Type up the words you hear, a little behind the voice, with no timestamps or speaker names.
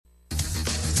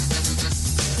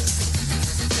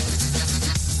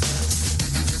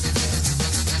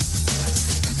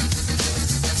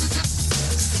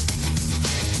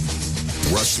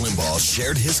Limbaugh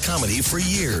shared his comedy for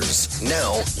years.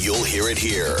 Now you'll hear it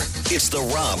here. It's the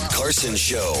Rob Carson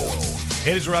Show.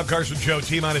 It is the Rob Carson Show.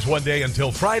 T-minus 1 day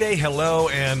until Friday. Hello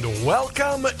and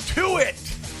welcome to it.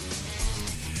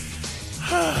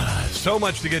 So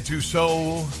much to get to,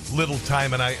 so little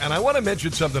time. And I want to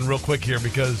mention something real quick here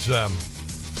because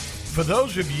for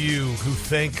those of you who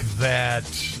think that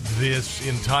this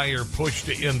entire push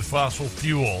to end fossil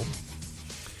fuel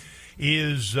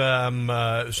is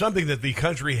something that the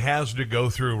country has to go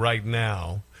through right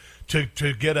now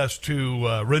to get us to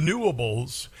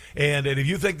renewables, and if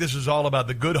you think this is all about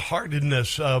the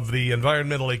good-heartedness of the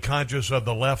environmentally conscious of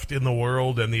the left in the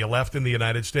world and the left in the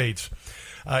United States,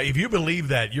 if you believe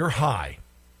that, you're high.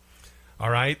 All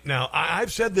right? Now,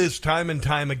 I've said this time and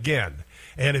time again,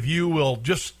 and if you will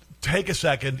just take a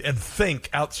second and think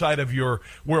outside of your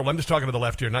world. I'm just talking to the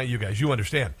left here, not you guys. You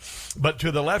understand. But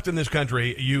to the left in this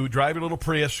country, you drive your little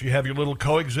Prius. You have your little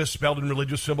coexist spelled in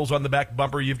religious symbols on the back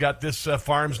bumper. You've got this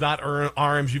farms, not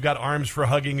arms. You've got arms for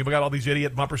hugging. You've got all these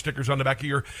idiot bumper stickers on the back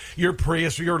of your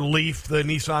Prius or your Leaf, the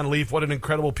Nissan Leaf. What an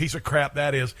incredible piece of crap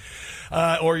that is.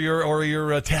 Or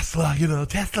your Tesla. You know,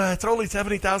 Tesla, it's only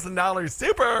 $70,000.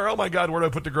 Super. Oh, my God, where do I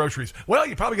put the groceries? Well,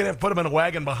 you're probably going to have to put them in a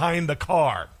wagon behind the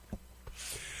car.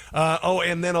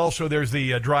 And then also there's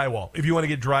the drywall. If you want to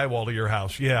get drywall to your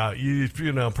house, yeah,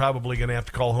 you know, probably going to have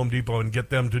to call Home Depot and get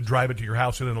them to drive it to your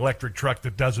house in an electric truck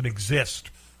that doesn't exist.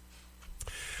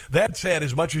 That said,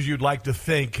 as much as you'd like to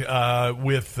think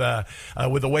with a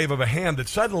wave of a hand that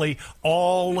suddenly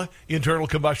all internal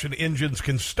combustion engines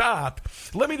can stop,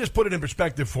 let me just put it in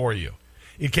perspective for you,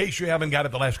 in case you haven't got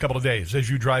it the last couple of days as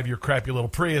you drive your crappy little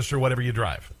Prius or whatever you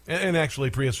drive. And actually,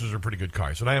 Priuses are pretty good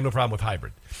cars, and I have no problem with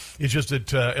hybrid. It's just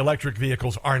that electric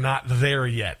vehicles are not there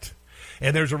yet.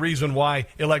 And there's a reason why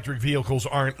electric vehicles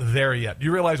aren't there yet.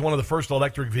 You realize one of the first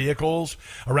electric vehicles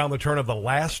around the turn of the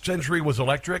last century was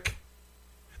electric?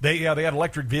 They had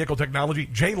electric vehicle technology.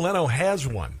 Jay Leno has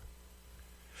one.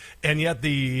 And yet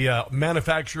the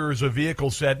manufacturers of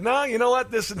vehicles said, no, you know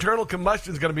what? This internal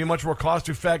combustion is going to be much more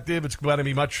cost-effective. It's going to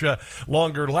be much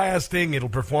longer lasting. It'll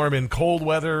perform in cold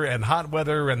weather and hot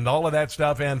weather and all of that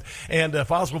stuff. And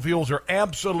fossil fuels are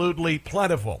absolutely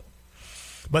plentiful.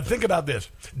 But think about this.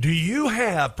 Do you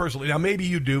have, personally, now maybe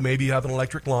you do, maybe you have an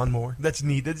electric lawnmower. That's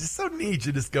neat. It's so neat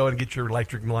to just go and get your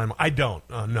electric lawnmower. I don't.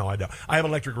 No, I don't. I have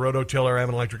an electric rototiller. I have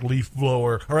an electric leaf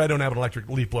blower, or I don't have an electric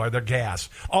leaf blower. They're gas.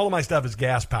 All of my stuff is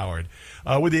gas-powered,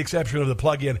 with the exception of the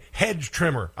plug-in hedge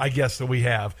trimmer, I guess, that we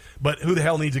have. But who the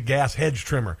hell needs a gas hedge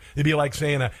trimmer? It'd be like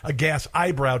saying a gas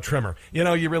eyebrow trimmer. You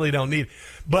know, you really don't need.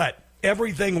 But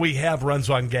everything we have runs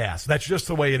on gas. That's just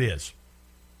the way it is.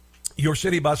 Your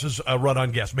city buses run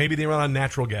on gas. Maybe they run on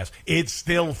natural gas. It's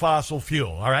still fossil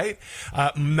fuel, all right?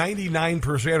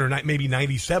 99% or maybe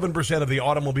 97% of the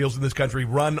automobiles in this country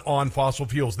run on fossil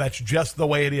fuels. That's just the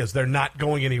way it is. They're not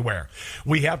going anywhere.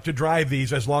 We have to drive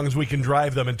these as long as we can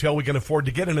drive them until we can afford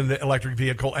to get in an electric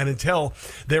vehicle and until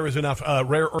there is enough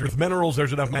rare earth minerals,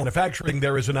 there's enough manufacturing,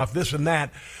 there is enough this and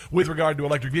that with regard to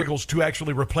electric vehicles to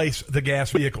actually replace the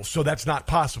gas vehicles. So that's not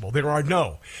possible. There are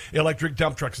no electric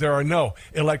dump trucks. There are no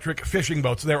electric fishing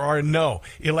boats. There are no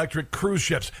electric cruise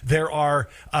ships. There are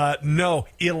no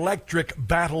electric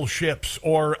battleships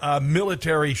or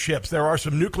military ships. There are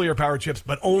some nuclear-powered ships,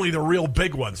 but only the real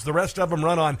big ones. The rest of them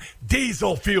run on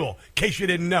diesel fuel, in case you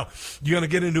didn't know. You're going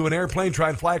to get into an airplane, try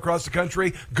and fly across the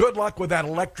country. Good luck with that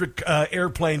electric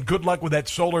airplane. Good luck with that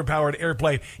solar-powered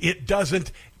airplane. It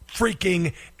doesn't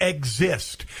freaking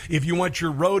exist. If you want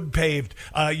your road paved,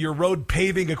 your road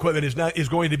paving equipment is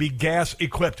going to be gas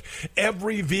equipped.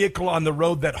 Every vehicle on the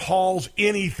road that hauls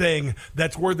anything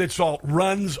that's worth its salt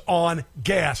runs on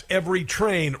gas. Every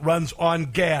train runs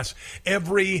on gas.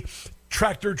 Every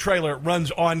tractor trailer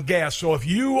runs on gas. So if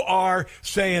you are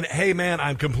saying, hey man,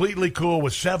 I'm completely cool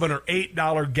with $7 or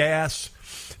 $8 gas,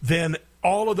 then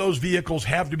all of those vehicles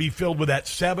have to be filled with that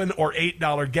 $7 or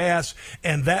 $8 gas,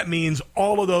 and that means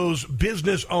all of those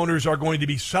business owners are going to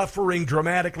be suffering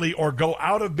dramatically or go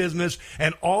out of business,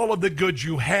 and all of the goods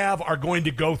you have are going to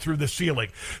go through the ceiling.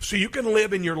 So you can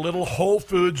live in your little Whole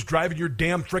Foods, driving your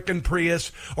damn frickin'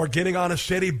 Prius, or getting on a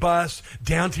city bus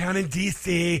downtown in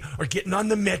D.C., or getting on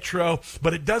the metro,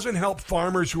 but it doesn't help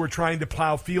farmers who are trying to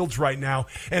plow fields right now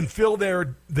and fill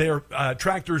their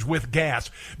tractors with gas.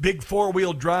 Big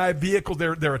four-wheel drive vehicles.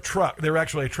 They're a truck. They're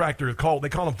actually a tractor. They call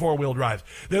them four-wheel drives.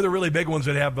 They're the really big ones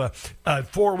that have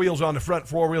 4 wheels on the front,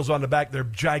 4 wheels on the back. They're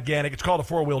gigantic. It's called a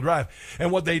four-wheel drive.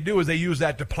 And what they do is they use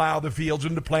that to plow the fields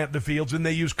and to plant the fields, and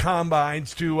they use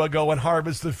combines to go and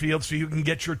harvest the fields so you can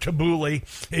get your tabbouleh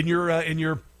in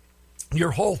your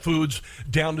your Whole Foods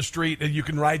down the street, and you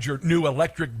can ride your new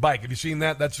electric bike. Have you seen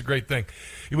that? That's a great thing.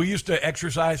 We used to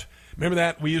exercise. Remember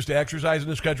that? We used to exercise in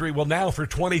this country. Well, now for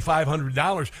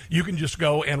 $2,500, you can just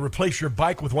go and replace your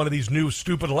bike with one of these new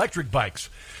stupid electric bikes.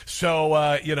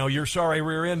 So, your sorry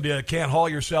rear end can't haul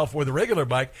yourself with a regular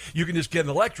bike. You can just get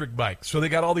an electric bike. So they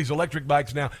got all these electric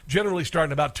bikes now, generally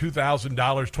starting about $2,000,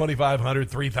 $2,500,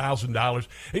 $3,000.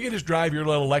 You can just drive your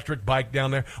little electric bike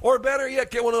down there. Or better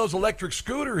yet, get one of those electric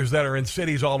scooters that are in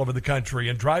cities all over the country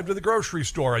and drive to the grocery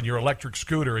store on your electric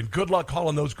scooter. And good luck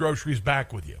hauling those groceries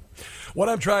back with you. What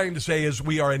I'm trying to say is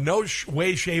we are in no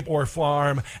way, shape, or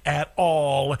form at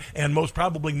all, and most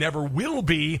probably never will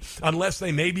be unless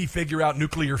they maybe figure out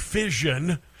nuclear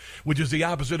fission, which is the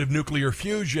opposite of nuclear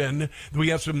fusion. We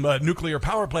have some nuclear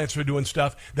power plants that are doing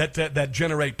stuff that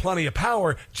generate plenty of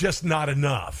power, just not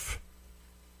enough.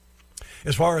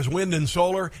 As far as wind and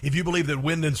solar, if you believe that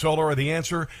wind and solar are the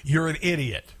answer, you're an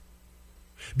idiot.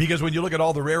 Because when you look at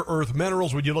all the rare earth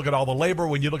minerals, when you look at all the labor,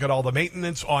 when you look at all the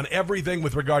maintenance on everything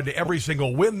with regard to every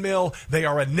single windmill, they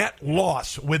are a net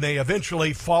loss when they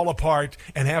eventually fall apart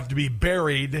and have to be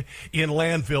buried in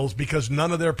landfills because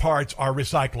none of their parts are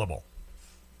recyclable.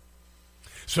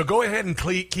 So go ahead and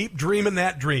keep dreaming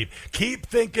that dream. Keep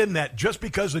thinking that just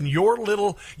because in your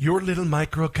little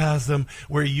microcosm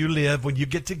where you live, when you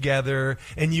get together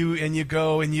and you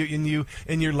go and you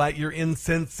light your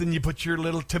incense and you put your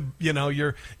little what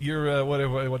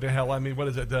the hell, I mean, what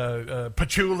is it,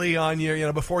 patchouli on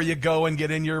your, before you go and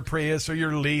get in your Prius or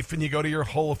your Leaf, and you go to your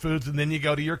Whole Foods, and then you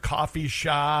go to your coffee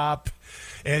shop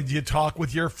and you talk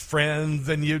with your friends,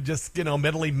 and you just,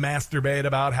 mentally masturbate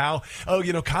about how,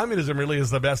 communism really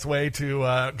is the best way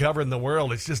to govern the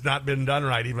world. It's just not been done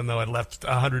right, even though it left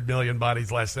 100 million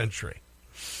bodies last century.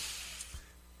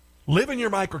 Live in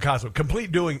your microcosm. Completely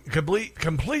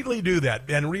do that,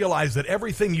 and realize that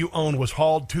everything you own was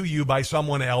hauled to you by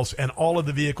someone else, and all of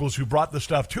the vehicles who brought the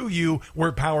stuff to you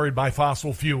were powered by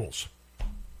fossil fuels.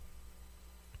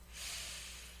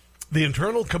 The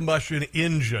internal combustion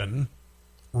engine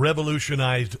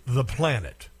revolutionized the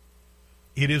planet.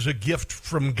 It is a gift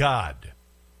from God.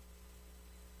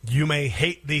 You may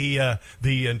hate the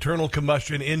internal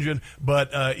combustion engine, but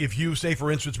if you say,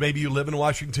 for instance, maybe you live in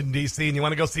Washington, D.C., and you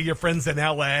want to go see your friends in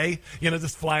L.A.,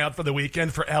 just fly out for the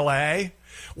weekend for L.A.,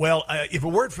 well, if it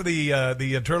weren't for the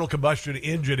internal combustion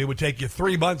engine, it would take you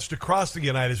 3 months to cross the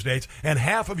United States, and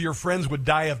half of your friends would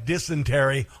die of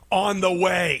dysentery on the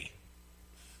way.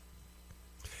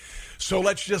 So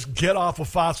let's just get off of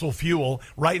fossil fuel.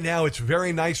 Right now, it's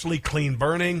very nicely clean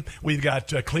burning. We've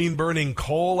got clean burning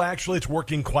coal, actually. It's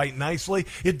working quite nicely.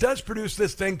 It does produce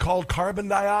this thing called carbon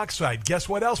dioxide. Guess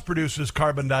what else produces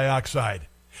carbon dioxide?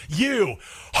 You.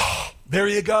 There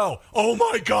you go. Oh,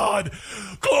 my God.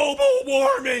 Global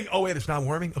warming. Oh, wait, it's not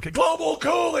warming? Okay. Global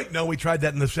cooling. No, we tried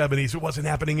that in the 70s. It wasn't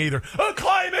happening either.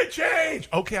 Climate change.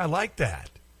 Okay, I like that.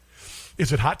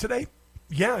 Is it hot today?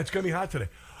 Yeah, it's going to be hot today.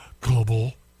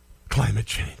 Global climate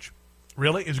change.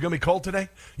 Really? Is it going to be cold today?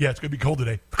 Yeah, it's going to be cold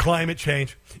today. Climate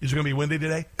change. Is it going to be windy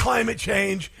today? Climate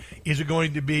change. Is it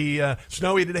going to be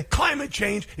snowy today? Climate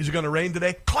change. Is it going to rain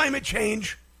today? Climate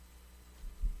change.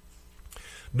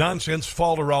 Nonsense,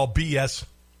 falderall, BS.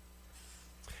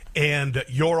 And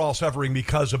you're all suffering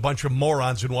because a bunch of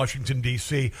morons in Washington,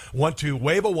 D.C. want to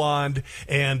wave a wand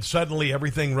and suddenly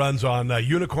everything runs on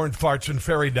unicorn farts and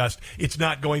fairy dust. It's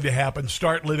not going to happen.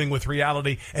 Start living with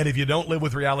reality. And if you don't live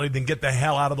with reality, then get the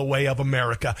hell out of the way of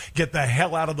America. Get the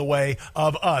hell out of the way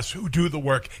of us who do the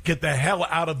work. Get the hell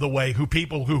out of the way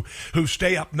people who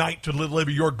stay up night to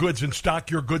deliver your goods and stock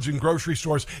your goods in grocery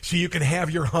stores so you can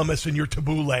have your hummus and your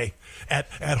tabbouleh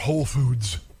at Whole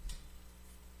Foods.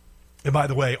 And by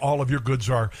the way, all of your goods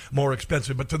are more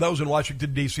expensive. But to those in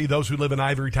Washington, D.C., those who live in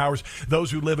ivory towers, those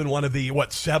who live in one of the,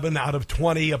 7 out of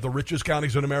 20 of the richest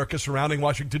counties in America surrounding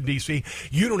Washington, D.C.,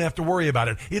 you don't have to worry about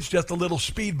it. It's just a little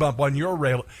speed bump on your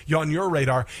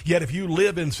radar. Yet if you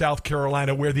live in South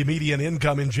Carolina, where the median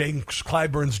income in James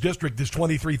Clyburn's district is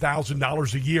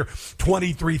 $23,000 a year,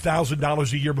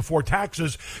 $23,000 a year before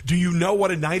taxes, do you know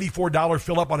what a $94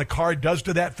 fill-up on a car does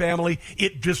to that family?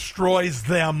 It destroys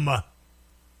them.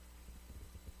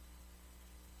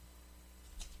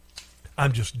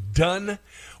 I'm just done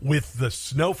with the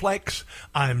snowflakes.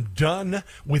 I'm done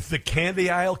with the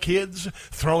candy aisle kids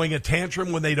throwing a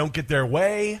tantrum when they don't get their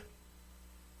way.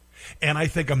 And I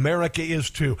think America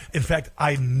is too. In fact,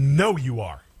 I know you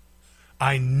are.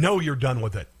 I know you're done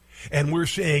with it. And we're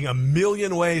seeing a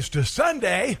million ways to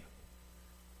Sunday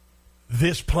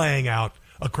this playing out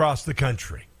across the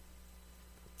country.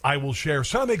 I will share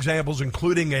some examples,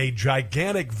 including a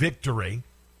gigantic victory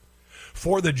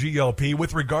for the GOP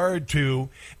with regard to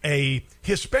a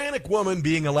Hispanic woman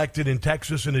being elected in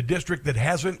Texas in a district that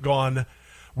hasn't gone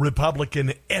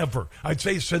Republican ever. I'd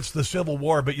say since the Civil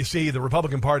War, but you see, the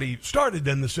Republican Party started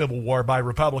in the Civil War by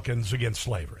Republicans against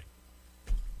slavery.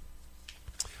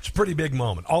 It's a pretty big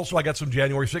moment. Also, I got some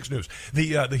January 6th news.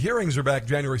 The hearings are back.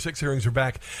 January 6th hearings are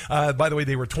back. By the way,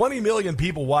 there were 20 million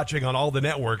people watching on all the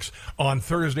networks on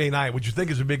Thursday night, which you think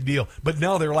is a big deal. But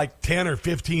no, there are like 10 or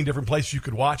 15 different places you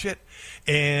could watch it.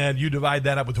 And you divide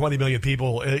that up with 20 million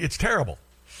people. It's terrible.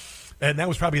 And that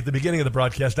was probably at the beginning of the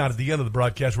broadcast, not at the end of the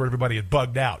broadcast where everybody had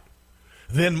bugged out.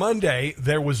 Then Monday,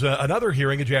 there was another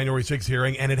hearing, a January 6th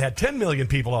hearing, and it had 10 million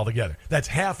people altogether. That's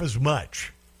half as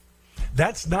much.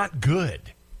 That's not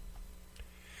good.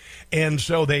 And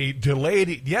so they delayed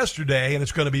it yesterday, and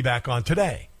it's going to be back on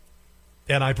today.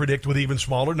 And I predict with even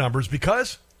smaller numbers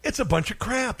because it's a bunch of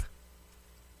crap.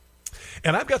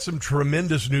 And I've got some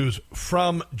tremendous news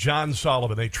from John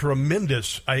Sullivan,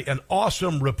 an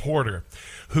awesome reporter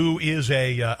who is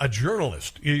a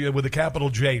journalist with a capital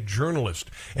J, journalist.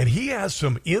 And he has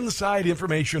some inside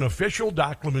information, official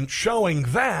documents showing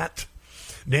that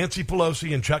Nancy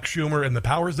Pelosi and Chuck Schumer and the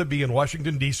powers that be in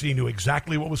Washington, D.C. knew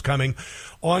exactly what was coming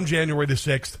on January the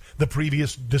 6th, the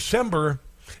previous December,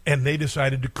 and they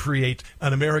decided to create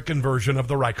an American version of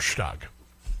the Reichstag.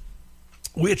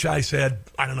 Which I said,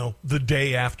 I don't know, the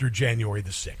day after January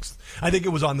the 6th. I think it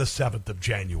was on the 7th of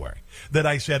January that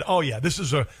I said, oh yeah, this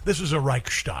is a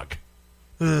Reichstag.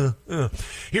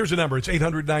 Here's a number. It's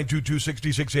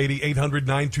 800-922-6680,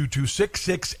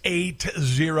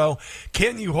 800-922-6680.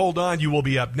 Can you hold on? You will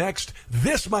be up next.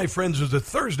 This, my friends, is the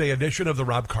Thursday edition of The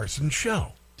Rob Carson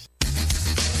Show.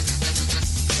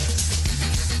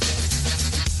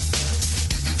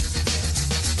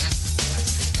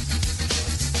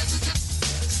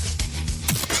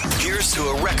 Here's to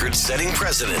a record-setting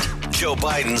president. Joe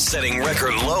Biden setting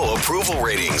record low approval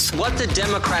ratings. What the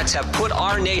Democrats have put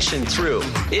our nation through.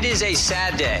 It is a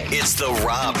sad day. It's the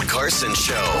Rob Carson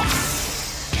Show.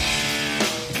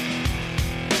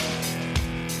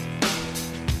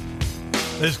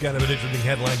 This is kind of an interesting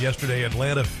headline yesterday.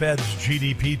 Atlanta Fed's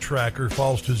GDP tracker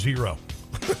falls to zero.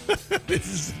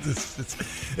 This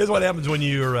is what happens when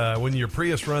your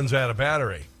Prius runs out of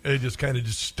battery. It just kind of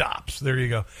stops. There you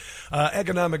go.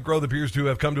 Economic growth appears to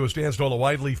have come to a standstill. A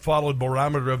widely followed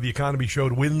barometer of the economy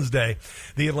showed Wednesday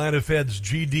the Atlanta Fed's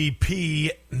GDP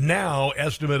now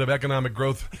estimate of economic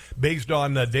growth based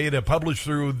on data published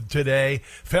through today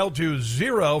fell to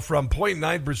zero from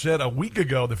 0.9% a week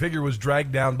ago. The figure was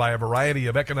dragged down by a variety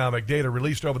of economic data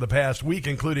released over the past week,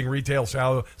 including retail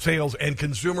sales and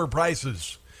consumer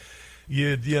prices.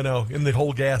 You know, in the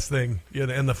whole gas thing,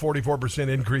 and the 44%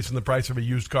 increase in the price of a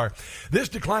used car. This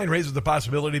decline raises the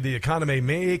possibility the economy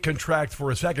may contract for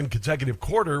a second consecutive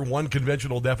quarter, one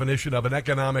conventional definition of an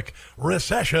economic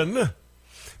recession.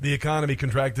 The economy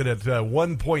contracted at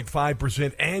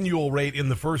 1.5% annual rate in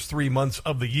the first 3 months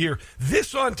of the year.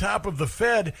 This on top of the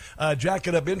Fed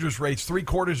jacking up interest rates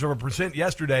 0.75%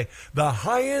 yesterday, the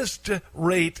highest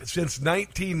rate since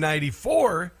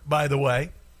 1994, by the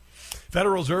way.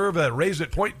 Federal Reserve raised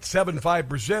it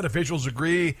 0.75%. Officials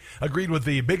agreed with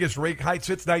the biggest rate hike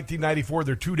since 1994.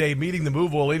 Their two-day meeting. The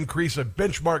move will increase a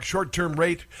benchmark short-term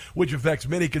rate, which affects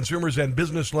many consumers and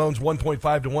business loans,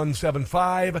 1.5 to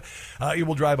 1.75. It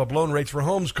will drive up loan rates for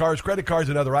homes, cars, credit cards,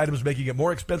 and other items, making it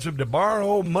more expensive to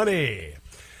borrow money.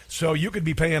 So you could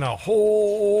be paying a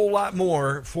whole lot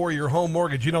more for your home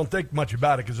mortgage. You don't think much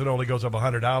about it because it only goes up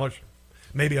 $100,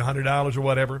 maybe $100 or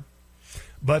whatever.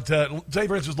 But say,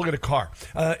 for instance, look at a car.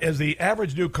 As the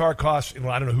average new car costs,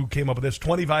 I don't know who came up with this,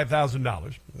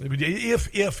 $25,000.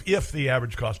 If the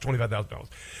average costs $25,000.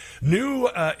 New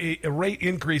rate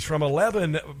increase from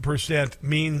 11%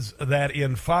 means that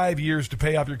in 5 years to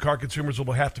pay off your car, consumers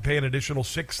will have to pay an additional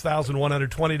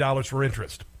 $6,120 for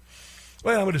interest.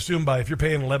 Well, I would assume if you're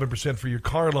paying 11% for your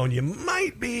car loan, you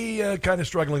might be kind of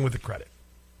struggling with the credit.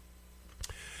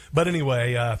 But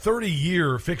anyway,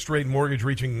 30-year fixed-rate mortgage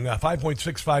reaching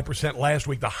 5.65% last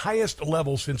week, the highest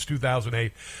level since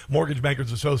 2008. Mortgage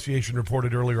Bankers Association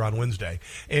reported earlier on Wednesday.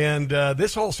 And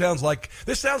this sounds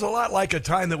a lot like a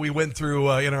time that we went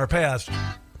through in our past.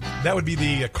 That would be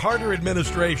the Carter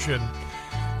administration.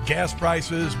 Gas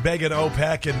prices begging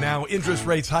OPEC, and now interest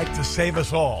rates hiked to save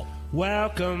us all.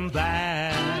 Welcome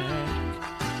back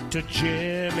to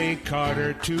Jimmy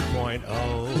Carter 2.0.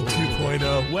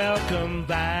 2.0. Welcome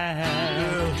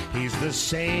back. He's the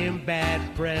same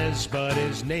bad prez, but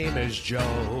his name is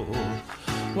Joe.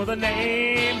 Well, the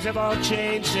names have all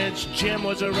changed since Jim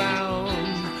was around,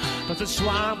 but the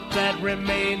swamp that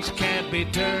remains can't be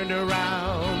turned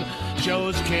around.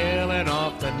 Joe's killing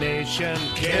off the nation.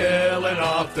 Killing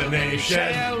off the nation.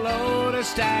 Say hello to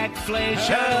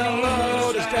stagflation.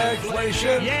 Hello to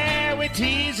stagflation. Yeah, we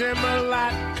tease him a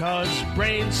lot, 'cause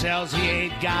brain cells he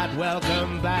ain't got.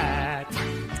 Welcome back.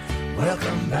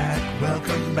 Welcome back,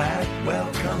 welcome back,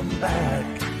 welcome back.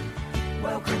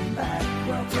 Welcome back,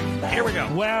 welcome back. Here we go.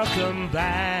 Welcome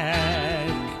back.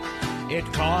 It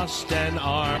cost an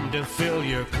arm to fill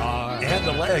your car. And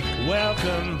a leg.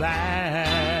 Welcome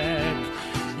back.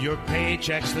 Your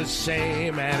paycheck's the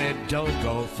same and it don't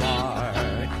go far.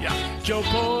 Yeah. Joe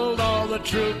pulled all the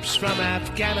troops from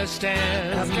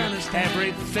Afghanistan.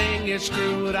 Everything is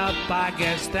screwed up, I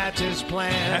guess that's his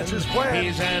plan. That's his plan.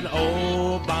 He's an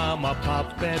Obama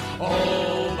puppet.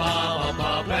 Obama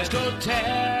puppet. Let's go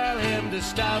tell him to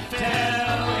stop it.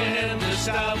 Tell him to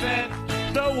stop it.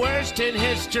 The worst in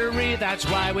history, that's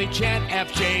why we chant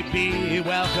FJB.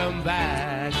 Welcome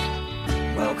back.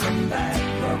 Welcome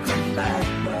back, welcome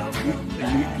back, welcome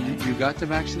back. You got the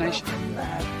vaccination?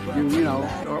 You know,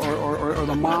 or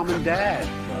the mom and dad,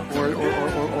 or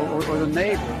the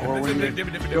neighbor, or when you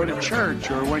go to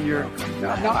church, or when you're... No,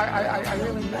 I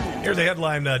really mean. Here's the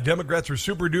headline. Democrats are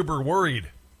super duper worried.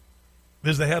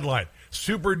 This is the headline.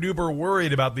 Super duper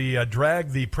worried about the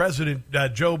drag the President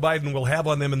Joe Biden will have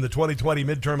on them in the 2020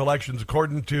 midterm elections,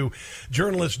 according to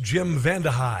journalist Jim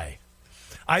Vandehei.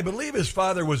 I believe his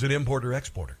father was an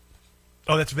importer-exporter.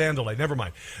 Oh, that's Vandalay. Never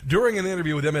mind. During an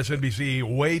interview with MSNBC,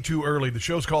 Way Too Early, the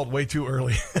show's called Way Too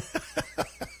Early.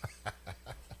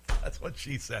 That's what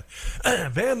she said.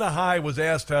 Vandehei was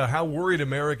asked how worried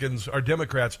Americans or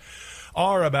Democrats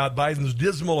are about Biden's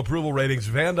dismal approval ratings.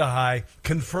 Vandehei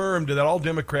confirmed that all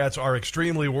Democrats are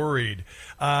extremely worried.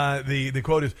 The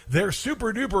quote is, "They're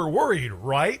super duper worried,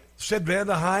 right?" said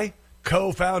Vandehei,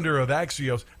 co-founder of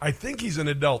Axios. I think he's an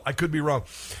adult. I could be wrong.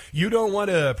 You don't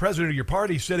want a president of your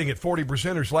party sitting at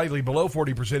 40% or slightly below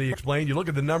 40%, he explained. You look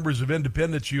at the numbers of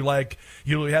independents you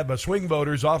have swing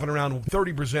voters, often around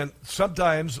 30%,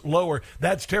 sometimes lower.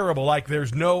 That's terrible. Like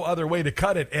there's no other way to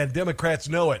cut it, and Democrats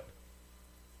know it.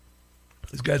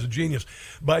 This guy's a genius.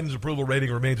 Biden's approval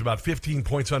rating remains about 15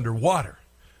 points underwater,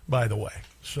 by the way.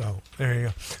 So, there you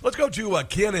go. Let's go to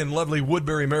Ken in lovely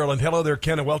Woodbury, Maryland. Hello there,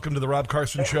 Ken, and welcome to the Rob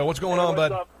Carson Show. What's going on,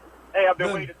 bud? Up? Hey, I've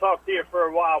been waiting to talk to you for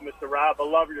a while, Mr. Rob. I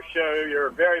love your show. You're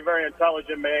a very, very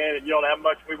intelligent man, and you don't have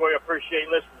much we really appreciate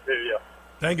listening to you.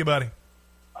 Thank you, buddy.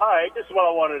 All right, this is what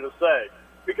I wanted to say.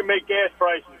 We can make gas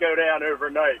prices go down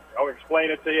overnight. I'll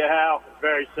explain it to you how. It's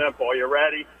very simple. Are you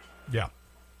ready? Yeah.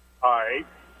 All right.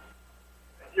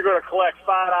 You're going to collect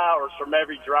 $5 from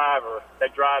every driver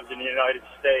that drives in the United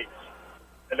States.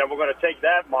 And then we're going to take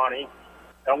that money,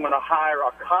 and I'm going to hire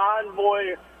a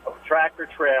convoy of tractor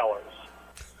trailers.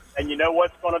 And you know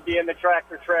what's going to be in the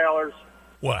tractor trailers?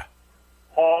 What?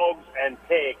 Hogs and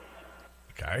pigs.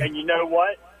 Okay. And you know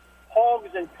what?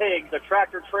 Hogs and pigs, a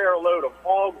tractor trailer load of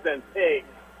hogs and pigs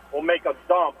will make a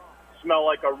dump smell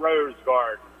like a rose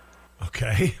garden.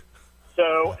 Okay.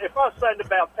 So if I send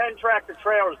about 10 tractor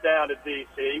trailers down to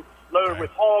D.C., loaded with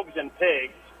hogs and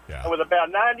pigs, and with about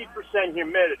 90%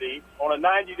 humidity on a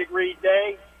 90-degree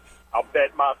day, I'll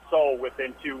bet my soul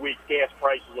within 2 weeks gas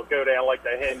prices will go down like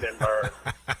the Hindenburg.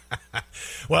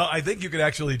 Well, I think you could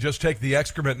actually just take the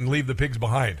excrement and leave the pigs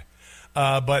behind.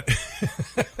 But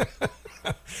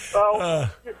well,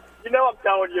 you know I'm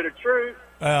telling you the truth.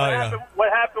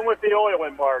 What happened with the oil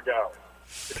embargo?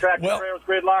 The tractor trailers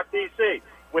gridlocked D.C.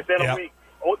 Within a week,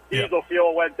 diesel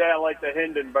fuel went down like the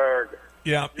Hindenburg.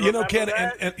 Yeah, you know, Ken,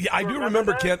 and I do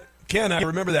remember, Ken, I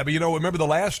remember that. But, remember the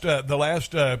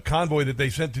last convoy that they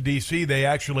sent to D.C., they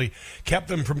actually kept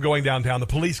them from going downtown. The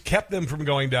police kept them from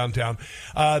going downtown.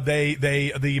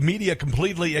 The media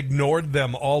completely ignored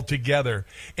them altogether.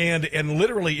 And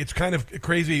literally, it's kind of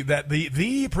crazy that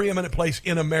the preeminent place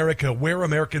in America where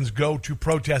Americans go to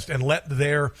protest and let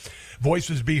their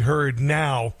voices be heard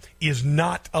now is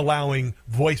not allowing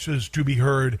voices to be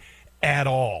heard at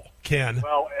all. Ken?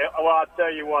 Well, I'll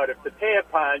tell you what. If the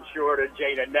tampon shortage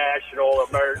ain't a national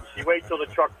emergency, wait till the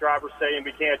truck driver's saying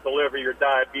we can't deliver your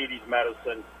diabetes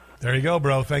medicine. There you go,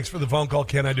 bro. Thanks for the phone call,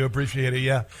 Ken. I do appreciate it,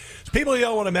 yeah. It's people you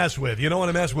don't want to mess with. You don't want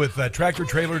to mess with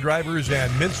tractor-trailer drivers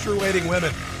and menstruating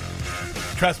women.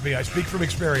 Trust me, I speak from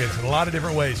experience in a lot of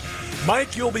different ways.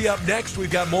 Mike, you'll be up next.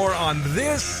 We've got more on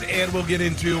this, and we'll get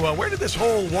into where did this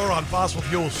whole war on fossil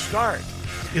fuels start?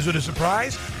 Is it a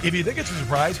surprise? If you think it's a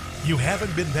surprise, you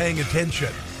haven't been paying attention.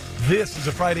 This is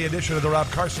a Friday edition of The Rob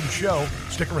Carson Show.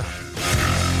 Stick around.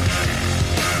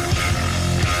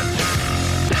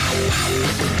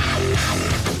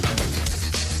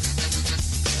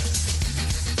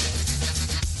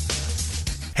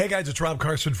 Hey guys, it's Rob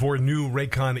Carson for new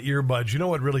Raycon earbuds. You know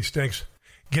what really stinks?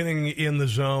 getting in the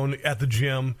zone at the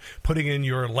gym, putting in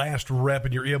your last rep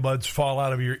and your earbuds fall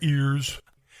out of your ears.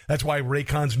 That's why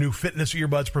Raycon's new fitness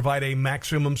earbuds provide a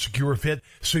maximum secure fit,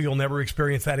 so you'll never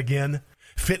experience that again.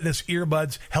 Fitness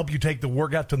earbuds help you take the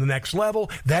workout to the next level.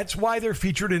 That's why they're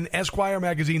featured in Esquire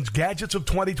magazine's Gadgets of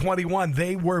 2021.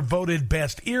 They were voted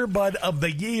Best Earbud of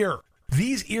the Year.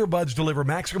 These earbuds deliver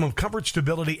maximum comfort,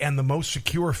 stability, and the most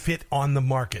secure fit on the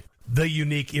market. The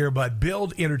unique earbud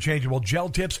build, interchangeable gel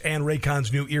tips, and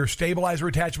Raycon's new ear stabilizer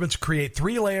attachments create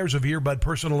 3 layers of earbud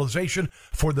personalization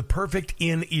for the perfect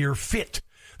in-ear fit.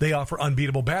 They offer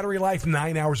unbeatable battery life,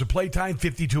 9 hours of playtime,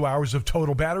 52 hours of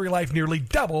total battery life, nearly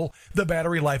double the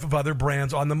battery life of other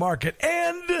brands on the market.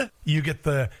 And you get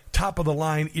the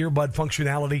top-of-the-line earbud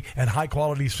functionality and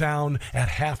high-quality sound at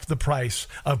half the price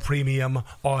of premium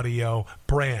audio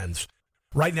brands.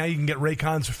 Right now, you can get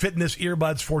Raycon's fitness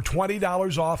earbuds for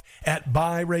 $20 off at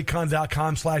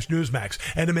buyraycon.com/Newsmax.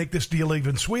 And to make this deal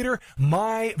even sweeter,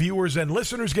 my viewers and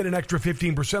listeners get an extra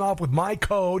 15% off with my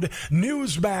code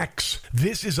Newsmax.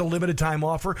 This is a limited time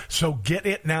offer, so get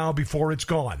it now before it's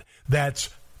gone. That's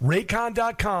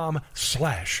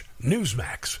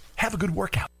raycon.com/Newsmax. Have a good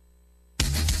workout.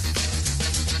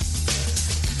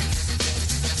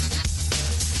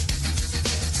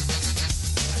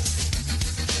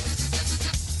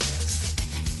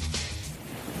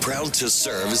 Proud to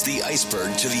serve as the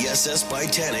iceberg to the SS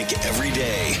Titanic every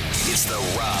day. It's the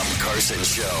Rob Carson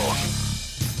Show.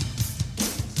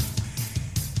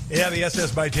 Yeah, the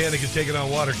SS Titanic is taking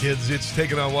on water, kids. It's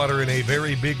taking on water in a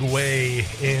very big way,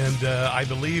 and I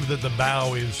believe that the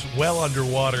bow is well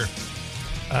underwater.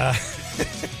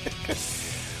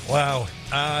 Wow.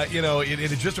 It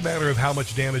is just a matter of how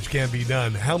much damage can be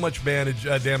done. How much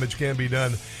damage can be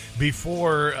done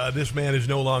before this man is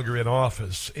no longer in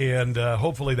office. And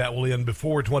hopefully that will end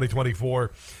before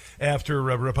 2024 after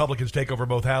Republicans take over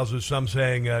both houses. Some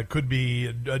saying could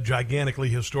be gigantically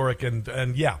historic.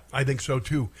 And yeah, I think so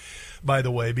too, by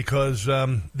the way, because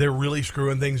they're really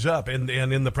screwing things up. And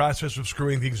in the process of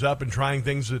screwing things up and trying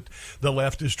things that the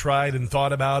left has tried and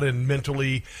thought about and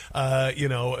mentally,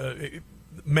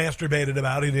 masturbated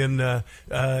about it in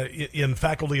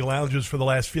faculty lounges for the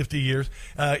last 50 years.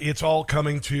 It's all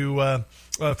coming to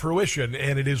fruition,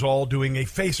 and it is all doing a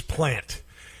face plant.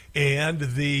 And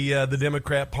the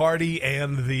Democrat Party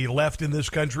and the left in this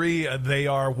country, they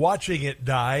are watching it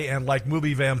die, and like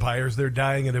movie vampires, they're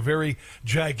dying in a very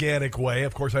gigantic way.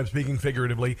 Of course, I'm speaking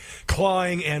figuratively,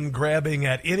 clawing and grabbing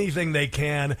at anything they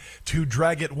can to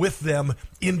drag it with them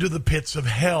into the pits of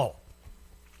hell.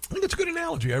 I think it's a good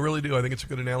analogy. I really do. I think it's a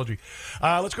good analogy.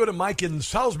 Let's go to Mike in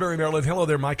Salisbury, Maryland. Hello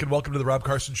there, Mike, and welcome to the Rob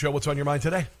Carson Show. What's on your mind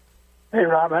today? Hey,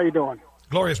 Rob. How you doing?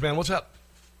 Glorious, man. What's up?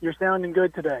 You're sounding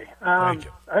good today. Thank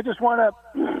you. I just want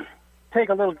to take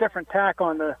a little different tack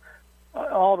on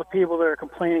all the people that are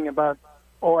complaining about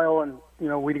oil and,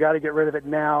 we got to get rid of it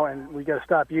now and we got to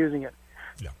stop using it.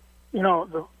 Yeah.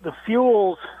 The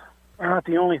fuels are not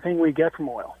the only thing we get from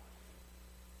oil.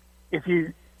 If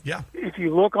you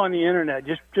look on the internet,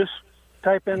 just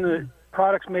type in the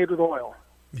products made with oil.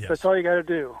 Yes. That's all you got to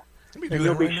do. And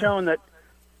you'll be shown that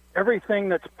everything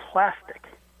that's plastic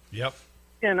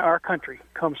in our country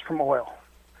comes from oil.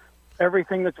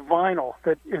 Everything that's vinyl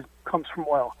comes from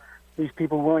oil. These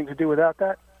people willing to do without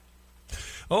that?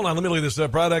 Hold on, let me look at this.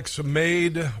 Products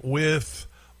made with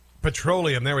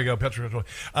petroleum. There we go, petroleum.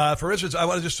 For instance, I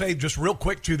want to just say just real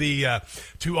quick to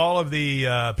all of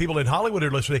the people in Hollywood who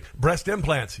are listening, breast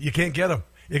implants, you can't get them.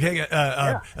 You can't get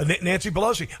Nancy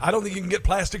Pelosi. I don't think you can get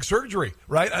plastic surgery,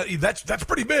 right? That's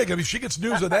pretty big. I mean, she gets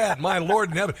news of that. My Lord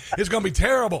in heaven, it's going to be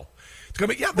terrible. It's going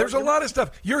to be, there's a lot of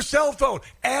stuff. Your cell phone,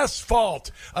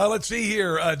 asphalt. Let's see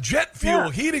here. Jet fuel,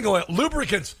 heating oil,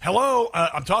 lubricants. Hello,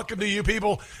 I'm talking to you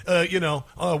people,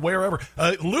 wherever.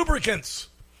 Lubricants.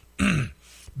 The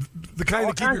kind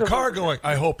that keep your car going,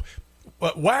 I hope.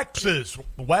 Waxes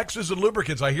and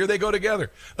lubricants. I hear they go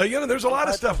together. There's a lot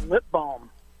of stuff. Lip balm.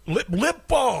 Lip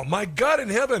balm. My God in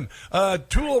heaven.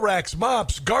 Tool racks,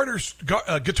 mops,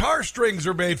 guitar strings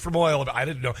are made from oil. I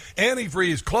didn't know.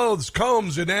 Antifreeze, clothes,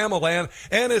 combs, enamel,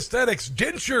 anesthetics,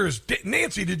 dentures.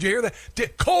 Nancy, did you hear that?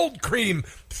 Cold cream,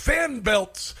 fan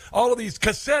belts, all of these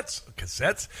cassettes,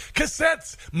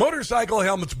 motorcycle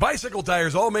helmets, bicycle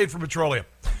tires, all made from petroleum.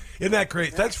 Isn't that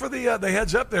great? Thanks for the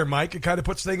heads up there, Mike. It kind of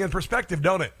puts things in perspective,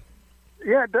 don't it?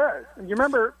 Yeah, it does. You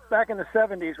remember back in the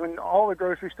 70s when all the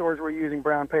grocery stores were using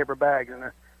brown paper bags, and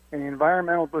the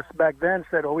environmentalists back then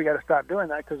said, we got to stop doing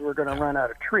that because we're going to run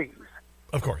out of trees.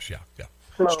 Of course, yeah.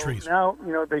 So it's trees. Now,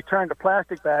 they turned to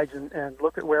plastic bags, and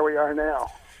look at where we are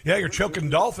now. Yeah, you're choking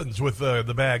dolphins with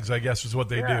the bags, I guess, is what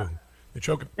they do. They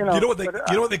choke. You know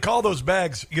what they call those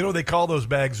bags? You know what they call those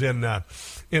bags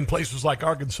in places like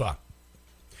Arkansas?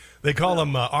 They call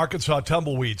them Arkansas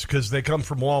tumbleweeds because they come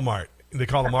from Walmart. They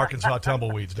call them Arkansas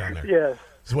tumbleweeds down there. Yes.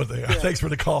 That's what they are. Thanks for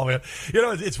the call, man. You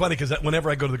know, it's funny because whenever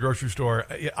I go to the grocery store,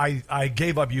 I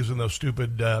gave up using those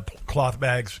stupid cloth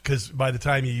bags because by the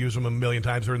time you use them a million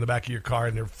times, they're in the back of your car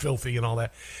and they're filthy and all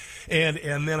that.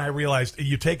 And then I realized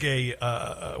you take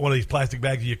one of these plastic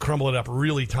bags, you crumble it up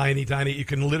really tiny. You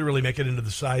can literally make it into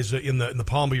the size in the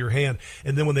palm of your hand.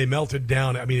 And then when they melt it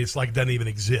down, I mean, it's like it doesn't even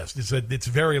exist. It's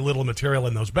very little material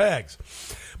in those bags.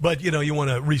 But, you know, you want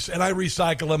to and I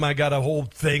recycle them. I got a whole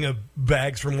thing of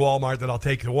bags from Walmart that I'll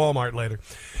take to Walmart later.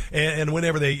 And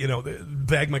whenever they,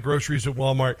 bag my groceries at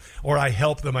Walmart or I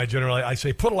help them, I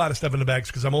say, put a lot of stuff in the bags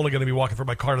because I'm only going to be walking from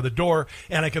my car to the door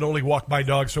and I can only walk my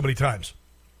dog so many times.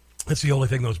 That's the only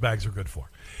thing those bags are good for.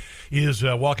 Is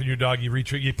walking your dog,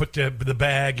 you put the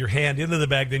bag, your hand into the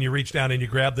bag, then you reach down and you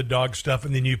grab the dog stuff,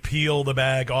 and then you peel the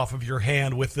bag off of your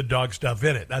hand with the dog stuff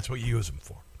in it. That's what you use them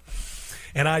for.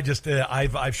 And I just,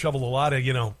 I've shoveled a lot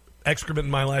of, excrement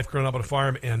in my life growing up on a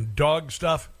farm, and dog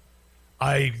stuff,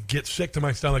 I get sick to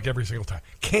my stomach every single time.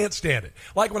 Can't stand it.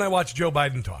 Like when I watch Joe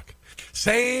Biden talk.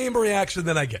 Same reaction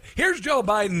that I get. Here's Joe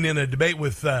Biden in a debate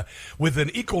with an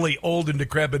equally old and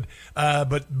decrepit,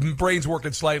 but brains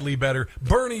working slightly better,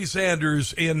 Bernie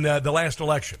Sanders in the last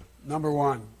election. Number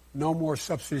one, no more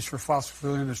subsidies for fossil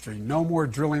fuel industry. No more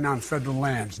drilling on federal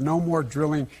lands. No more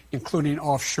drilling, including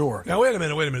offshore. Now, wait a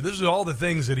minute. This is all the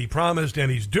things that he promised and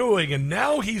he's doing, and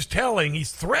now he's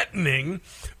threatening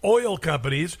oil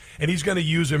companies, and he's going to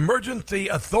use emergency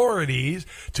authorities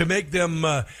to make them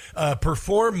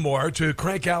perform more, to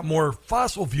crank out more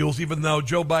fossil fuels, even though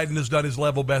Joe Biden has done his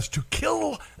level best to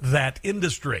kill that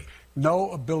industry.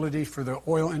 No ability for the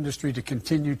oil industry to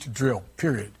continue to drill,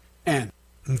 period. End.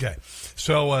 Okay,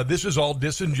 so this is all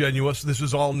disingenuous. This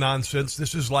is all nonsense.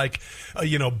 This is like,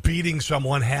 beating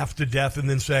someone half to death and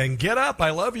then saying, get up,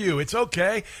 I love you, it's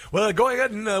okay. Well, go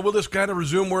ahead and we'll just kind of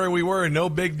resume where we were, and no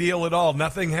big deal at all.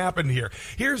 Nothing happened here.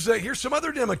 Here's some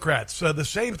other Democrats, the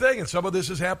same thing, and some of this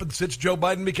has happened since Joe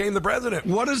Biden became the president.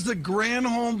 What is the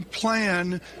Granholm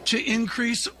plan to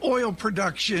increase oil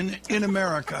production in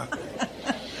America?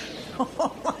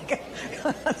 Oh, my God.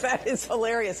 That is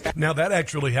hilarious. Now, that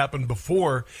actually happened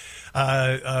before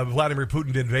Vladimir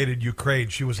Putin invaded Ukraine.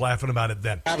 She was laughing about it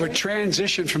then. Have a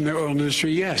transition from the oil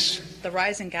industry, yes. The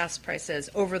rise in gas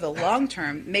prices over the long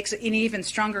term makes it an even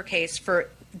stronger case for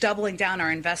doubling down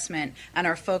our investment and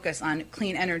our focus on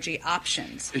clean energy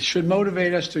options. It should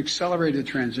motivate us to accelerate the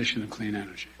transition to clean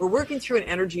energy. We're working through an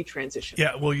energy transition.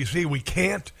 Yeah, well, you see, we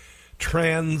can't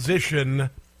transition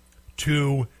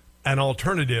to an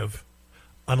alternative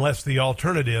unless the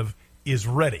alternative is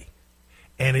ready.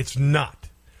 And it's not.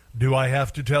 Do I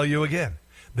have to tell you again?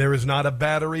 There is not a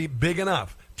battery big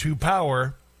enough to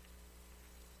power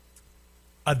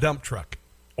a dump truck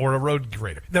or a road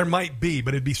grader. There might be,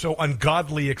 but it'd be so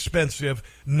ungodly expensive,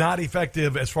 not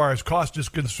effective as far as cost is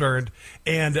concerned,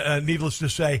 and needless to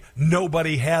say,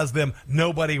 nobody has them,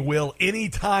 nobody will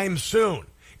anytime soon.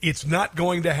 It's not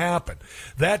going to happen.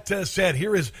 That said,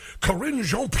 here is Karine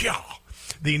Jean-Pierre,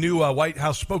 the new White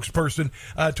House spokesperson,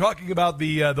 talking about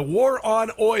the war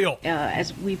on oil.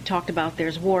 As we've talked about,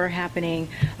 there's war happening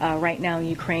right now in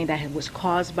Ukraine that was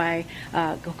caused by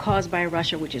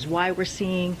Russia, which is why we're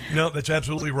seeing. No, that's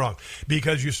absolutely wrong.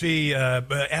 Because you see,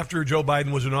 after Joe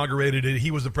Biden was inaugurated, he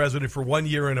was the president for 1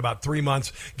 year and about 3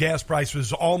 months. Gas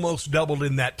prices almost doubled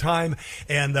in that time,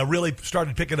 and really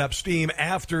started picking up steam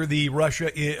after the Russia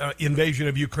invasion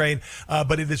of Ukraine.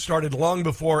 But it had started long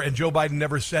before, and Joe Biden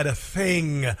never said a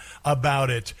thing about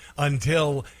it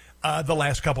until the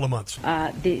last couple of months.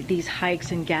 These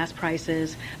hikes in gas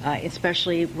prices,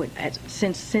 especially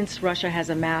since Russia has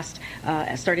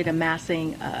started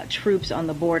amassing troops on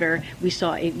the border, we've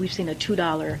seen a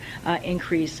 $2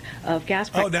 increase of gas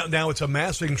prices. Oh, now it's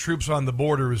amassing troops on the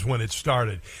border is when it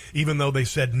started, even though they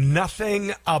said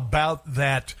nothing about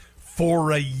that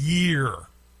for a year.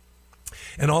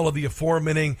 And all of the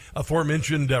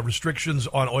aforementioned restrictions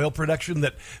on oil production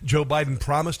that Joe Biden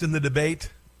promised in the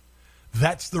debate,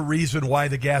 that's the reason why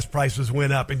the gas prices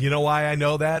went up. And you know why I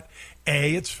know that?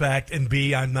 A, it's fact, and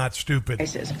B, I'm not stupid.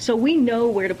 So we know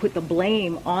where to put the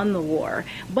blame on the war,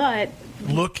 but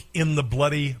look in the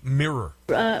bloody mirror.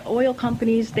 Oil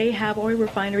companies, they have oil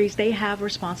refineries, they have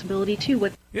responsibility too.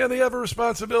 Yeah, they have a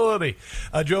responsibility.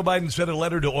 Joe Biden sent a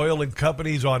letter to oil and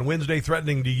companies on Wednesday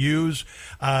threatening to use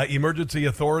emergency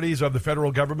authorities of the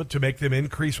federal government to make them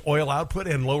increase oil output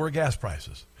and lower gas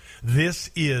prices.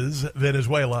 This is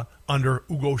Venezuela under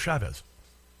Hugo Chavez.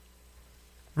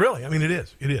 Really, I mean, it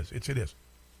is. It is.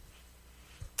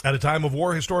 At a time of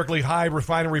war, historically high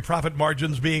refinery profit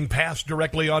margins being passed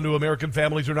directly onto American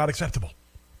families are not acceptable.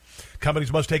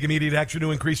 Companies must take immediate action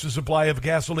to increase the supply of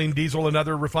gasoline, diesel, and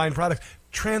other refined products.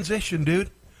 Transition, dude.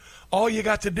 All you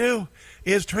got to do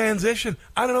is transition.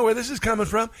 I don't know where this is coming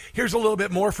from. Here's a little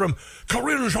bit more from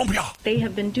Corinne Jean-Pierre. They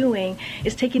have been doing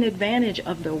is taking advantage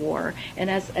of the war. And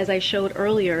as I showed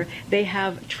earlier, they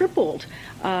have tripled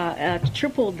their...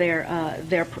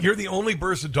 You're the only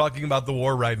person talking about the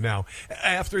war right now.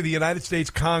 After the United States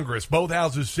Congress, both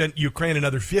houses sent Ukraine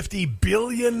another $50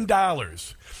 billion,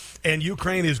 and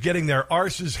Ukraine is getting their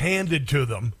arses handed to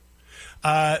them.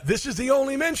 This is the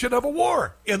only mention of a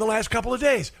war in the last couple of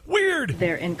days. Weird.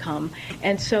 Their income.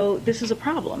 And so this is a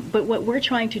problem. But what we're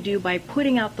trying to do by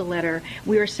putting out the letter,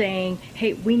 we are saying,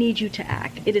 hey, we need you to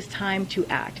act. It is time to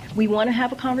act. We want to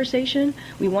have a conversation.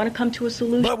 We want to come to a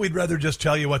solution. But we'd rather just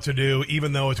tell you what to do,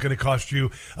 even though it's going to cost you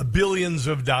billions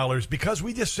of dollars, because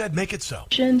we just said make it so.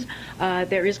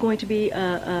 There is going to be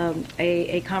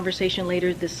a conversation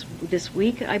later this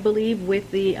week, I believe,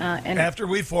 with the... After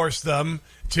we force them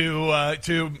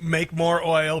to make more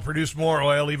oil, produce more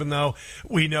oil, even though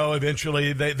we know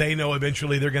eventually, they know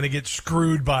eventually they're going to get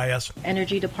screwed by us.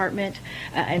 Energy Department,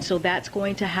 and so that's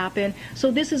going to happen.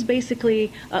 So this is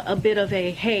basically a bit of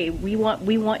a, hey, we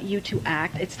want you to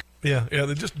act. Yeah,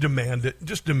 just demand it.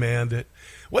 Just demand it.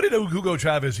 What did Hugo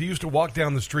Chavez? He used to walk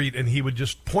down the street and he would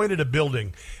just point at a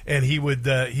building and he would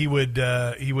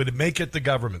make it the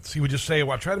government's. He would just say,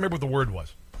 well, I'm trying to remember what the word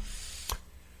was.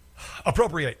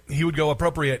 Appropriate. He would go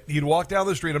appropriate. He'd walk down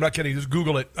the street. I'm not kidding. Just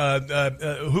Google it.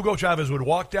 Hugo Chavez would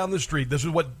walk down the street. This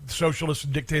is what socialists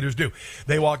and dictators do.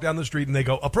 They walk down the street and they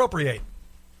go appropriate.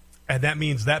 And that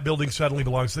means that building suddenly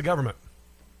belongs to the government.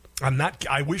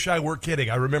 I wish I were kidding.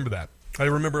 I remember that. I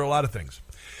remember a lot of things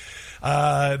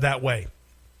that way.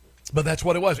 But that's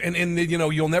what it was, and you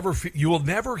know you will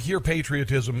never hear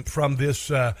patriotism from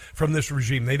this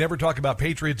regime. They never talk about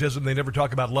patriotism. They never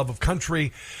talk about love of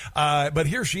country. But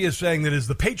here she is saying that it is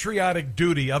the patriotic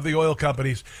duty of the oil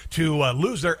companies to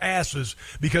lose their asses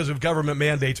because of government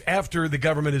mandates after the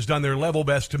government has done their level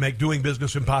best to make doing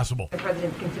business impossible. The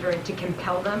president's considering to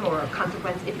compel them or a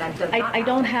consequence if that does not. I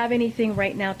don't have anything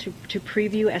right now to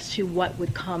preview as to what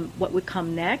would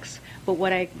come next. But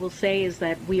what I will say is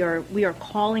that we are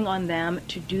calling on them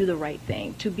to do the right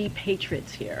thing, to be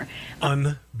patriots here.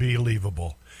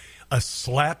 Unbelievable. A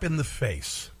slap in the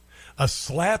face. A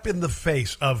slap in the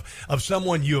face of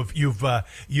someone you've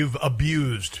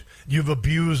abused. You've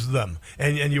abused them.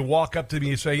 And you walk up to me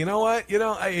and say, you know what?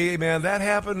 Hey, man, that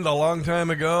happened a long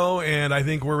time ago, and I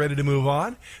think we're ready to move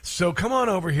on. So come on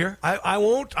over here. I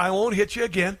won't hit you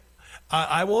again.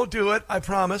 I won't do it. I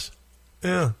promise.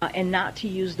 Yeah. And not to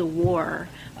use the war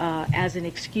as an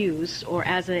excuse or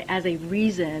as a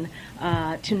reason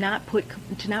to not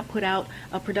put out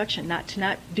a production, to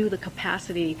not do the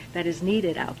capacity that is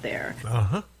needed out there.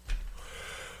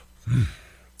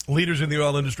 Leaders in the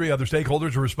oil industry, other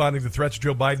stakeholders are responding to threats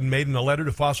Joe Biden made in a letter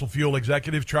to fossil fuel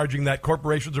executives, charging that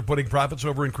corporations are putting profits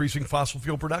over increasing fossil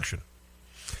fuel production.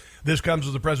 This comes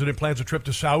as the president plans a trip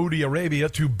to Saudi Arabia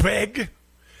to beg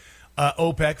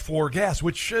OPEC for gas,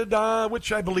 which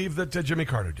I believe that Jimmy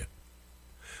Carter did.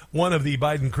 One of the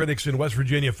Biden critics in West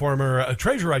Virginia, former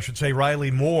treasurer, I should say,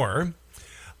 Riley Moore,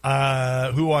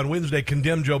 who on Wednesday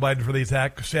condemned Joe Biden for the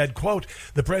attack, said, quote,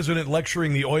 the president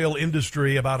lecturing the oil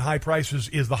industry about high prices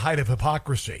is the height of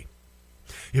hypocrisy.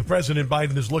 If President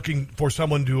Biden is looking for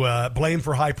someone to blame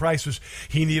for high prices,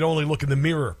 he need only look in the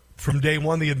mirror. From day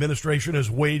one, the administration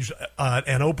has waged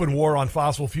an open war on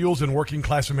fossil fuels, and working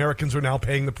class Americans are now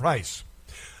paying the price.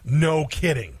 No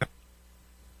kidding.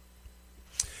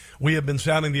 We have been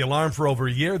sounding the alarm for over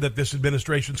a year that this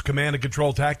administration's command and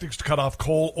control tactics to cut off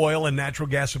coal, oil, and natural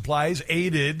gas supplies,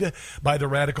 aided by the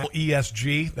radical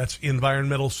ESG, that's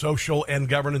environmental, social, and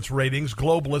governance ratings,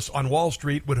 globalists on Wall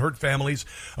Street, would hurt families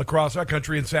across our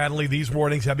country, and sadly, these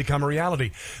warnings have become a reality.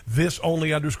 This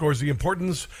only underscores the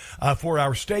importance for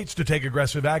our states to take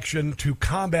aggressive action to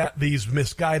combat these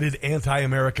misguided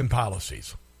anti-American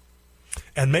policies.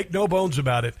 And make no bones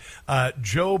about it,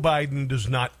 Joe Biden does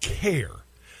not care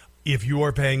if you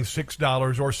are paying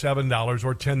 $6 or $7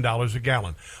 or $10 a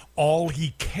gallon. All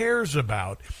he cares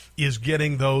about is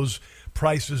getting those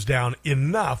prices down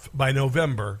enough by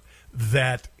November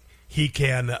that he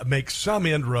can make some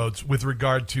inroads with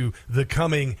regard to the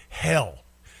coming hell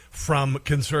from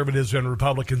conservatives and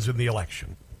Republicans in the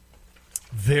election.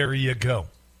 There you go.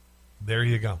 There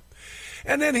you go.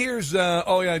 And then here's,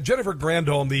 Jennifer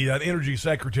Granholm, the energy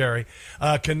secretary.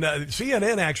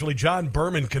 CNN, actually, John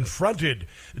Berman confronted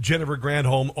Jennifer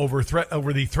Granholm over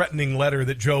the threatening letter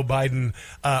that Joe Biden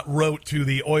wrote to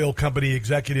the oil company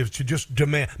executives to just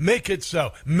demand, make it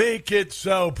so,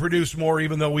 produce more,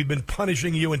 even though we've been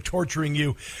punishing you and torturing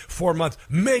you for months.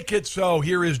 Make it so.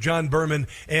 Here is John Berman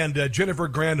and Jennifer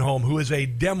Granholm, who is a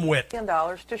Demwit.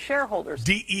 $1 to shareholders.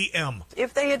 DEM.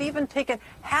 If they had even taken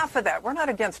half of that, we're not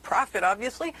against profit,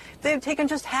 obviously. If they had taken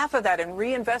just half of that and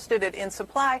reinvested it in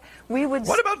supply, we would.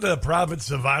 What about the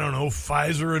profits of,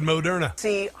 Pfizer and Moderna?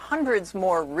 See hundreds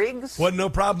more rigs. Wasn't no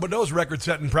problem with those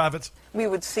record-setting profits. We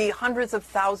would see hundreds of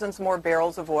thousands more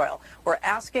barrels of oil. We're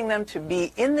asking them to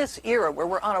be in this era where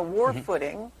we're on a war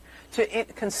footing to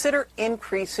consider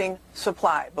increasing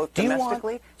supply, both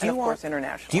domestically and, of course,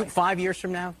 internationally. 5 years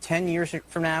from now, 10 years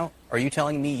from now, are you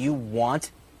telling me you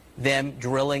want them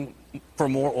drilling for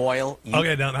more oil?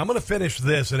 Okay, now I'm going to finish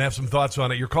this and have some thoughts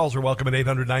on it. Your calls are welcome at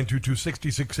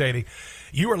 800-922-6680.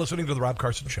 You are listening to The Rob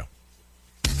Carson Show.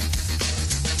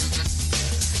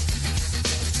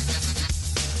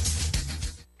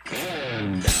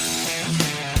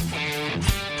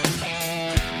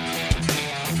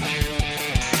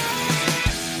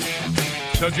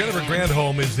 So Jennifer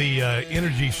Granholm is the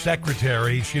energy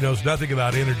secretary. She knows nothing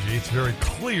about energy. It's very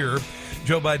clear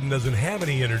Joe Biden doesn't have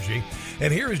any energy.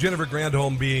 And here is Jennifer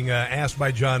Granholm being asked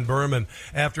by John Berman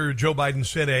after Joe Biden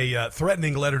sent a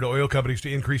threatening letter to oil companies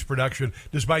to increase production,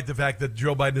 despite the fact that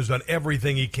Joe Biden has done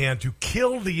everything he can to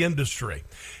kill the industry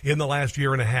in the last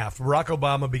year and a half. Barack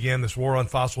Obama began this war on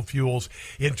fossil fuels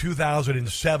in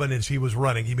 2007 as he was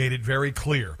running. He made it very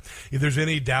clear. If there's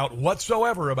any doubt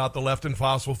whatsoever about the left and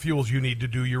fossil fuels, you need to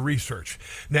do your research.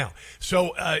 Now,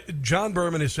 so John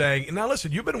Berman is saying, now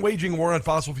listen, you've been waging war on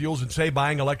fossil fuels and, say,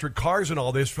 buying electric cars and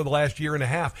all this for the last year and a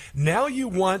half. Now you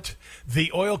want the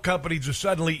oil companies to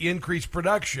suddenly increase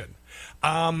production.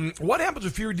 What happens a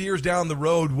few years down the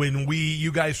road when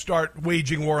you guys start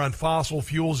waging war on fossil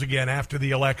fuels again after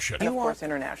the election? And, of course,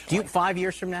 internationally. 5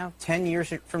 years from now, 10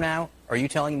 years from now, are you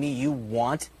telling me you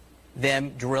want them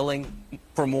drilling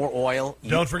for more oil?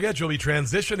 Don't forget, you'll be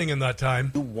transitioning in that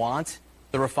time. You want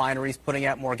the refineries putting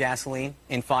out more gasoline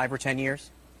in 5 or 10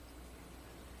 years?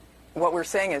 What we're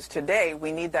saying is today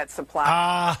we need that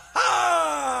supply.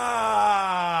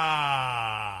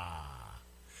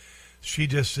 She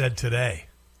just said today.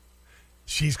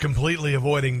 She's completely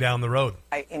avoiding down the road.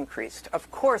 I increased.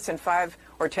 Of course, in 5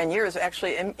 or 10 years,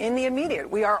 actually, in the immediate.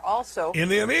 We are also... In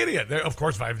the immediate. Of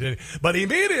course, 5 to 10. But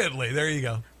immediately, there you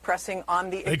go. Pressing on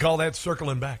the... They call that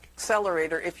circling back.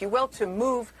 Accelerator, if you will, to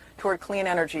move toward clean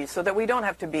energy so that we don't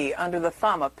have to be under the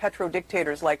thumb of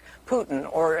petro-dictators like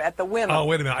Putin or at the whim. Oh,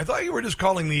 wait a minute. I thought you were just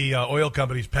calling the oil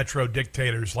companies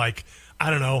petro-dictators like,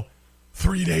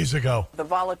 3 days ago. The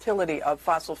volatility of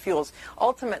fossil fuels.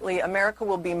 Ultimately, America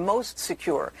will be most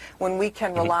secure when we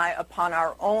can rely upon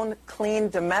our own clean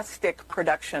domestic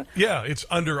production. Yeah, it's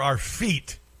under our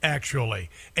feet, actually.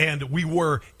 And we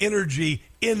were energy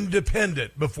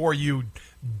independent before you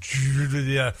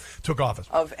took office.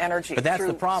 Of energy. But that's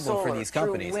the problem solar, for these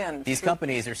companies. Wind, these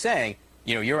companies are saying,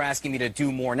 you're asking me to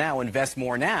do more now, invest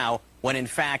more now, when in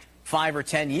fact 5 or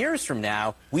 10 years from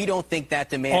now, we don't think that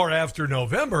demand... Or after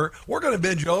November, we're going to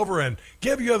bend you over and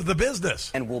give you the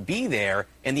business. And we'll be there,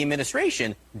 and the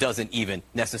administration doesn't even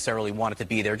necessarily want it to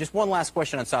be there. Just one last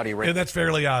question on Saudi Arabia. And that's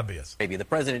fairly obvious. The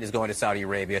president is going to Saudi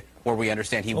Arabia, where we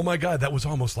understand he... Oh, my God, that was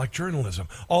almost like journalism.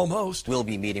 Almost. ...will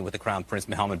be meeting with the Crown Prince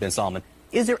Mohammed bin Salman.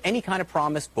 Is there any kind of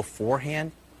promise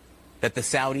beforehand that the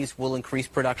Saudis will increase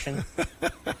production?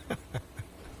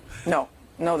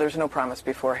 No, there's no promise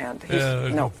beforehand.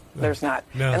 There's not.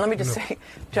 No, and let me just say,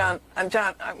 John,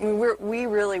 we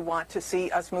really want to see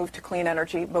us move to clean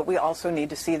energy, but we also need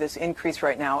to see this increase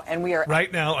right now. And we are...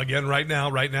 Right now, right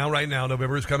now.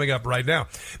 November is coming up right now.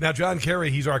 Now, John Kerry,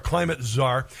 he's our climate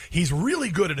czar. He's really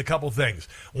good at a couple things.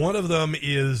 One of them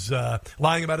is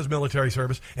lying about his military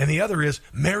service, and the other is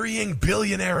marrying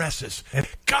billionairesses. And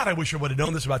God, I wish I would have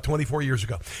known this about 24 years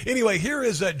ago. Anyway, here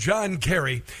is John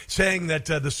Kerry saying that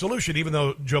the solution, even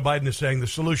though Joe Biden is saying the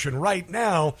solution right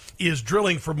now is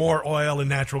drilling for more oil and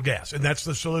natural gas. And that's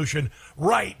the solution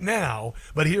right now.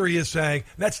 But here he is saying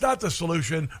that's not the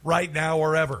solution right now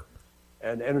or ever.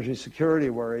 And energy security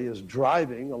worry is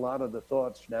driving a lot of the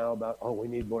thoughts now about, we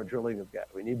need more drilling of gas.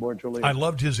 We need more drilling. I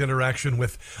loved his interaction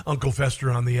with Uncle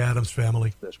Fester on the Addams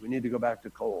Family. We need to go back to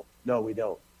coal. No, we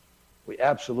don't. We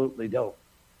absolutely don't.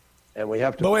 And we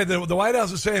have to... But wait, the White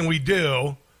House is saying we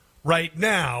do right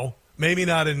now, Maybe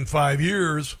not in 5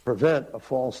 years. Prevent a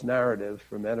false narrative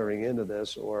from entering into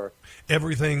this, or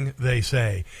everything they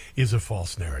say is a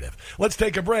false narrative. Let's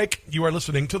take a break. You are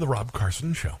listening to The Rob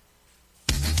Carson Show.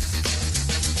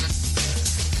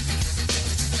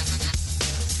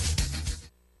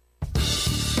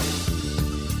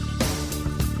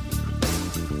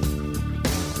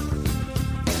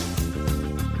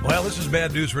 Well, this is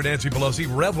bad news for Nancy Pelosi.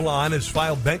 Revlon has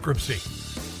filed bankruptcy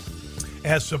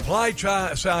as supply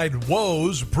side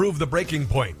woes prove the breaking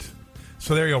point.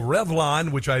 So there you go.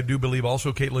 Revlon, which I do believe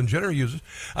also Caitlyn Jenner uses.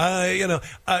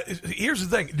 Here's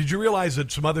the thing. Did you realize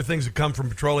that some other things that come from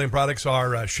petroleum products are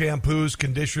shampoos,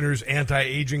 conditioners,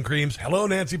 anti-aging creams? Hello,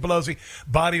 Nancy Pelosi.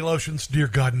 Body lotions. Dear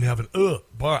God in heaven. Ugh.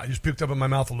 Boy, I just puked up in my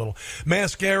mouth a little.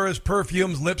 Mascaras,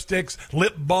 perfumes, lipsticks,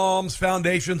 lip balms,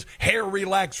 foundations, hair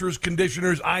relaxers,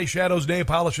 conditioners, eyeshadows, nail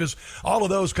polishes. All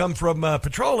of those come from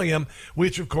petroleum,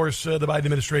 which, of course, the Biden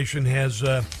administration has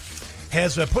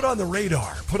put on the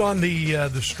radar, put on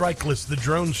the strike list, the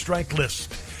drone strike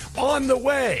list. On the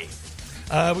way.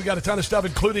 We got a ton of stuff,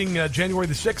 including January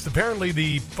the 6th. Apparently,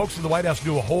 the folks in the White House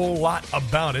knew a whole lot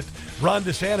about it. Ron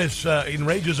DeSantis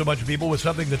enrages a bunch of people with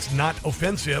something that's not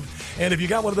offensive. And if you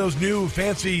got one of those new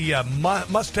fancy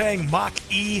Mustang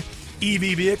Mach-E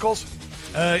EV vehicles,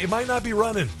 it might not be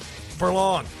running for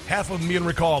long. Half of them being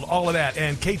recalled, all of that.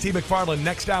 And KT McFarland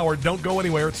next hour. Don't go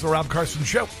anywhere. It's the Rob Carson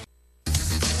Show.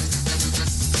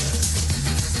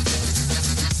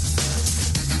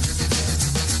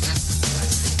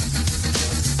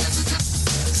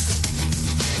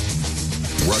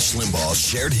 Rush Limbaugh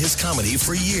shared his comedy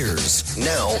for years.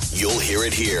 Now you'll hear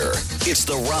it here. It's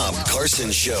the Rob Carson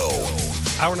Show.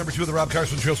 Hour number 2 of the Rob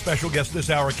Carson Show. Special guest this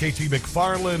hour, KT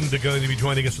McFarland, going to be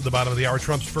joining us at the bottom of the hour.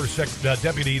 Trump's first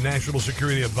Deputy National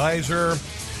Security Advisor.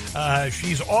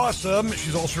 She's awesome.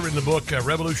 She's also written the book,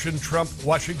 Revolution, Trump,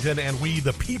 Washington, and We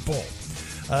the People.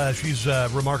 She's a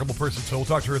remarkable person, so we'll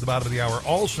talk to her at the bottom of the hour.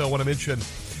 Also, want to mention,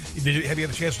 have you had a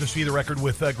chance to see the record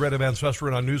with Greta Van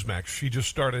Susteren on Newsmax? She just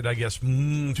started, I guess,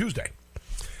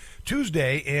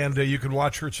 Tuesday, and you can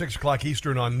watch her at 6 o'clock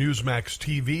Eastern on Newsmax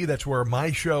TV. That's where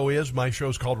my show is. My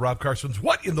show's called Rob Carson's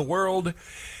What in the World?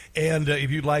 And if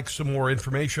you'd like some more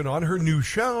information on her new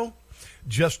show,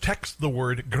 just text the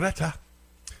word Greta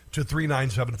to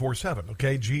 39747,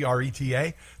 okay?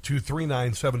 Greta to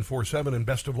 39747, and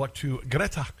best of luck to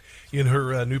Greta in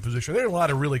her new position. There are a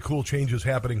lot of really cool changes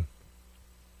happening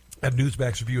at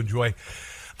Newsmax if you enjoy,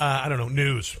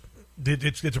 news.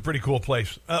 It's a pretty cool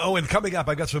place. And coming up,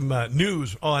 I got some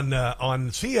news on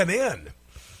CNN.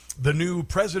 The new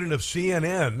president of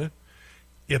CNN,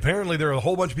 apparently there are a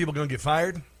whole bunch of people going to get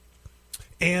fired,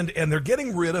 and they're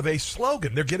getting rid of a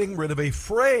slogan. They're getting rid of a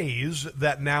phrase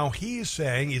that now he's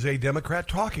saying is a Democrat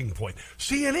talking point.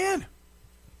 CNN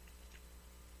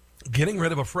getting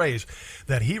rid of a phrase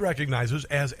that he recognizes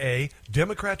as a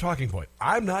Democrat talking point.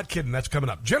 I'm not kidding. That's coming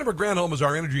up. Jennifer Granholm is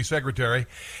our energy secretary.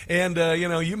 And,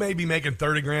 you may be making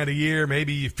 $30,000 a year,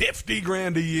 maybe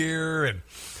 $50,000 a year,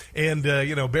 and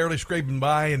barely scraping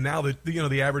by. And now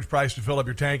the average price to fill up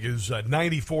your tank is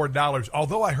 $94.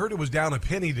 Although I heard it was down a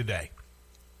penny today.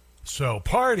 So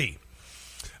party.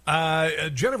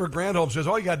 Jennifer Granholm says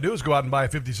all you got to do is go out and buy a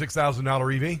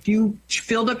 $56,000 EV. If you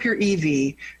filled up your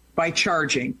EV by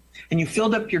charging, and you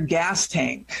filled up your gas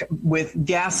tank with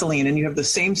gasoline, and you have the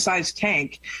same size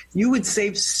tank, you would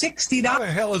save $60. How the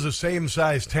hell is the same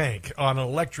size tank on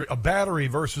a battery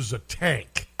versus a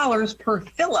tank? Per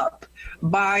fill up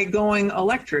by going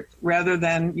electric rather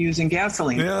than using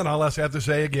gasoline. Yeah, and I'll have to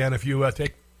say again, if you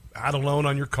take out a loan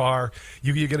on your car,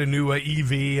 you get a new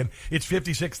EV, and it's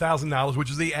 $56,000, which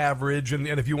is the average. And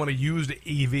if you want a used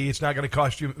EV, it's not going to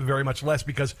cost you very much less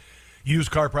because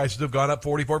used car prices have gone up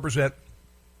 44%.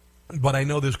 But I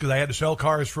know this because I had to sell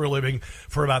cars for a living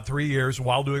for about 3 years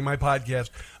while doing my podcast.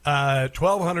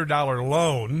 $1,200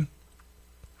 loan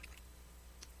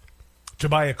to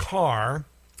buy a car.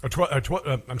 A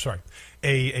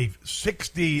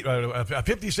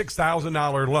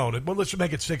 $56,000 loan. Well, let's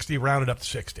make it 60, round it up to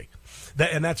 60.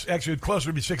 And that's actually closer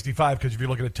to be 65 because if you're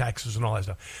looking at taxes and all that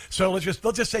stuff. So let's just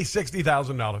say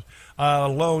 $60,000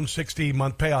 loan,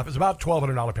 60-month payoff is about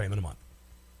 $1,200 payment a month.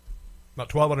 About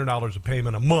 $1,200 a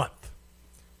payment a month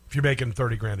if you're making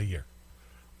 $30,000 a year,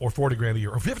 or $40,000 a year,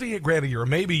 or $58,000 a year, or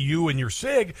maybe you and your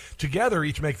SIG together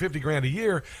each make $50,000 a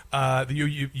year.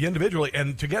 You individually,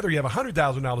 and together you have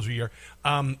 $100,000 a year.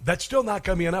 That's still not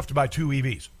going to be enough to buy 2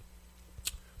 EVs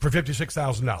for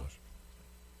 $56,000.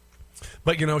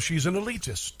 But she's an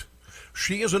elitist.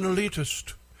 She is an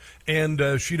elitist,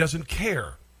 and she doesn't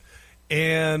care.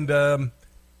 And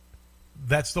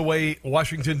That's the way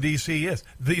Washington, D.C. is.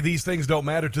 These things don't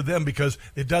matter to them because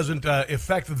it doesn't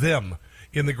affect them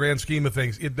in the grand scheme of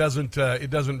things. It doesn't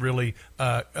really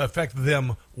affect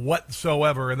them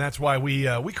whatsoever, and that's why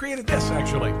we created this,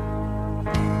 actually.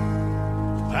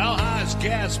 How high's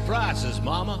gas prices,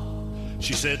 Mama?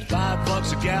 She said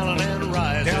 $5 a gallon and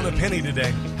rising. Down a penny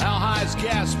today. How high's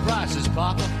gas prices,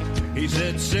 Papa? He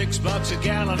said $6 a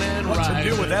gallon and rising. What to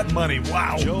do with that money?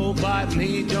 Wow. Joe Biden,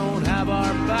 he don't have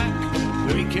our back.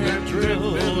 We can't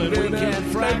drill and we can't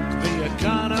frack. The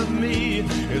economy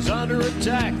is under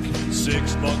attack.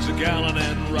 $6 a gallon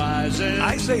and rising.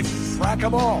 I say frack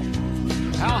 'em all.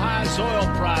 How high's oil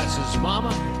prices,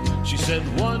 Mama? She said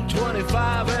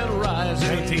 $125 and rising.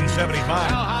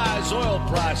 1975. How high's oil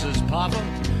prices, Papa?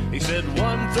 He said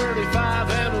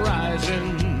 $135 and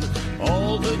rising.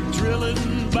 All the drilling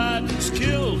Biden's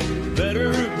killed.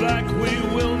 Better back we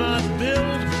will not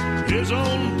build. His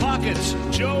own pockets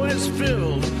Joe has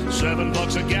filled.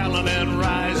 $7 a gallon and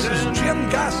rising. This is Jim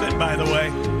Gossett, by the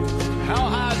way. How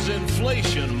high's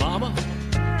inflation, Mama?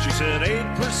 She said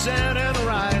 8% and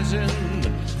rising.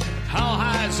 How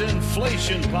high's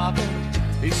inflation, Papa?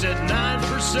 He said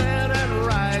 9% and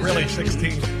rising. Really,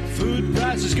 16. Food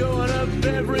prices going up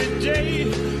every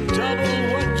day.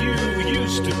 Double what you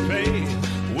used to pay.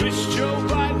 Wish Joe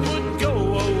Biden would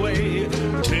go away.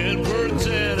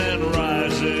 10% and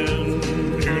rising.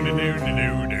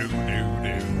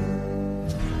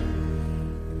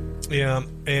 Yeah,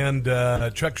 and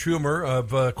Chuck Schumer,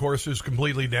 of course, is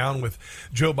completely down with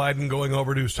Joe Biden going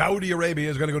over to Saudi Arabia.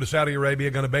 Is going to go to Saudi Arabia,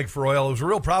 going to beg for oil. It was a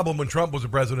real problem when Trump was the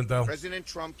president, though. President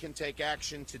Trump can take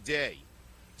action today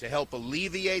to help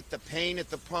alleviate the pain at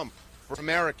the pump for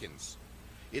Americans.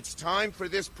 It's time for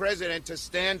this president to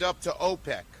stand up to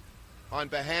OPEC on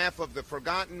behalf of the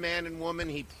forgotten man and woman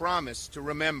he promised to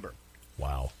remember.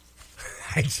 Wow.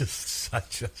 Just a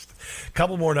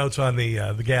couple more notes on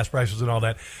the gas prices and all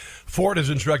that. Ford has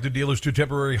instructed dealers to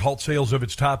temporarily halt sales of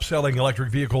its top-selling electric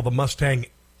vehicle, the Mustang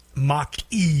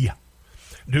Mach-E,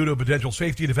 due to a potential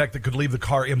safety defect that could leave the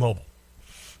car immobile.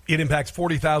 It impacts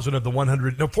 49,000 of the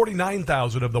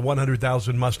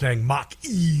 100,000 Mustang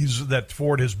Mach-E's that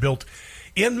Ford has built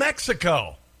in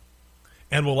Mexico,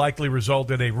 and will likely result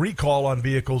in a recall on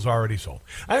vehicles already sold.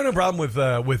 I have no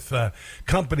problem with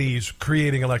companies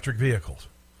creating electric vehicles.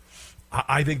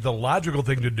 I think the logical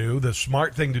thing to do, the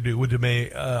smart thing to do, would be to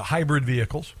make hybrid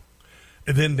vehicles,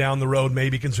 and then down the road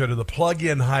maybe consider the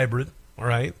plug-in hybrid. All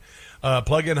right,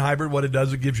 plug-in hybrid. What it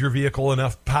does, it gives your vehicle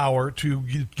enough power to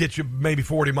get you maybe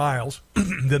 40 miles.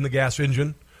 Then the gas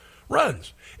engine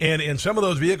runs, and some of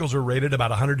those vehicles are rated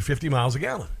about 150 miles a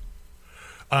gallon.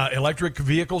 Electric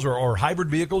vehicles or hybrid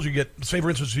vehicles, you get, say for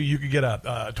instance, you could get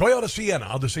a Toyota Sienna.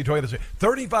 I'll just say Toyota Sienna,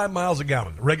 35 miles a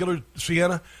gallon. Regular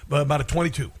Sienna, about a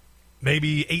 22,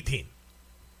 maybe 18.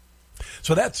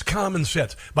 So that's common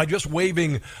sense. By just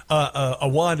waving a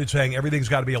wand and saying everything's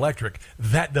got to be electric,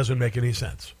 that doesn't make any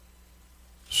sense.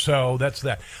 So that's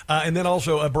that. And then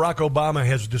also Barack Obama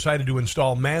has decided to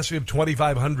install massive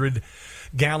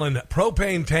 2,500-gallon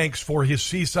propane tanks for his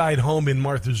seaside home in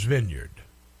Martha's Vineyard.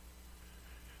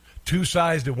 Two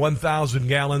sized at 1,000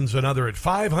 gallons, another at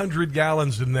 500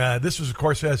 gallons. And this is, of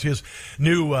course, as his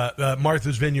new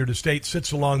Martha's Vineyard estate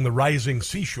sits along the rising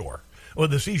seashore. Well,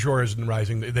 the seashore isn't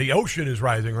rising. The ocean is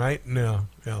rising, right? No.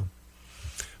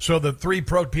 So the 3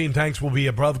 propane tanks will be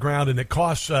above ground, and it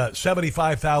costs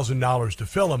 $75,000 to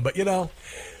fill them. But, you know,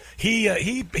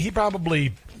 he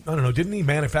probably, I don't know, didn't he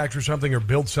manufacture something or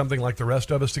build something like the rest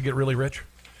of us to get really rich?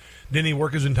 Didn't he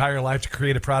work his entire life to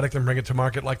create a product and bring it to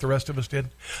market like the rest of us did?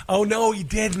 Oh, no, he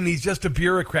didn't. He's just a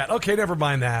bureaucrat. Okay, never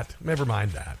mind that.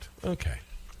 Okay.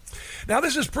 Now,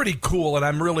 this is pretty cool, and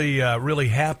I'm really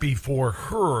happy for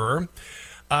her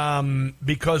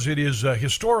because it is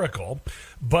historical.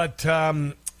 But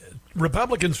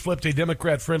Republicans flipped a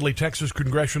Democrat-friendly Texas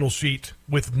congressional seat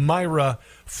with Mayra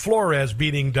Flores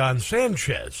beating Don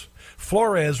Sanchez.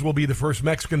 Flores will be the first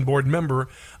Mexican board member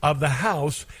of the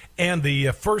House and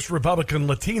the first Republican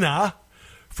Latina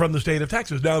from the state of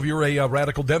Texas. Now, if you're a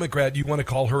radical Democrat, you want to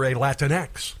call her a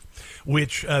Latinx,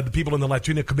 which the people in the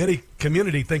Latino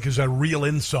community think is a real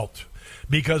insult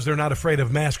because they're not afraid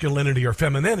of masculinity or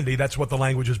femininity. That's what the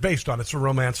language is based on. It's a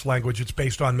Romance language. It's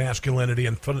based on masculinity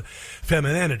and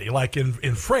femininity. Like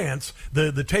in France,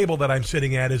 the table that I'm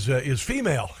sitting at is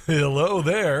female. Hello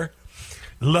there.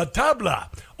 La table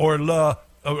or le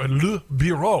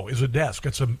bureau is a desk.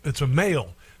 It's a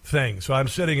male thing. So I'm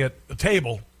sitting at a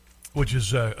table, which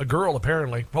is a girl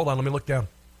apparently. Hold on, let me look down.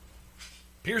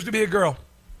 Appears to be a girl.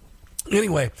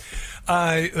 Anyway,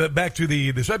 back to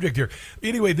the subject here.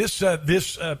 Anyway, this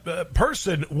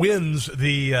person wins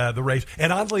the race,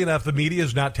 and oddly enough, the media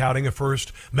is not touting a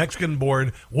first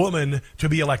Mexican-born woman to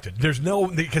be elected.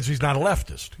 Because she's not a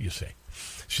leftist, you see.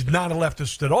 She's not a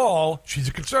leftist at all. She's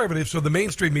a conservative, so the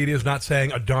mainstream media is not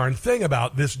saying a darn thing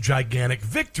about this gigantic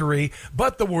victory,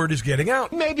 but the word is getting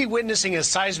out. We may be witnessing a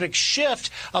seismic shift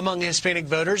among Hispanic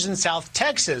voters in South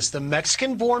Texas. The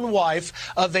Mexican-born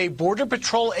wife of a Border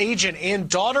Patrol agent and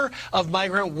daughter of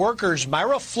migrant workers,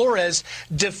 Mayra Flores,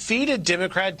 defeated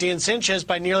Democrat Dan Sanchez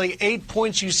by nearly 8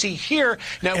 points. You see here.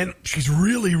 Now, and she's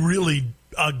really, really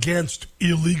against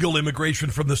illegal immigration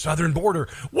from the southern border.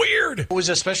 Weird. It was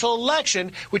a special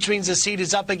election, which means the seat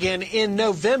is up again in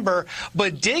November.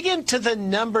 But dig into the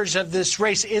numbers of this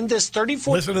race in this 34th.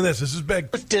 Listen to this. This is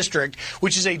big. District,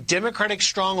 which is a Democratic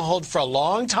stronghold for a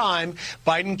long time.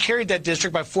 Biden carried that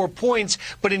district by 4 points.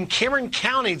 But in Cameron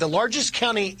County, the largest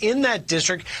county in that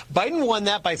district, Biden won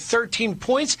that by 13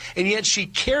 points, and yet she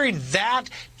carried that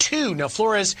too. Now,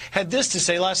 Flores had this to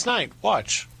say last night.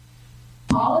 Watch.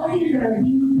 Okay,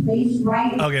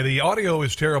 the audio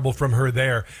is terrible from her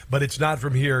there, but it's not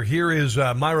from here. Here is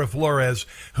Mayra Flores,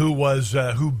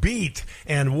 who beat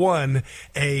and won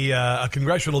a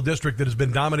congressional district that has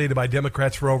been dominated by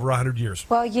Democrats for over 100 years.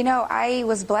 Well, you know, I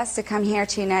was blessed to come here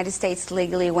to the United States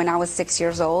legally when I was 6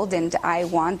 years old, and I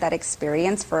want that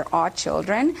experience for all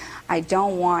children. I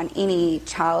don't want any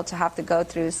child to have to go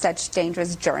through such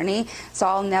dangerous journey, so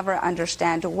I'll never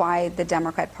understand why the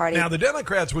Democrat Party... Now, the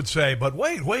Democrats would say, but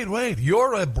wait,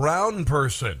 you're a brown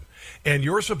person, and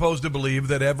you're supposed to believe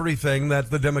that everything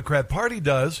that the Democrat Party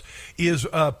does is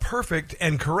perfect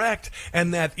and correct,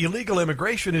 and that illegal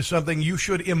immigration is something you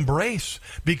should embrace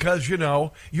because, you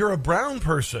know, you're a brown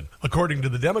person. According to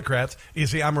the Democrats, you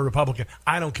see, I'm a Republican.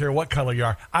 I don't care what color you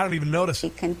are. I don't even notice.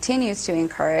 He continues to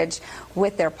encourage,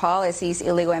 with their policies,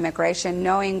 illegal immigration,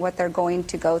 knowing what they're going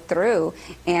to go through.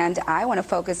 And I want to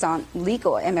focus on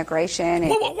legal immigration.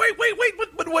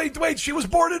 Wait. She was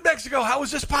born in Mexico. How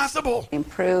is this possible?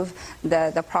 Improve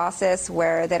the process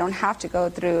where they don't have to go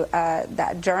through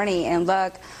that journey. And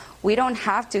look, we don't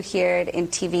have to hear it in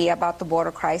TV about the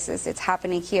border crisis. It's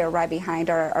happening here right behind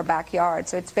our backyard.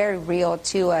 So it's very real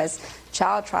to us.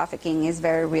 Child trafficking is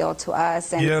very real to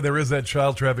us. And yeah, there is that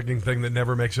child trafficking thing that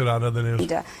never makes it onto the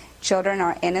news. Children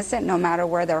are innocent no matter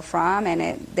where they're from,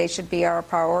 and they should be our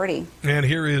priority. And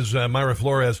here is Mayra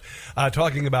Flores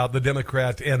talking about the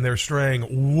Democrat and their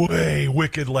straying way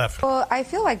wicked left. Well, I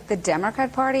feel like the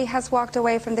Democrat Party has walked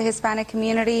away from the Hispanic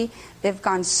community. They've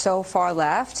gone so far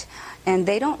left, and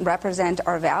they don't represent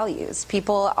our values.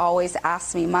 People always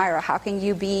ask me, Mayra, how can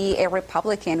you be a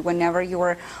Republican whenever you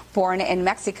were born in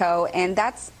Mexico? And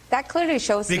that clearly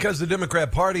shows... Because the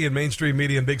Democrat Party and mainstream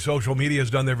media and big social media has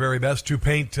done their very best to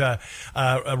paint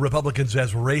Republicans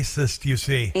as racist, you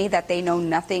see. That they know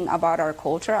nothing about our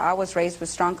culture. I was raised with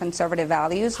strong conservative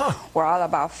values. We're all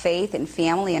about faith and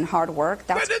family and hard work.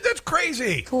 That's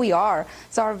crazy. Who we are.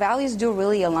 So our values do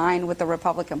really align with the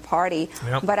Republican Party.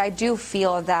 Yep. But I do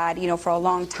feel that, you know, for a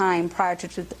long time prior to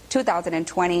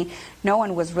 2020, no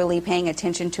one was really paying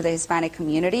attention to the Hispanic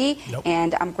community. Yep.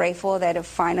 And I'm grateful that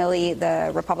finally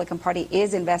the Republican Party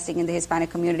is investing in the Hispanic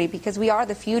community because we are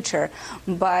the future.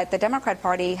 But the Democrat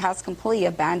Party has completely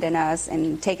abandoned us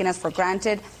and taken us for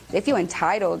granted. They feel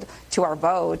entitled to our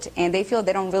vote, and they feel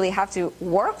they don't really have to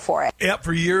work for it. Yep,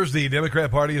 for years, the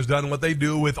Democrat Party has done what they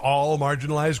do with all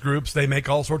marginalized groups. They make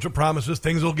all sorts of promises.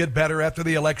 Things will get better after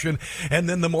the election. And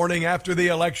then the morning after the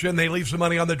election, they leave some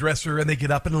money on the dresser, and they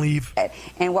get up and leave.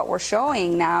 And what we're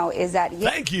showing now is that...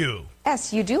 Thank you.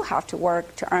 Yes, you do have to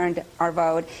work to earn our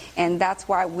vote, and that's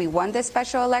why we won this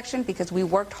special election, because we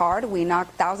worked hard. We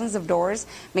knocked thousands of doors,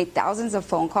 made thousands of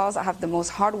phone calls. I have the most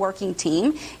hardworking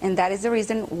team, and that is the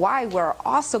reason why we're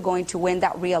also going to win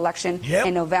that re-election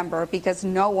in November, because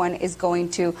no one is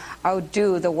going to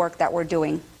outdo the work that we're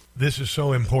doing. This is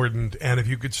so important, and if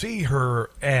you could see her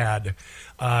ad,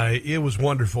 it was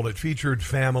wonderful. It featured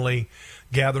family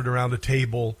gathered around a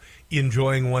table,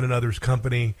 enjoying one another's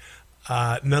company.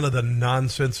 None of the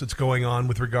nonsense that's going on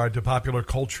with regard to popular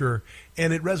culture,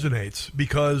 and it resonates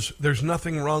because there's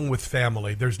nothing wrong with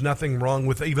family. There's nothing wrong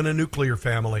with even a nuclear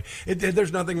family.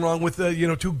 There's nothing wrong with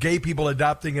two gay people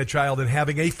adopting a child and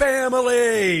having a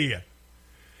family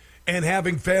and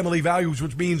having family values,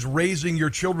 which means raising your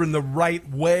children the right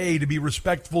way to be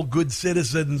respectful, good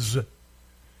citizens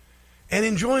and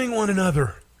enjoying one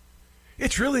another.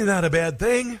 It's really not a bad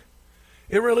thing.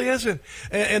 It really isn't.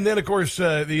 And then, of course,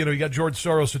 you got George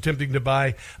Soros attempting to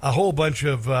buy a whole bunch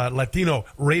of Latino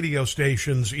radio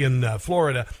stations in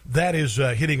Florida. That is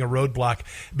hitting a roadblock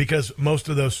because most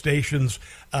of those stations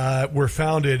were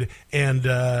founded and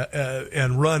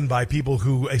run by people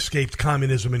who escaped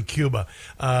communism in Cuba.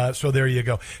 So there you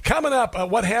go. Coming up,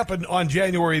 what happened on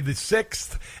January the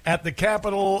 6th at the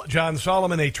Capitol? John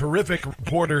Solomon, a terrific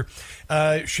reporter,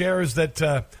 shares that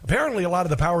apparently a lot of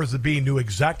the powers that be knew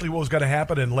exactly what was going to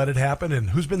happen and let it happen. And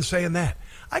who's been saying that?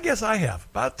 I guess I have.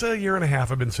 About a year and a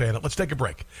half I've been saying it. Let's take a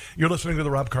break. You're listening to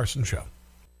The Rob Carson Show.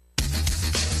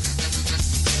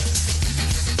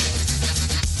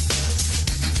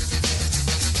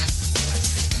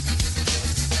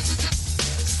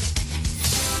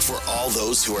 All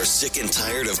those who are sick and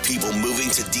tired of people moving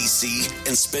to D.C.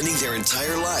 and spending their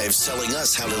entire lives telling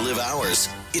us how to live ours.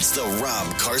 It's the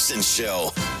Rob Carson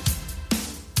Show.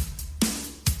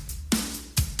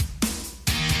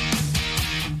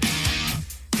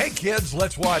 Hey kids,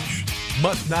 let's watch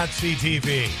Must Not See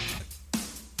TV.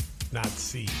 Not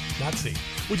see.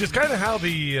 Which is kind of how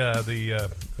the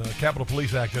Capitol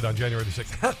Police acted on January the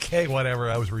 6th. Okay, whatever,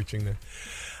 I was reaching there.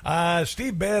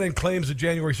 Steve Bannon claims the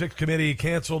January 6th committee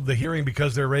canceled the hearing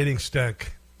because their ratings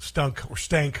stank.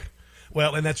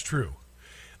 Well, and that's true.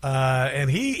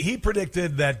 And he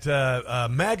predicted that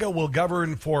MAGA will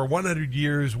govern for 100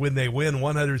 years when they win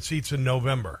 100 seats in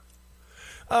November.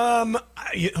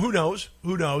 Who knows?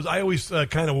 I always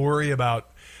kind of worry about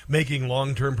making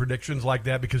long-term predictions like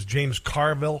that because James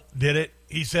Carville did it.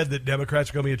 He said that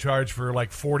Democrats are going to be in charge for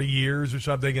like 40 years or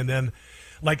something, and then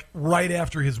like right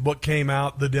after his book came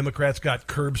out, the Democrats got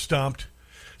curb stomped.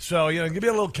 So, you can be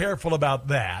a little careful about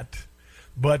that.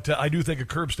 But I do think a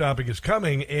curb stomping is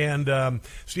coming. And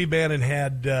Steve Bannon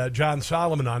had John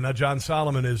Solomon on. Now, John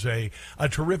Solomon is a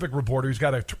terrific reporter. He's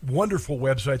got a wonderful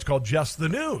website. It's called Just the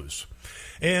News.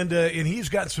 And he's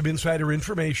got some insider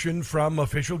information from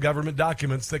official government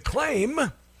documents that claim,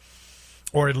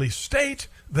 or at least state,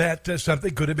 that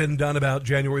something could have been done about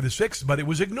January the 6th, but it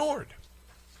was ignored.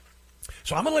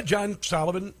 So I'm going to let John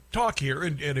Solomon talk here,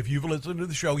 and if you've listened to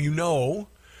the show, you know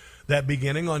that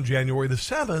beginning on January the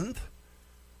 7th,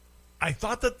 I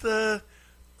thought that the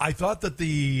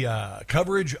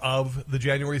coverage of the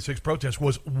January 6th protest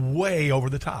was way over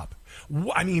the top.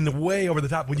 I mean, way over the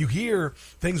top. When you hear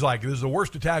things like, this is the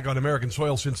worst attack on American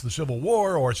soil since the Civil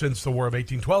War or since the War of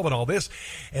 1812 and all this,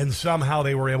 and somehow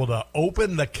they were able to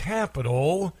open the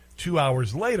Capitol 2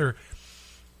 hours later,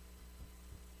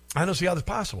 I don't see how that's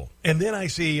possible. And then I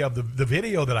see of the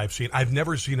video that I've seen, I've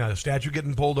never seen a statue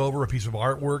getting pulled over, a piece of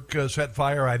artwork set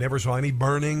fire. I never saw any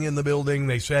burning in the building.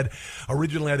 They said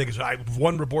originally, I think it's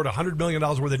one report, $100 million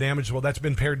worth of damage. Well, that's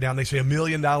been pared down. They say $1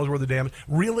 million worth of damage.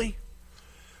 Really?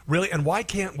 And why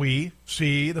can't we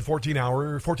see the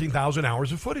 14,000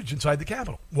 hours of footage inside the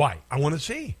Capitol? Why? I want to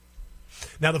see.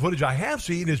 Now, the footage I have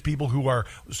seen is people who are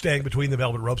staying between the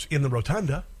velvet ropes in the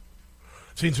rotunda.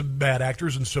 Seen some bad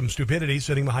actors and some stupidity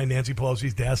sitting behind Nancy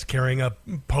Pelosi's desk carrying a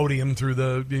podium through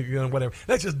the, whatever.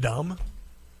 That's just dumb.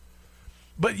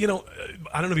 But, I don't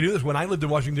know if you knew this. When I lived in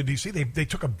Washington, D.C., they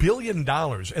took $1 billion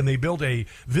and they built a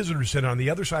visitor center on the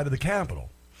other side of the Capitol.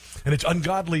 And it's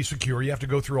ungodly secure. You have to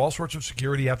go through all sorts of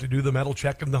security. You have to do the metal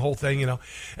check and the whole thing,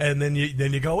 and then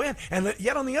you go in. And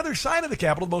yet on the other side of the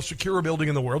Capitol, the most secure building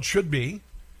in the world should be,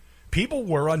 people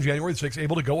were on January 6th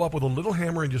able to go up with a little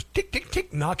hammer and just tick, tick,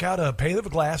 tick, knock out a pane of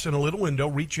glass in a little window,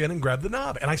 reach in and grab the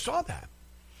knob. And I saw that.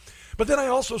 But then I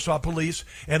also saw police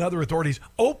and other authorities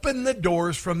open the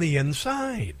doors from the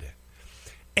inside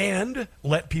and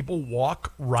let people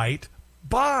walk right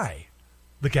by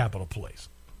the Capitol Police.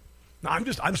 Now,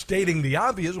 I'm stating the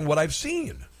obvious and what I've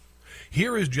seen.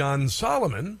 Here is John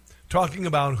Solomon talking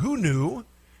about who knew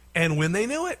and when they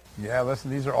knew it. Yeah,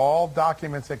 listen, these are all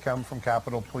documents that come from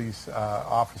Capitol Police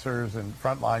officers and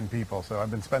frontline people. So I've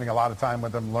been spending a lot of time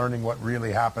with them learning what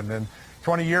really happened. And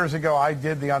 20 years ago, I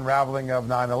did the unraveling of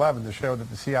 9/11 to show that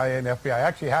the CIA and FBI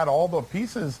actually had all the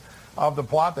pieces of the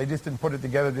plot. They just didn't put it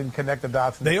together, didn't connect the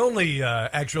dots. They only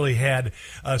actually had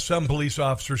some police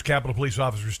officers, Capitol Police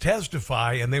officers,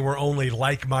 testify, and they were only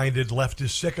like-minded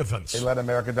leftist sycophants. They let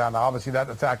America down. Now, obviously, that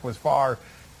attack was far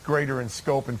greater in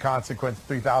scope and consequence,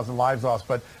 3,000 lives lost.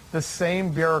 But the same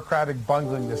bureaucratic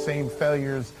bungling, the same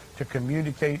failures to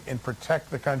communicate and protect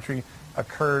the country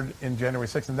occurred in January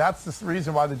 6th. And that's the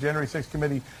reason why the January 6th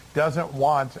committee doesn't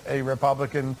want a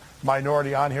Republican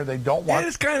minority on here. They don't want...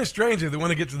 It's kind of strange. If they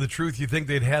want to get to the truth, you think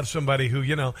they'd have somebody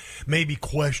who, maybe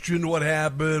questioned what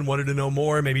happened, wanted to know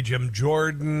more, maybe Jim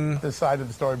Jordan. This side of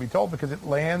the story be told because it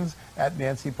lands at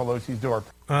Nancy Pelosi's door.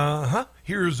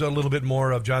 Here's a little bit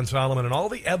more of John Solomon and all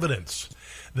the evidence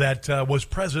that was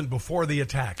present before the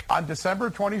attack. On December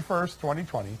 21st,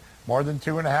 2020, more than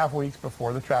 2.5 weeks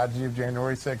before the tragedy of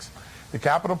January 6th, the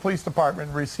Capitol Police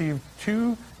Department received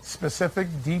 2 specific,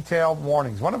 detailed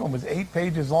warnings. One of them was 8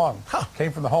 pages long.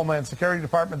 Came from the Homeland Security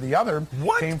Department. The other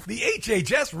came from the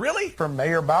HHS, really? From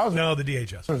Mayor Bowser's No, the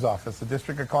DHS. office, the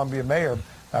District of Columbia mayor.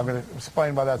 I'm going to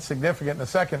explain why that's significant in a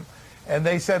second. And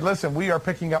they said, listen, we are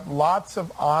picking up lots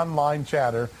of online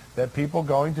chatter that people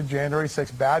going to January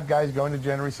 6th, bad guys going to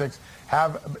January 6th,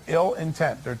 have ill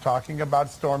intent. They're talking about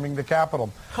storming the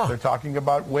Capitol. They're talking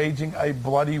about waging a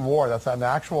bloody war. That's an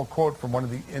actual quote from one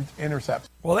of the intercepts.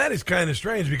 Well, that is kind of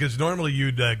strange because normally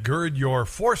you'd gird your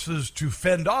forces to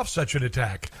fend off such an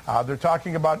attack. They're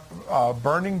talking about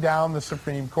burning down the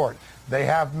Supreme Court. They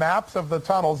have maps of the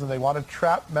tunnels, and they want to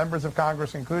trap members of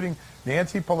Congress, including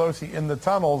Nancy Pelosi, in the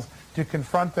tunnels to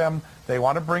confront them. They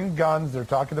want to bring guns. They're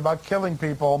talking about killing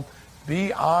people.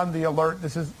 Be on the alert.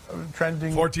 This is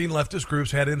trending. 14 leftist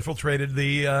groups had infiltrated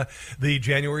the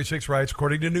January 6th riots,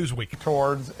 according to Newsweek.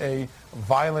 Towards a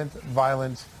violent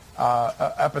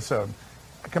episode.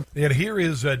 And here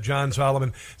is John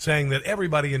Solomon saying that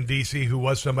everybody in D.C. who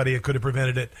was somebody and could have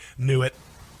prevented it knew it.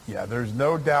 Yeah, there's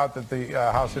no doubt that the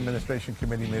House Administration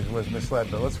Committee was misled.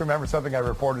 But let's remember something I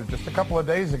reported just a couple of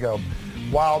days ago.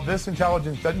 While this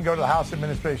intelligence doesn't go to the House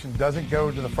Administration, doesn't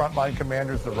go to the frontline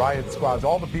commanders, the riot squads,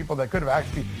 all the people that could have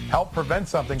actually helped prevent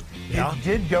something, it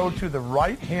did go to the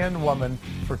right-hand woman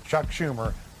for Chuck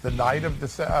Schumer the night of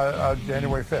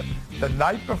January 5th. The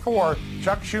night before,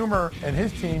 Chuck Schumer and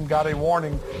his team got a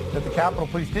warning that the Capitol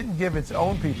Police didn't give its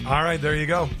own people. All right, there you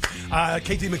go.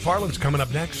 KT McFarland's coming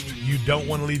up next. You don't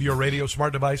want to leave your radio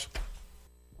smart device.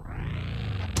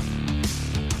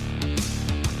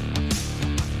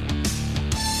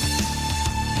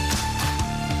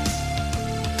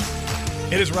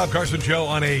 It is Rob Carson Show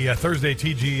on a Thursday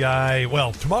TGI.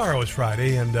 Well, tomorrow is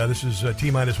Friday, and this is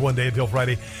T-minus 1 day until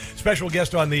Friday. Special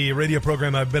guest on the radio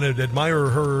program. I've been an admirer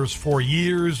of hers for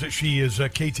years. She is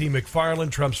KT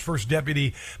McFarland, Trump's first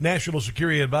deputy national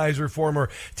security advisor, former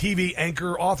TV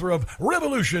anchor, author of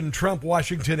Revolution, Trump,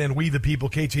 Washington, and We the People.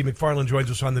 KT McFarland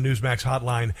joins us on the Newsmax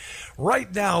hotline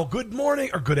right now. Good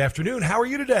morning, or good afternoon. How are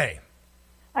you today?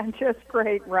 I'm just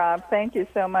great, Rob. Thank you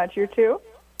so much. You too?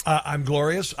 I'm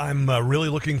glorious. I'm really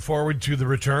looking forward to the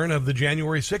return of the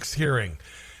January 6th hearing.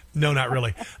 No, not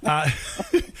really. Now,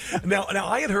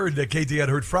 I had heard that KT had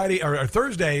heard Friday or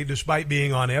Thursday, despite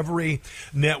being on every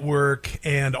network,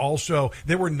 and also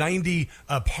there were 90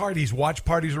 watch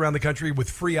parties around the country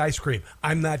with free ice cream.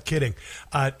 I'm not kidding.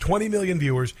 20 million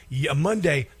viewers.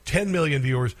 Monday, 10 million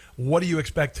viewers. What do you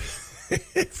expect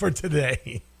for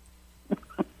today?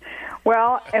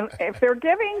 Well, if they're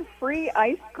giving free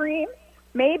ice cream,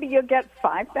 maybe you'll get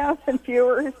 5,000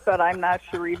 viewers, but I'm not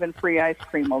sure even free ice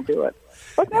cream will do it.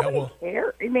 But nobody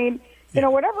cares. I mean, you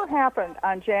know, whatever happened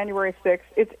on January 6th,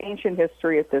 it's ancient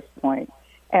history at this point.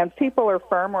 And people are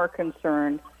far more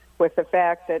concerned with the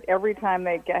fact that every time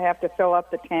they have to fill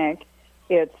up the tank,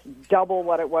 it's double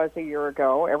what it was a year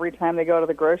ago. Every time they go to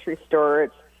the grocery store,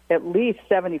 it's at least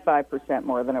 75%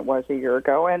 more than it was a year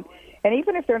ago. And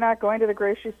even if they're not going to the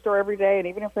grocery store every day, and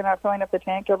even if they're not filling up the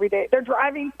tank every day, they're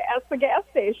driving past the gas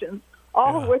stations,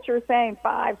 all of which are saying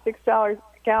 $5, $6 a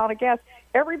gallon of gas.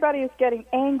 Everybody is getting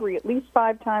angry at least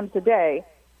 5 times a day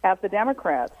at the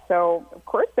Democrats. So, of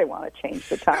course, they want to change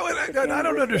the topic. I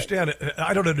don't understand it.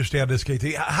 I don't understand this,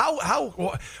 KT.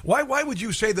 Why would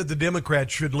you say that the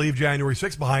Democrats should leave January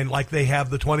 6th behind like they have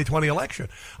the 2020 election?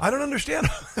 I don't understand.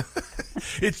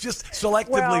 It's just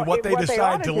selectively what they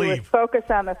decide to leave. Focus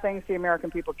on the things the American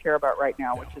people care about right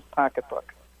now, which is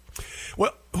pocketbook.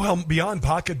 Well, beyond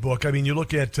pocketbook, I mean, you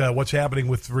look at what's happening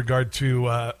with regard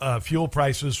to fuel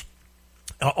prices.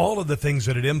 All of the things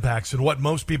that it impacts, and what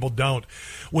most people don't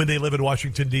when they live in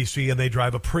Washington, D.C., and they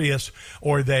drive a Prius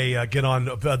or they get on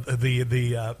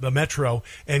the metro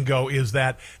and go, is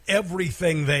that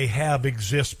everything they have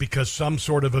exists because some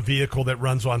sort of a vehicle that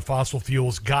runs on fossil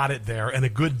fuels got it there, and a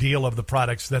good deal of the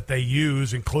products that they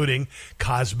use, including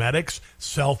cosmetics,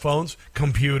 cell phones,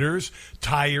 computers,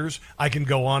 tires, I can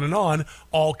go on,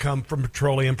 all come from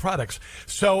petroleum products.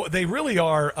 So they really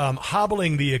are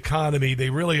hobbling the economy. They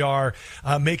really are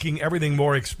making everything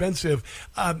more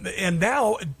expensive. And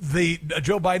now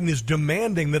Joe Biden is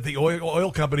demanding that the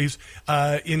oil companies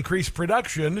increase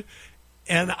production.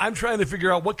 And I'm trying to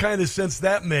figure out what kind of sense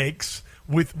that makes.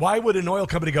 Why would an oil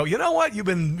company go, you know what, you've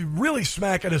been really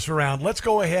smacking us around. Let's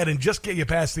go ahead and just get you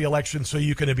past the election so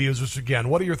you can abuse us again.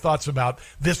 What are your thoughts about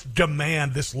this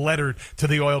demand, this letter to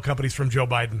the oil companies from Joe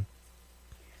Biden?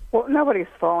 Well, nobody's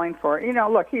falling for it. You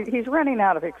know, look, he's running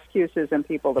out of excuses and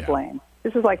people to blame.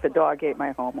 This is like the dog ate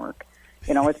my homework.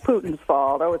 You know, it's Putin's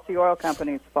fault. Oh, it's the oil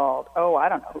company's fault. Oh, I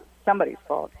don't know, somebody's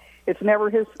fault. It's never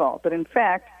his fault. But in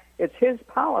fact, it's his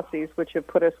policies which have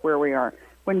put us where we are.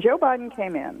 When Joe Biden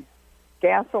came in,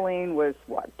 gasoline was,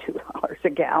 $2 a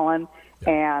gallon,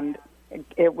 and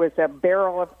it was a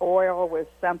barrel of oil was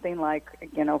something like,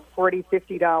 $40,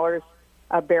 $50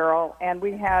 a barrel, and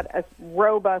we had a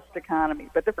robust economy.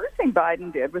 But the first thing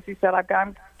Biden did was he said,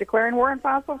 I'm declaring war on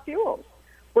fossil fuels.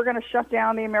 We're going to shut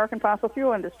down the American fossil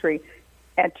fuel industry.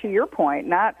 And to your point,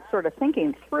 not sort of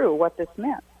thinking through what this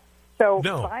meant. So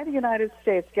by the United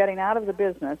States getting out of the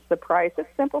business, the price, it's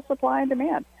simple supply and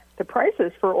demand. The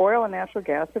prices for oil and natural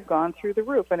gas have gone through the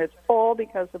roof, and it's all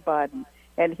because of Biden.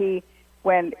 And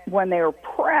when they were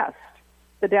pressed,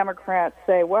 the Democrats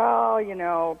say,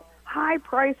 high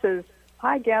prices,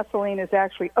 high gasoline is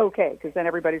actually okay because then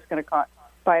everybody's going to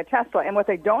buy a Tesla. And what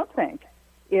they don't think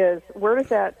is, where does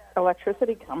that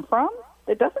electricity come from?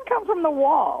 It doesn't come from the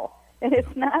wall, and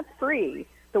it's not free.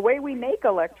 The way we make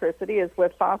electricity is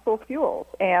with fossil fuels.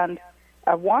 And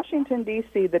Washington,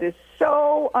 D.C., that is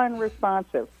so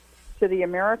unresponsive to the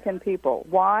American people.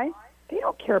 Why? They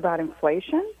don't care about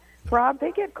inflation. Rob,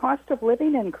 they get cost of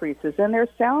living increases in their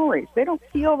salaries. They don't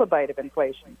feel the bite of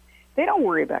inflation. They don't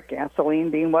worry about gasoline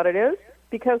being what it is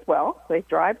because, they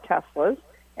drive Teslas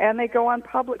and they go on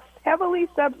heavily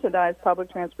subsidized public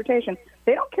transportation.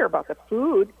 They don't care about the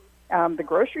food, the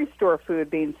grocery store food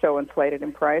being so inflated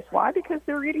in price. Why? Because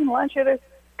they're eating lunch at a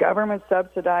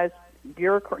government-subsidized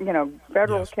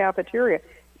federal cafeteria.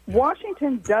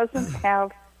 Washington doesn't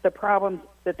have the problems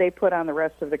that they put on the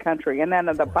rest of the country. And then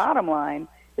the bottom line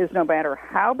is, no matter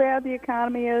how bad the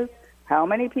economy is, how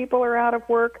many people are out of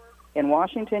work, in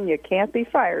Washington, you can't be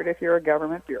fired if you're a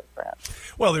government bureaucrat.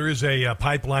 Well, there is a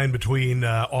pipeline between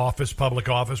public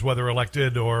office, whether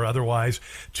elected or otherwise,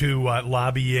 to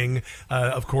lobbying.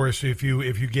 Of course, if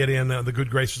you get in the good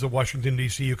graces of Washington,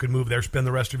 D.C., you can move there, spend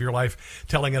the rest of your life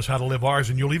telling us how to live ours,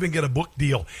 and you'll even get a book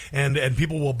deal. And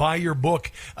people will buy your book.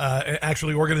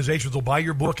 Actually, organizations will buy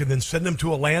your book and then send them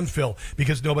to a landfill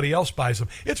because nobody else buys them.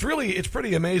 It's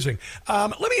pretty amazing.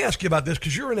 Let me ask you about this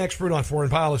because you're an expert on foreign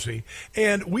policy,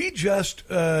 and we just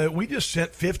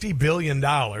sent $50 billion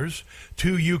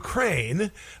to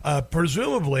Ukraine,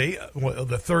 presumably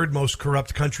the third most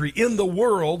corrupt country in the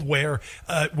world, where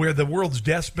the world's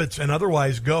despots and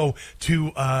otherwise go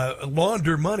to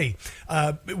launder money.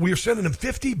 We're sending them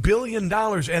 $50 billion,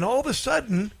 and all of a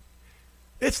sudden,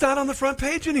 it's not on the front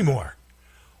page anymore.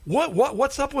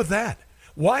 What's up with that?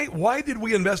 Why did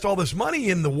we invest all this money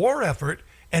in the war effort,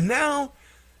 and now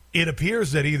it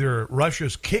appears that either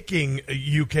Russia's kicking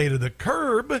Ukraine to the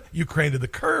curb,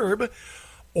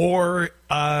 or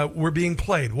we're being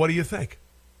played? What do you think?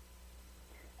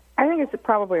 I think it's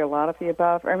probably a lot of the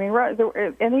above. I mean,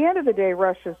 in the end of the day,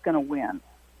 Russia's going to win.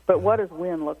 But what does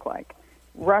win look like?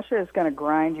 Russia is going to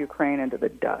grind Ukraine into the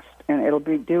dust, and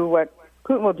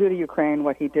Putin will do to Ukraine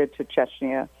what he did to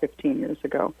Chechnya 15 years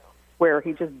ago, where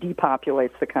he just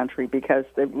depopulates the country because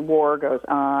the war goes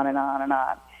on and on and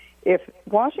on. If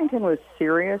Washington was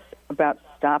serious about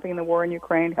stopping the war in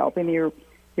Ukraine, helping the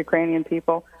Ukrainian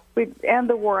people, we'd end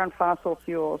the war on fossil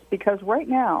fuels, because right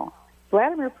now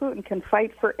Vladimir Putin can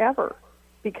fight forever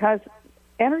because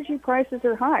energy prices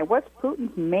are high. What's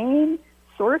Putin's main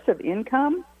source of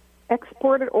income?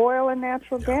 Exported oil and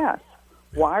natural gas.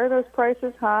 Why are those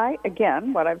prices high?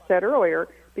 Again, what I've said earlier,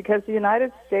 because the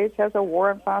United States has a war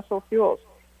on fossil fuels.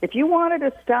 If you wanted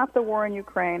to stop the war in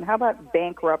Ukraine, how about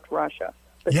bankrupt Russia?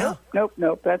 But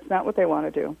nope, that's not what they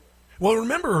want to do. Well,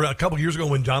 remember a couple years ago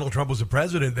when Donald Trump was the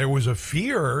president, there was a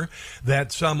fear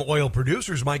that some oil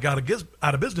producers might get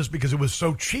out of business because it was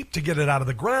so cheap to get it out of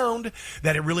the ground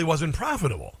that it really wasn't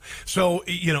profitable. So,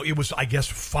 it was, I guess,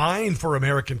 fine for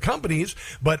American companies,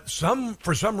 but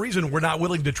for some reason, we're not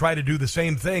willing to try to do the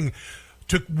same thing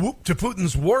to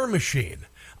Putin's war machine.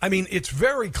 I mean, it's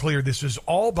very clear this is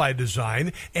all by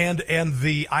design, and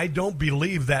I don't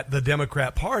believe that the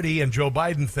Democrat Party and Joe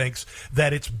Biden thinks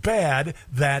that it's bad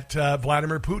that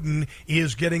Vladimir Putin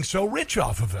is getting so rich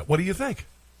off of it. What do you think?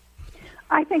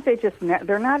 I think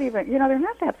they're not even, they're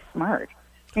not that smart.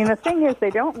 I mean, the thing is, they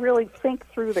don't really think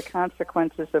through the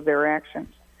consequences of their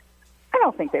actions. I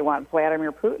don't think they want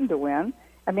Vladimir Putin to win.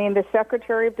 I mean, the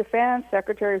Secretary of Defense,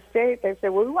 Secretary of State, they say,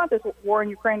 well, we want this war in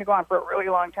Ukraine to go on for a really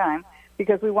long time,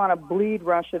 because we want to bleed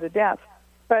Russia to death.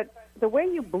 But the way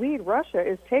you bleed Russia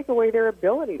is take away their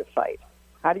ability to fight.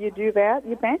 How do you do that?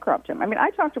 You bankrupt him. I mean, I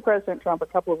talked to President Trump a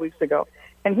couple of weeks ago,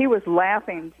 and he was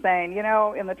laughing, saying,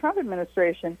 in the Trump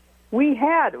administration, we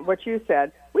had, what you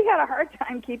said, we had a hard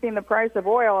time keeping the price of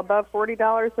oil above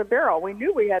 $40 a barrel. We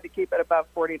knew we had to keep it above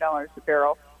 $40 a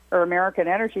barrel, or American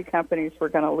energy companies were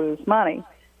going to lose money.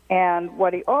 And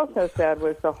what he also said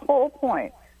was the whole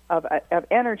point of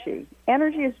energy.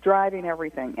 Energy is driving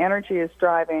everything. Energy is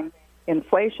driving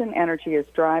Inflation, energy is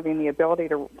driving the ability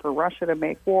for Russia to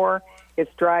make war.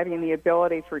 It's driving the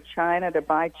ability for China to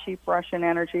buy cheap Russian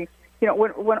energy. You know,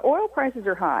 when oil prices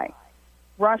are high,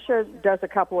 Russia does a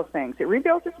couple of things. It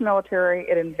rebuilds its military,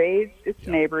 it invades its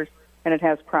neighbors, and it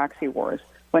has proxy wars.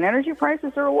 When energy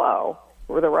prices are low,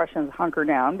 where the Russians hunker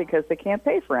down because they can't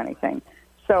pay for anything.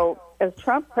 So as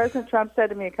President Trump said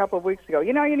to me a couple of weeks ago,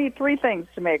 you know, you need three things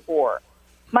to make war.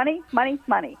 Money, money,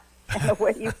 money. And the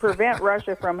way you prevent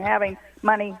Russia from having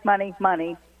money, money,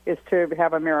 money is to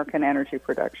have American energy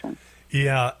production.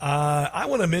 Yeah, I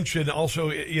want to mention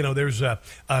also, you know, there's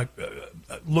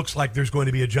looks like there's going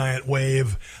to be a giant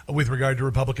wave with regard to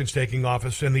Republicans taking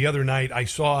office. And the other night I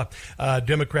saw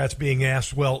Democrats being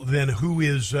asked, well, then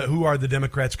who are the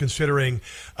Democrats considering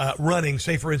running?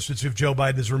 Say, for instance, if Joe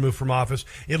Biden is removed from office,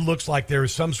 it looks like there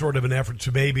is some sort of an effort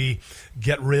to maybe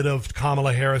get rid of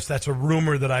Kamala Harris. That's a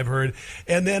rumor that I've heard.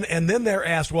 And then they're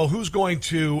asked, well, who's going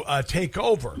to take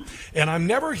over? And I'm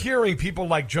never hearing people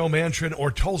like Joe Manchin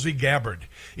or Tulsi Gabbard.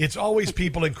 It's always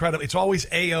people incredible. It's always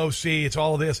AOC. It's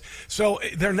all of this. So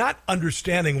they're not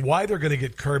understanding why they're going to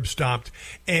get curb stomped,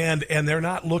 and they're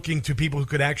not looking to people who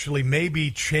could actually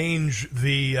maybe change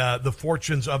the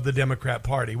fortunes of the Democrat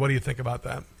Party. What do you think about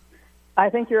that? I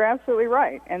think you're absolutely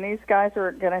right. And these guys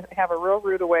are going to have a real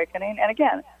rude awakening. And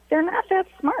again, they're not that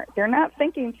smart. They're not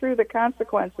thinking through the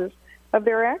consequences of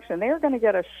their action. They are going to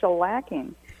get a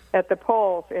shellacking at the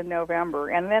polls in November,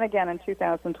 and then again in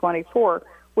 2024.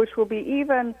 Which will be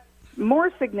even more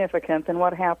significant than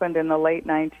what happened in the late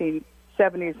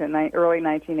 1970s and early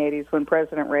 1980s when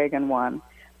President Reagan won.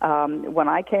 When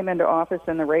I came into office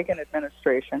in the Reagan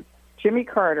administration, Jimmy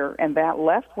Carter and that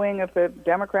left wing of the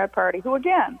Democrat Party, who,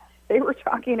 again, they were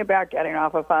talking about getting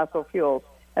off of fossil fuels.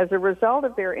 As a result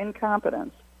of their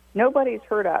incompetence, nobody's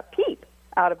heard a peep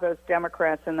out of those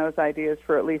Democrats and those ideas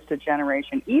for at least a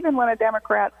generation. Even when a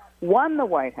Democrat won the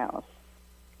White House,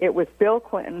 it was Bill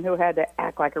Clinton who had to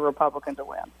act like a Republican to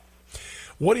win.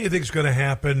 What do you think is going to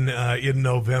happen in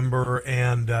November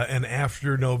and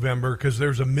after November? Because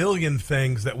there's a million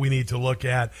things that we need to look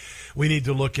at. We need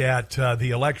to look at the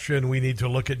election. We need to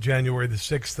look at January the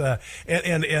 6th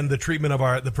and the treatment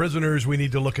of the prisoners. We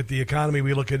need to look at the economy.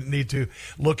 We need to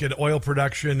look at oil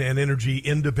production and energy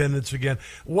independence again.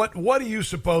 What do you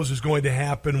suppose is going to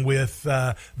happen with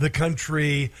the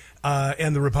country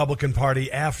and the Republican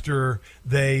Party after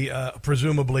they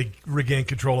presumably regain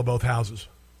control of both houses?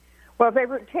 Well, if they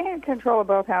retain control of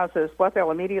both houses, what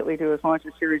they'll immediately do is launch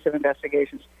a series of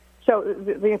investigations. So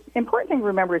the important thing to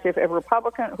remember is if a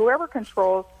Republican, whoever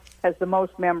controls, has the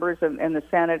most members in the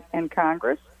Senate and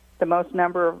Congress, the most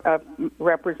number of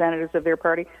representatives of their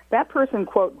party, that person,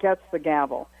 quote, gets the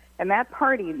gavel. And that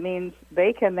party means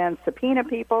they can then subpoena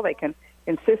people, they can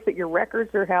insist that your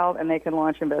records are held, and they can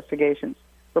launch investigations.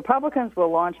 Republicans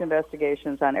will launch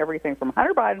investigations on everything from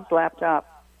Hunter Biden's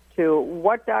laptop to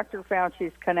what Dr.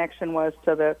 Fauci's connection was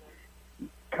to the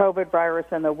COVID virus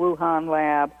and the Wuhan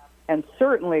lab, and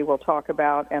certainly we'll talk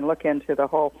about and look into the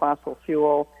whole fossil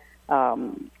fuel,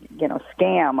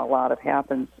 scam. A lot of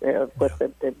happens with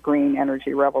the green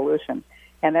energy revolution.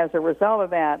 And as a result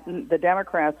of that, the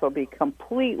Democrats will be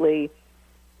completely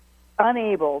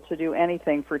unable to do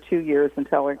anything for 2 years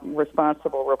until a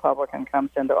responsible Republican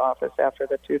comes into office after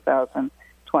the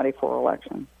 2024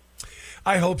 election.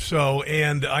 I hope so,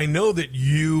 and I know that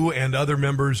you and other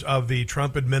members of the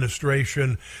Trump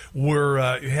administration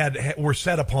were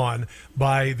set upon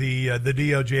by the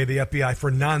DOJ, the FBI, for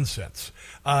nonsense.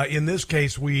 In this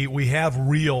case, we have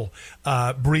real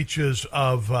breaches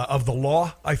of the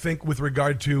law, I think, with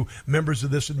regard to members of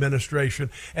this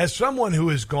administration. As someone who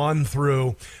has gone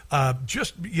through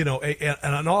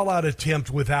an all-out attempt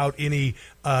without any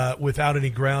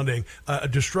grounding, a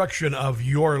destruction of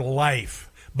your life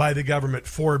by the government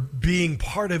for being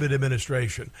part of an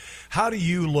administration. How do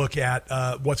you look at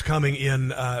what's coming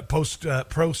in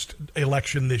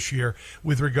post-election this year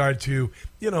with regard to,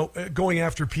 going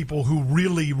after people who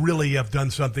really, really have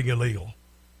done something illegal?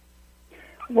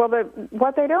 Well,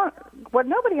 what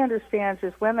nobody understands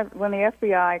is when the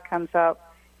FBI comes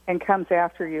up and comes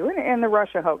after you, in the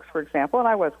Russia hoax, for example, and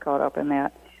I was caught up in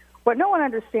that, what no one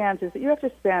understands is that you have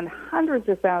to spend hundreds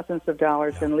of thousands of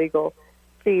dollars in legal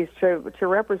fees to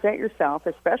represent yourself,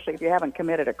 especially if you haven't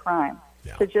committed a crime,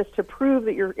 to prove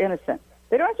that you're innocent.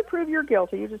 They don't have to prove you're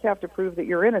guilty. You just have to prove that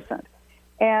you're innocent.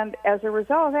 And as a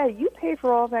result of that, you pay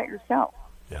for all that yourself.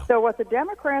 Yeah. So what the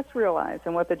Democrats realize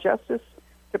and what the Justice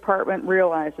Department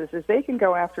realizes is they can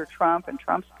go after Trump and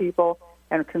Trump's people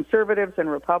and conservatives and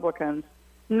Republicans,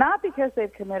 not because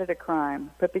they've committed a crime,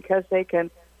 but because they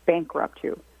can bankrupt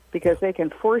you, because they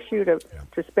can force you to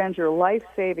spend your life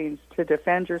savings to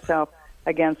defend yourself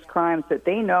against crimes that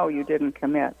they know you didn't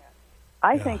commit.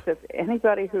 I think that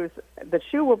anybody the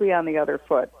shoe will be on the other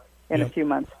foot in a few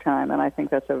months' time, and I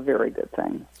think that's a very good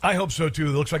thing. I hope so, too.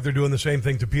 It looks like they're doing the same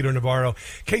thing to Peter Navarro.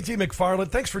 KT McFarland,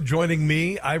 thanks for joining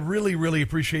me. I really, really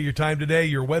appreciate your time today.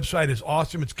 Your website is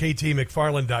awesome. It's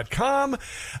ktmcfarland.com.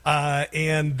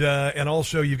 And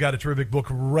also, you've got a terrific book,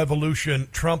 Revolution,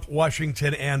 Trump,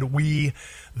 Washington, and We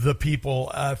the People.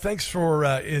 Thanks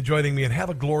for joining me, and have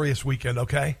a glorious weekend,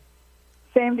 okay?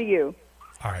 Same to you.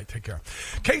 All right, take care.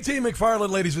 KT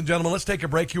McFarland, ladies and gentlemen, let's take a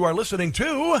break. You are listening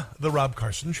to The Rob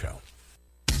Carson Show.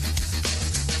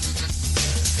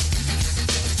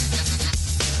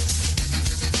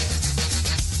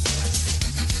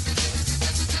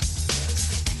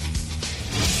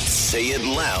 Say it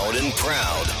loud and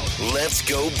proud. Let's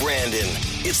go, Brandon.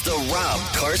 It's The Rob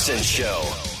Carson Show.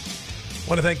 I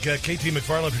want to thank KT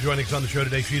McFarland for joining us on the show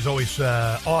today. She's always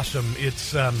awesome.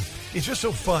 It's just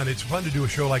so fun. It's fun to do a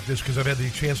show like this because I've had the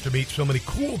chance to meet so many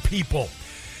cool people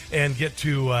and get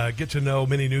to know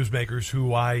many newsmakers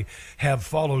who I have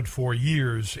followed for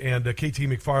years. And KT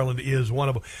McFarland is one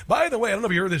of them. By the way, I don't know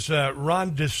if you heard this.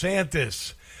 Ron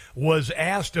DeSantis was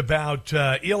asked about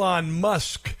Elon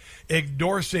Musk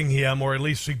endorsing him, or at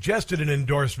least suggested an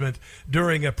endorsement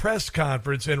during a press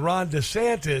conference, and Ron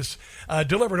DeSantis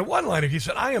delivered a one-liner. He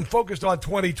said, I am focused on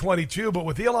 2022, but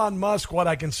with Elon Musk, what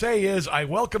I can say is I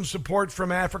welcome support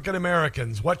from African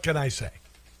Americans. What can I say?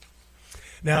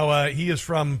 Now, he is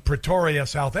from Pretoria,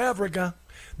 South Africa.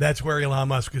 That's where Elon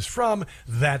Musk is from.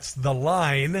 That's the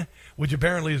line, which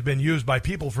apparently has been used by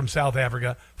people from South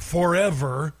Africa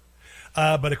forever.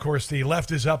 But, of course, the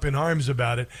left is up in arms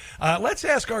about it. Let's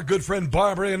ask our good friend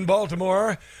Barbara in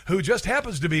Baltimore, who just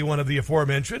happens to be one of the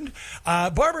aforementioned.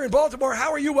 Barbara in Baltimore,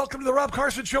 how are you? Welcome to the Rob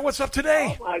Carson Show. What's up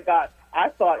today? Oh, my God. I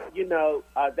thought,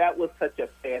 that was such a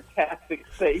fantastic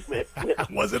statement.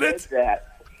 Wasn't it?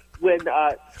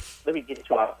 Let me get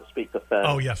you off the speakerphone.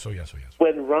 Oh, yes.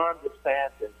 When Ron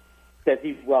DeSantis said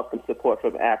he welcomed support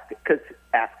from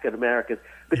African Americans,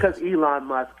 because Elon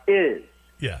Musk is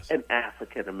an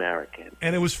African American.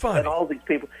 And it was fun. And all these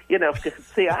people,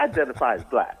 see, I identify as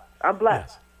black. I'm black.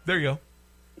 Yes. There you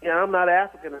go. I'm not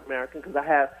African American because I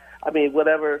have,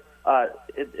 whatever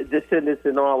descendants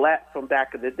and all that from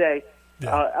back in the day.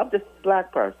 I'm just a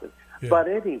black person. Yeah. But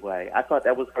anyway, I thought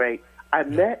that was great. I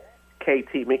met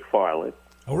KT McFarland.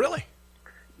 Oh, really?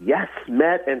 Yes,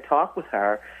 met and talked with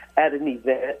her at an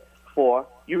event for,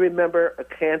 you remember a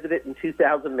candidate in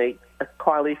 2008,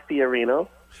 Carly Fiorina?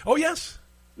 Oh, yes.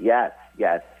 Yes.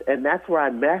 And that's where I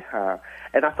met her,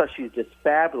 and I thought she was just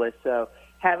fabulous. So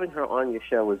having her on your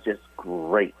show was just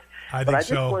great. I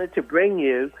just wanted to bring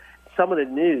you some of the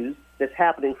news that's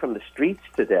happening from the streets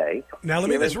today. Now, let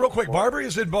me this real quick. Barbara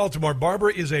is in Baltimore.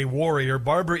 Barbara is a warrior.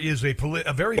 Barbara is a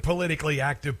very politically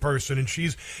active person, and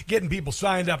she's getting people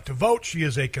signed up to vote. She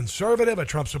is a conservative, a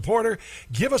Trump supporter.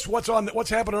 Give us what's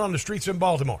happening on the streets in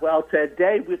Baltimore. Well,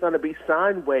 today we're going to be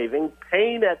sign waving,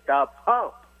 pain at the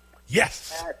pump.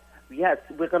 Yes. Yes,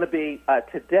 we're going to be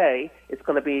today. It's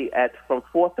going to be from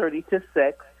 4:30 to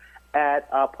 6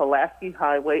 at Pulaski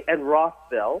Highway and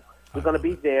Rossville. We're going to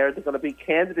be there. There's going to be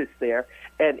candidates there.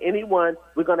 And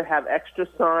we're going to have extra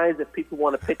signs. If people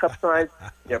want to pick up signs,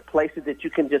 there are places that you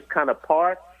can just kind of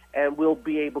park, and we'll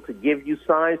be able to give you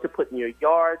signs to put in your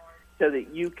yard so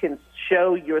that you can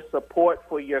show your support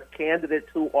for your candidates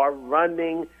who are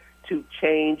running to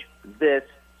change this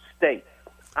state.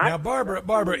 Now, Barbara,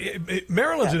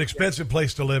 Maryland's an expensive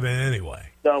place to live in anyway.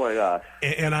 Oh, my gosh.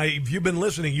 And if you've been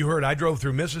listening, you heard I drove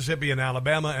through Mississippi and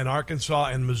Alabama and Arkansas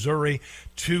and Missouri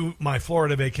to my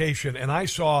Florida vacation, and I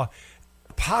saw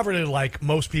poverty like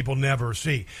most people never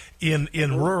see in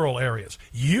rural areas.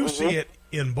 You see it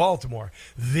in Baltimore.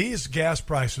 These gas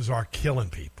prices are killing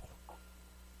people.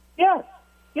 Yes,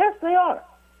 they are.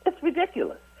 It's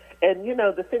ridiculous. And,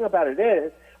 the thing about it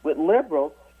is, with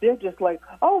liberals, they're just like,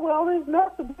 oh, well, there's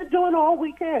nothing. We're doing all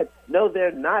we can. No,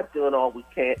 they're not doing all we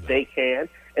can. They can,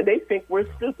 and they think we're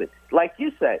stupid. Like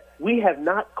you said, we have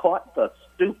not caught the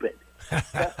stupid.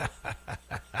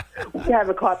 We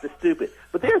haven't caught the stupid.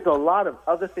 But there's a lot of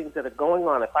other things that are going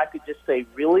on. If I could just say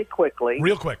really quickly.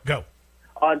 Real quick, go.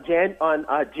 On June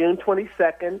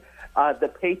 22nd,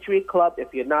 the Patriot Club,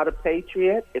 if you're not a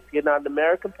patriot, if you're not an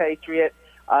American patriot,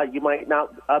 you might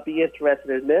not be interested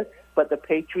in this. But the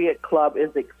Patriot Club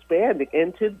is expanding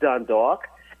into Dundalk,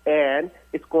 and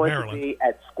it's going to be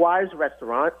at Squire's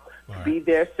Restaurant. Be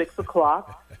there 6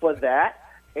 o'clock for that.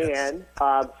 Yes. And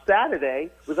Saturday,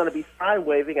 we're going to be sign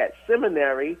waving at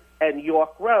Seminary and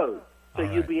York Road. So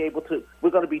you'll be able to. We're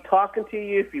going to be talking to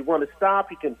you. If you want to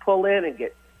stop, you can pull in and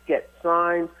get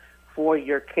signs for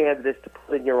your candidates to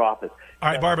put in your office. All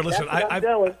right, Barbara, listen,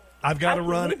 I've got to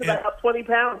run. About 20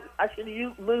 pounds. I should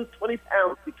lose 20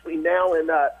 pounds between now and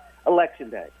Election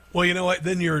Day. Well, you know what?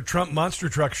 Then your Trump monster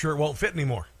truck shirt won't fit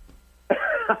anymore.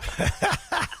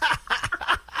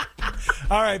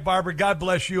 All right, Barbara, God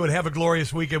bless you and have a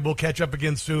glorious weekend. We'll catch up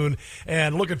again soon.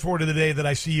 And looking forward to the day that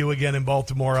I see you again in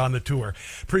Baltimore on the tour.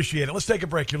 Appreciate it. Let's take a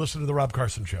break. You're listening to The Rob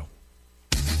Carson Show.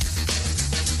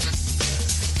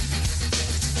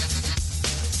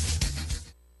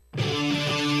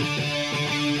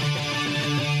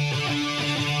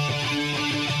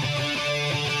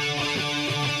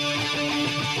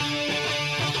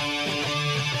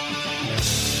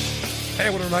 Hey, I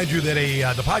want to remind you that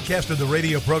the podcast of the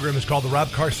radio program is called The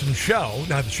Rob Carson Show.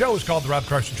 Now, the show is called The Rob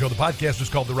Carson Show. The podcast is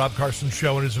called The Rob Carson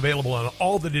Show, and is available on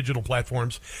all the digital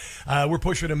platforms. We're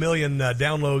pushing 1 million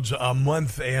downloads a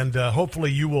month, and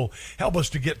hopefully you will help us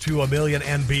to get to 1 million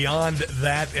and beyond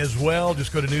that as well.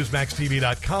 Just go to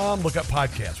NewsmaxTV.com, look up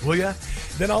podcasts, will you?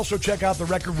 Then also check out The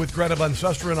Record with Greta Van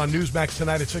Susteren on Newsmax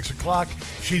tonight at 6 o'clock.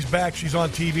 She's back, she's on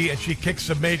TV, and she kicks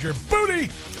some major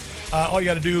booty. All you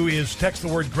got to do is text the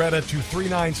word Greta to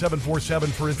 39747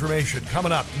 for information.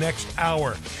 Coming up next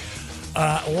hour,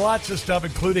 lots of stuff,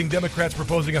 including Democrats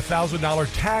proposing a $1,000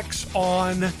 tax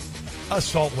on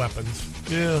assault weapons.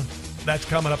 Yeah, that's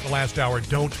coming up the last hour.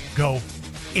 Don't go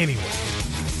anywhere.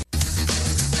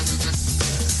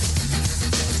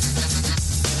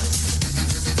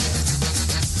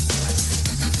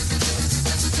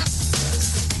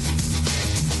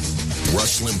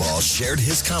 Rush Limbaugh shared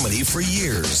his comedy for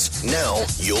years. Now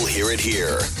you'll hear it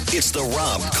here. It's the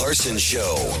Rob Carson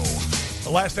Show. The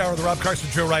last hour of the Rob Carson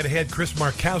Show right ahead. Chris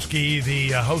Markowski,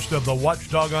 the host of the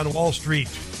Watchdog on Wall Street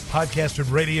podcast and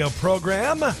radio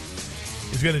program,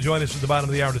 is going to join us at the bottom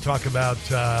of the hour to talk about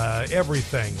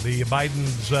everything. The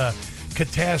Biden's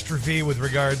catastrophe with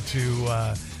regard to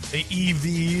the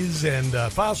EVs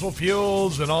and fossil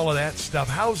fuels and all of that stuff.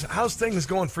 How's things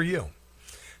going for you?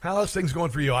 How's things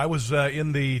going for you? I was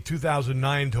in the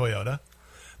 2009 Toyota,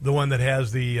 the one that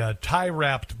has the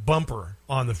tie-wrapped bumper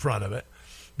on the front of it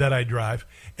that I drive,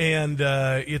 and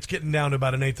it's getting down to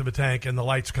about 1/8 of a tank, and the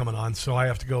light's coming on, so I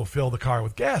have to go fill the car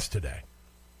with gas today.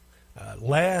 I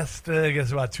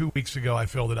guess about 2 weeks ago, I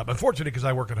filled it up. Unfortunately, because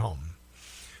I work at home.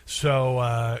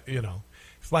 So,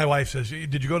 if my wife says,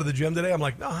 "Did you go to the gym today?" I'm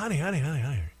like, "No, honey.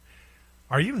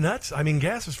 Are you nuts? I mean,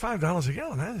 gas is $5 a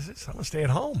gallon. I'm going to stay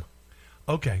at home."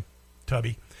 Okay,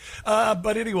 Tubby.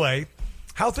 But anyway,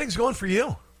 how are things going for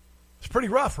you? It's pretty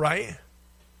rough, right?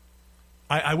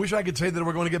 I wish I could say that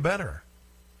we're going to get better,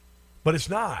 but it's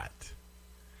not.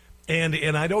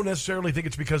 And I don't necessarily think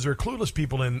it's because there are clueless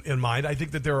people in mind. I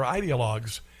think that there are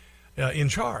ideologues in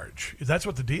charge. That's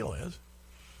what the deal is.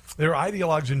 There are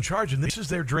ideologues in charge, and this is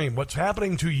their dream. What's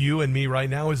happening to you and me right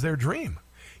now is their dream.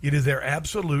 It is their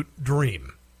absolute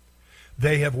dream.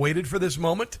 They have waited for this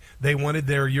moment. They wanted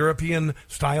their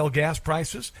European-style gas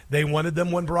prices. They wanted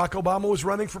them when Barack Obama was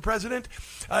running for president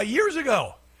years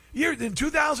ago, in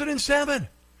 2007.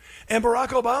 And Barack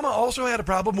Obama also had a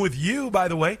problem with you, by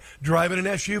the way, driving an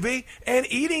SUV and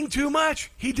eating too much.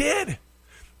 He did.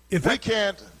 In fact, we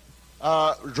can't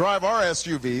drive our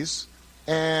SUVs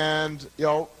and,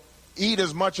 eat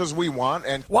as much as we want.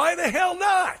 And why the hell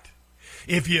not?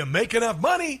 If you make enough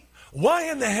money, why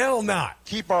in the hell not?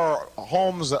 Keep our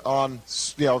homes on,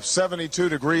 72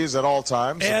 degrees at all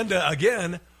times. And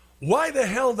again, why the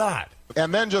hell not?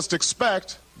 And then just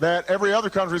expect that every other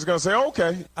country is going to say,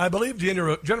 okay. I believe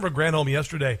Jennifer Granholm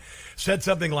yesterday said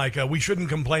something like, we shouldn't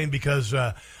complain because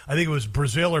I think it was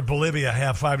Brazil or Bolivia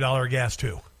have $5 gas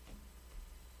too.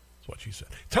 That's what she said.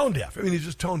 Tone deaf. I mean, he's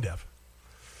just tone deaf.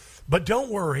 But don't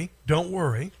worry.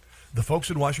 The folks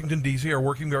in Washington, D.C. are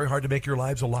working very hard to make your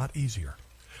lives a lot easier.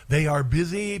 They are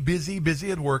busy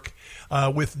at work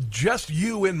with just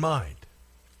you in mind.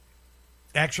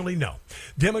 Actually, no.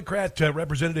 Democrat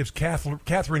Representatives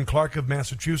Catherine Clark of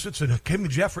Massachusetts and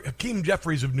Hakeem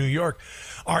Jeffries of New York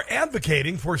are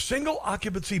advocating for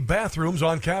single-occupancy bathrooms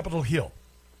on Capitol Hill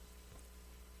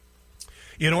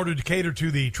in order to cater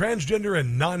to the transgender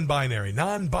and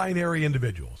non-binary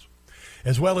individuals,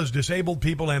 as well as disabled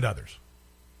people and others.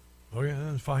 Oh, yeah,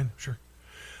 that's fine, sure.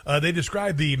 They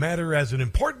describe the matter as an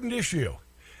important issue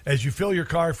as you fill your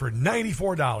car for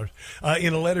 $94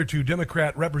 in a letter to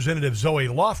Democrat Representative Zoe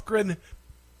Lofgren,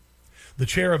 the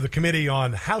chair of the Committee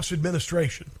on House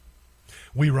Administration,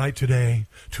 We write today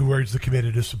to urge the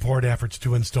committee to support efforts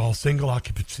to install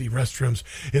single-occupancy restrooms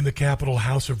in the Capitol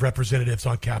House of Representatives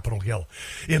on Capitol Hill.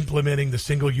 Implementing the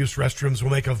single-use restrooms will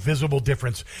make a visible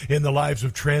difference in the lives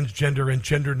of transgender and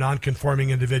gender nonconforming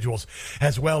individuals,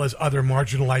 as well as other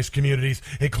marginalized communities,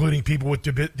 including people with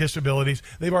disabilities.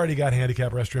 They've already got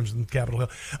handicap restrooms in Capitol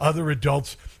Hill. Other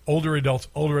adults, older adults,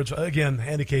 again,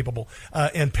 handicapable,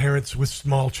 and parents with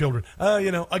small children.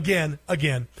 Again.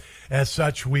 As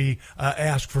such, we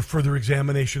ask for further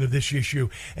examination of this issue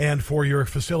and for your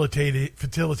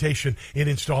facilitation in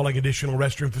installing additional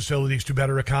restroom facilities to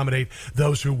better accommodate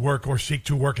those who work or seek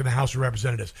to work in the House of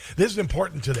Representatives. This is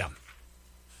important to them.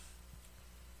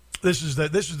 This is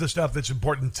the stuff that's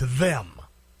important to them.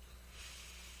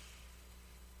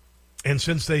 And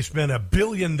since they spent $1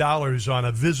 billion on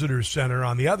a visitor center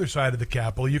on the other side of the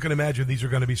Capitol, you can imagine these are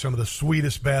going to be some of the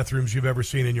sweetest bathrooms you've ever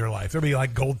seen in your life. There'll be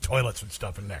like gold toilets and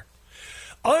stuff in there.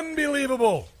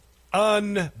 Unbelievable.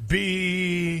 Unbelievable.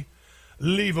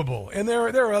 And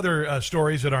there are other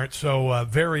stories that aren't so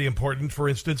very important, for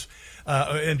instance,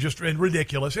 and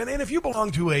ridiculous. And if you belong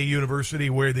to a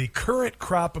university where the current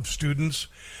crop of students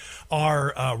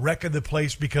are wrecking the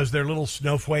place because they're little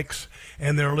snowflakes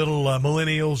and they're little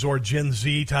millennials or Gen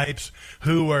Z types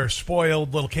who are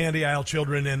spoiled little candy aisle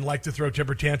children and like to throw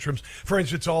temper tantrums. For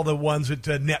instance, all the ones at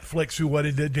Netflix who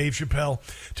wanted Dave Chappelle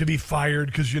to be fired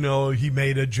because, he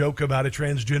made a joke about a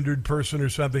transgendered person or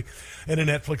something in a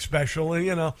Netflix special.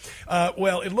 And,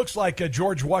 well, it looks like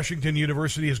George Washington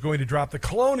University is going to drop the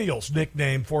Colonials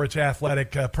nickname for its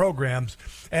athletic programs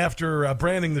after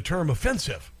branding the term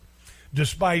offensive,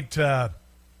 despite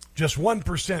just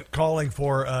 1% calling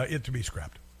for it to be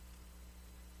scrapped.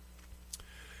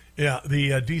 Yeah,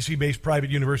 the D.C.-based private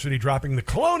university dropping the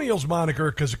Colonials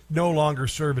moniker because it no longer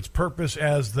serves its purpose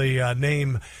as the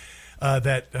name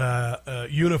that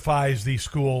unifies the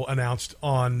school announced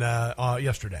on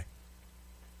yesterday.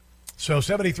 So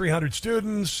 7,300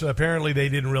 students, apparently they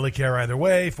didn't really care either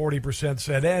way. 40%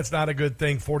 said, it's not a good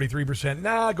thing. 43%,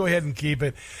 nah, go ahead and keep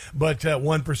it. But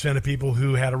 1% of people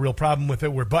who had a real problem with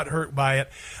it were butthurt by it,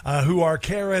 who are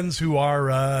Karens, who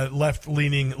are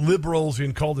left-leaning liberals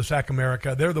in cul-de-sac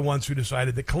America. They're the ones who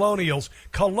decided that Colonials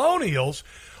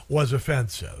was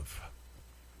offensive.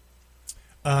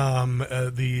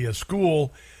 The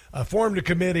school formed a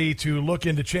committee to look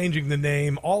into changing the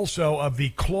name also of the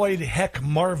Cloyd Heck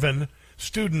Marvin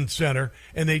Student Center,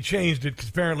 and they changed it because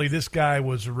apparently this guy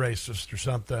was a racist or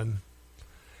something.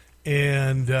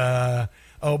 And, by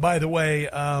the way,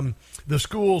 the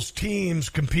school's teams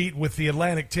compete with the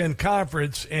Atlantic 10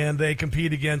 Conference, and they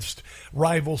compete against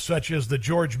rivals such as the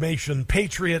George Mason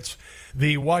Patriots,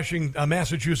 the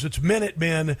Massachusetts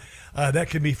Minutemen. That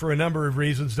can be for a number of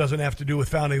reasons. Doesn't have to do with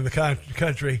founding the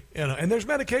country. And there's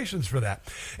medications for that.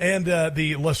 And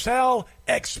the LaSalle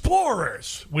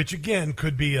Explorers, which, again,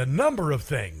 could be a number of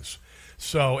things.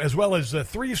 So, as well as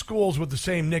 3 schools with the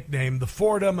same nickname, the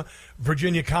Fordham,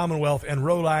 Virginia Commonwealth, and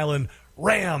Rhode Island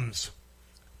Rams,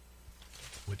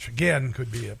 which, again,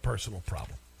 could be a personal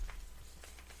problem.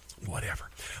 Whatever.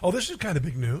 Oh, this is kind of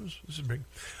big news. This is big.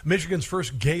 Michigan's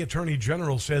first gay attorney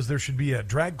general says there should be a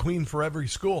drag queen for every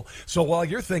school. So while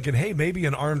you're thinking, hey, maybe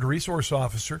an armed resource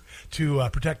officer to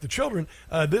protect the children,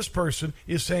 this person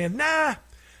is saying, nah,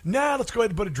 let's go ahead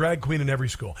and put a drag queen in every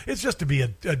school. It's just to be a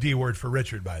D word for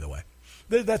Richard, by the way.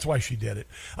 That's why she did it.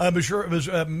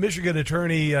 Michigan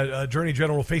Attorney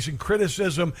General facing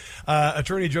criticism.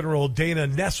 Attorney General Dana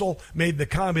Nessel made the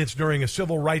comments during a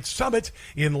civil rights summit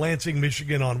in Lansing,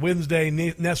 Michigan on Wednesday.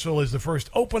 Nessel is the first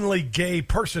openly gay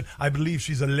person, I believe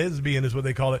she's a lesbian is what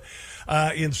they call it,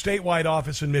 in statewide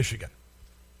office in Michigan.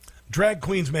 Drag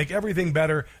queens make everything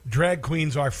better. Drag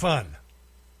queens are fun.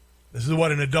 This is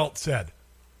what an adult said,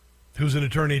 who's an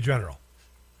attorney general.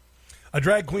 A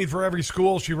drag queen for every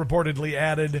school, she reportedly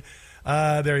added.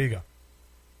 There you go.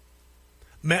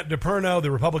 Matt DePerno, the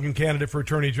Republican candidate for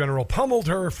Attorney General, pummeled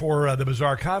her for the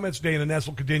bizarre comments. Dana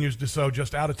Nessel continues to sow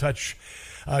just out of touch.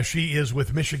 She is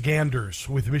with Michiganders.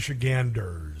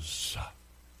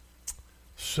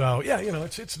 So, yeah,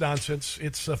 it's nonsense.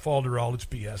 It's falderall. It's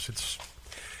BS. It's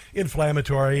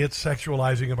inflammatory. It's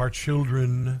sexualizing of our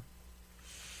children.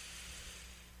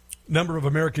 Number of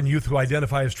American youth who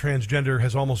identify as transgender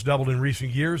has almost doubled in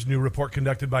recent years. New report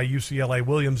conducted by UCLA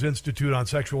Williams Institute on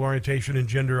Sexual Orientation and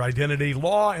Gender Identity,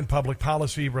 Law, and Public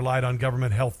Policy relied on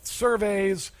government health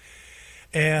surveys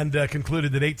and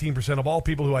concluded that 18% of all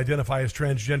people who identify as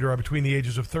transgender are between the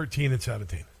ages of 13 and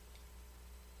 17.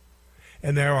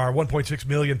 And there are 1.6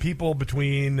 million people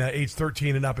between age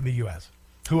 13 and up in the U.S.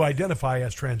 who identify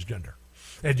as transgender.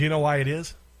 And do you know why it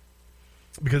is?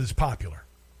 Because it's popular.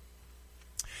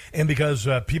 and because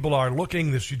people are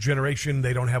looking, this generation,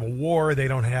 they don't have a war, they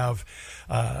don't have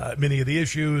many of the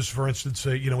issues. For instance,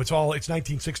 it's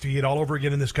 1968 all over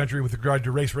again in this country with regard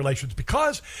to race relations,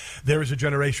 because there is a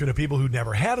generation of people who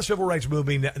never had a civil rights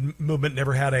movement,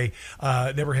 never had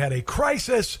a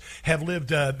crisis, have lived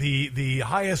the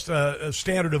highest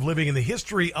standard of living in the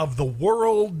history of the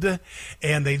world,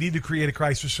 and they need to create a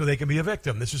crisis so they can be a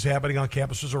victim. This is happening on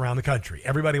campuses around the country.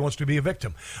 Everybody wants to be a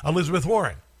victim. Elizabeth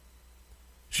Warren,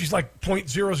 she's like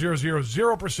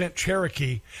 0.0000%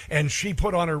 Cherokee, and she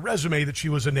put on her resume that she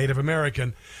was a Native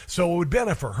American, so it would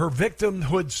benefit her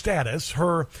victimhood status,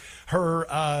 her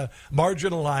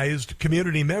marginalized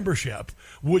community membership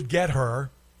would get her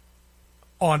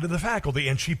onto the faculty,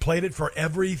 and she played it for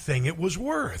everything it was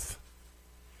worth.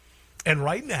 And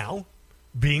right now,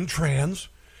 being trans,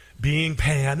 being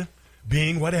pan,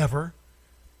 being whatever,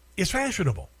 is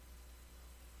fashionable.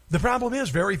 The problem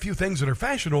is very few things that are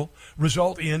fashionable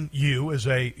result in you as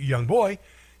a young boy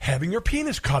having your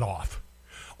penis cut off,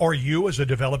 or you as a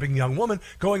developing young woman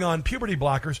going on puberty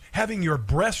blockers, having your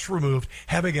breasts removed,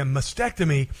 having a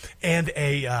mastectomy and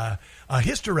a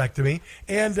hysterectomy,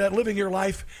 and living your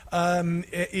life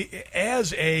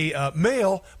as a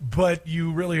male, but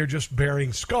you really are just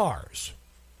bearing scars.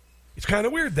 It's kind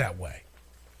of weird that way.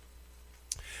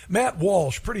 Matt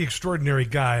Walsh, pretty extraordinary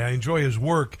guy. I enjoy his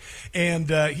work. And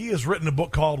he has written a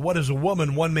book called What is a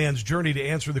Woman? One Man's Journey to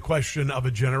Answer the Question of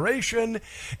a Generation.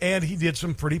 And he did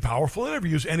some pretty powerful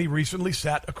interviews. And he recently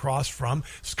sat across from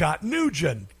Scott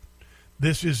Nugent.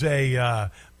 This is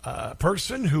a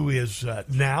person who is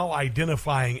now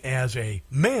identifying as a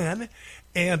man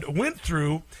and went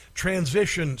through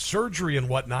transition surgery and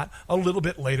whatnot a little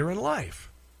bit later in life.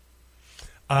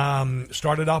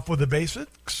 Started off with the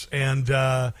basics and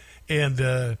then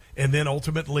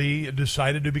ultimately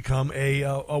decided to become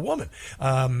a woman.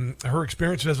 Her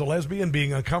experience as a lesbian,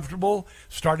 being uncomfortable,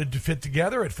 started to fit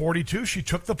together. At 42, she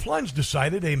took the plunge,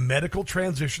 decided a medical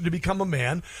transition to become a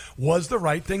man was the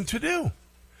right thing to do.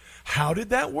 How did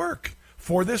that work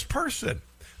for this person?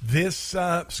 This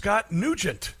Scott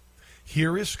Nugent.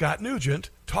 Here is Scott Nugent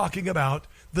talking about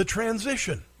the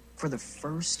transition. For the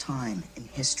first time in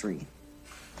history,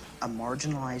 a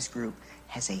marginalized group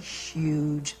has a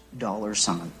huge dollar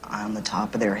sign on the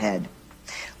top of their head.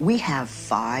 We have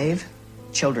 5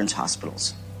 children's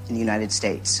hospitals in the United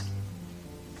States.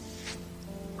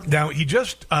 Now, he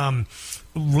just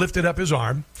lifted up his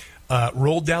arm,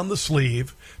 rolled down the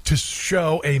sleeve to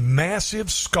show a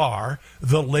massive scar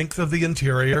the length of the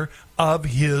interior of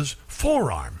his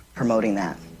forearm. Promoting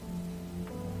that.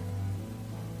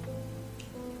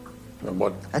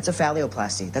 What? That's a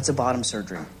phalloplasty. That's a bottom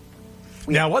surgery.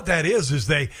 Now, what that is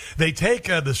they take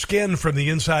the skin from the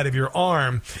inside of your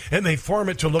arm and they form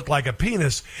it to look like a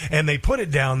penis, and they put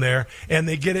it down there and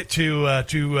they get it to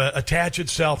attach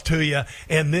itself to you.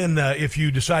 And then if you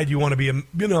decide you want to be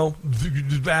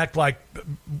act like,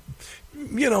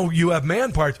 you have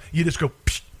man parts, you just go.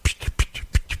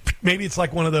 Maybe it's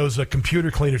like one of those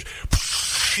computer cleaners.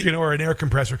 Or an air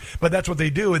compressor, but that's what they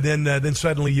do, and then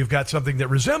suddenly you've got something that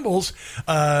resembles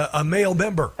a male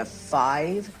member.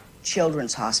 5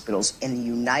 children's hospitals in the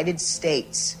United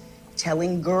States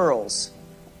telling girls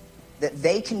that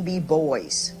they can be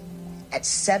boys at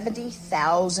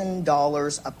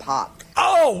 $70,000 a pop.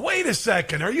 Oh, wait a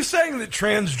second. Are you saying that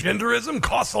transgenderism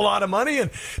costs a lot of money and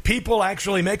people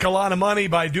actually make a lot of money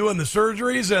by doing the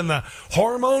surgeries and the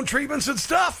hormone treatments and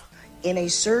stuff? In a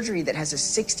surgery that has a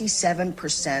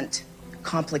 67%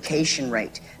 complication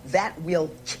rate, that will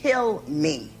kill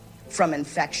me from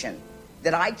infection,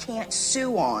 that I can't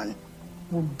sue on.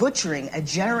 We're butchering a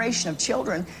generation of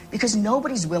children because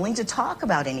nobody's willing to talk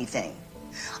about anything.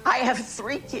 I have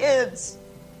 3 kids.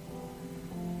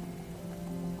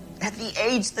 At the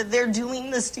age that they're doing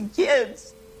this to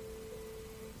kids,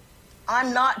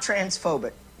 I'm not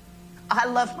transphobic. I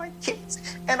love my kids,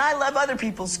 and I love other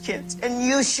people's kids, and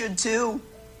you should too.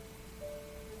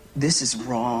 This is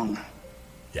wrong.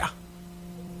 Yeah.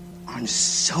 On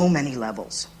so many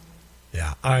levels.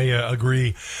 Yeah, I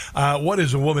agree.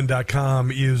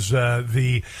 Whatisawoman.com is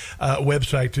the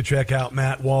website to check out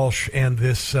Matt Walsh and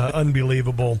this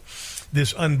unbelievable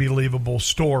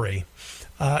story.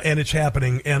 And it's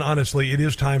happening, and honestly, it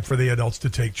is time for the adults to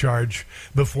take charge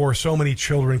before so many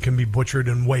children can be butchered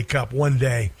and wake up one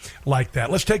day like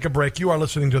that. Let's take a break. You are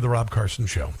listening to The Rob Carson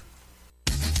Show.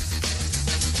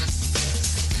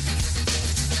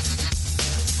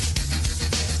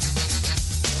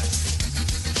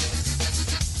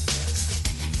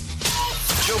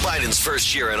 Joe Biden Biden's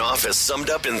first year in office summed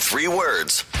up in 3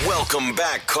 words. Welcome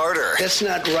back, Carter. That's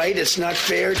not right. It's not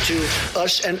fair to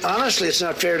us. And honestly, it's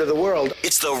not fair to the world.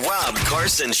 It's the Rob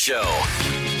Carson Show.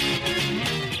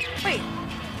 Wait,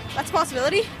 that's a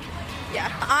possibility?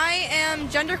 Yeah. I am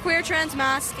genderqueer,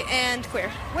 transmasc, and queer.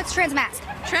 What's transmasc?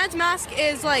 Transmasc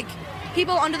is like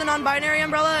people under the non-binary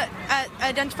umbrella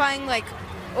identifying like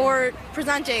or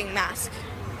presenting masc.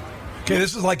 Okay,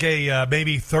 this is like a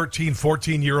maybe 13,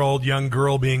 14-year-old young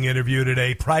girl being interviewed at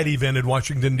a Pride event in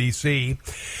Washington, D.C.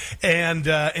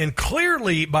 And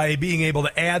clearly, by being able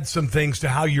to add some things to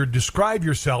how you describe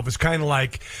yourself, it's kind of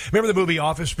like, remember the movie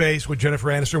Office Space with Jennifer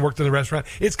Aniston worked in the restaurant?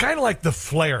 It's kind of like the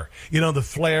flare, the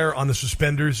flare on the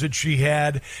suspenders that she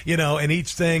had, and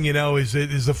each thing,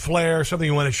 is a flare, something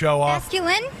you want to show off.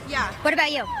 Masculine? Yeah. What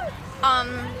about you?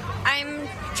 I'm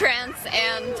trans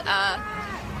and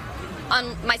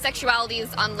my sexuality is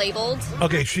unlabeled.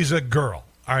 Okay, she's a girl.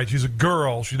 All right, she's a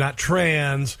girl. She's not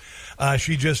trans.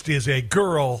 She just is a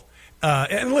girl.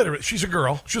 And literally, she's a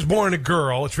girl. She was born a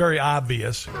girl. It's very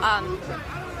obvious.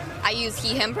 I use he,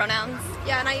 him pronouns.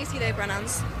 Yeah, and I use he, they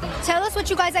pronouns. Tell us what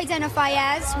you guys identify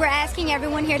as. We're asking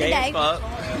everyone here today. Gay as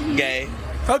fuck. Gay.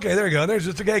 Okay, there you go. There's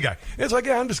just a gay guy. It's like,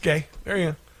 yeah, I'm just gay. There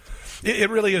you go. It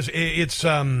really is. It's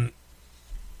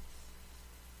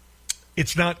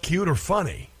not cute or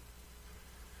funny.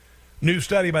 New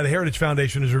study by the Heritage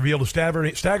Foundation has revealed a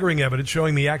staggering evidence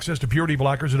showing the access to puberty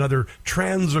blockers and other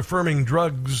trans-affirming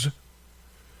drugs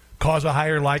cause a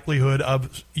higher likelihood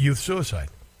of youth suicide.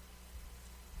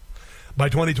 By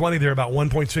 2020, there are about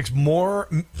 1.6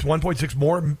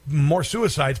 more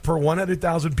suicides per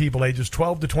 100,000 people ages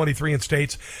 12 to 23 in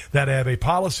states that have a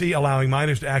policy allowing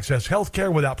minors to access health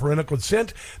care without parental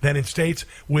consent than in states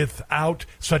without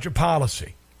such a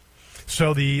policy.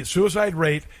 So the suicide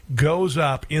rate goes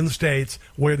up in states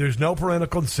where there's no parental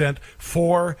consent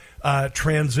for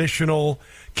transitional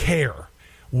care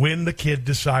when the kid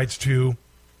decides to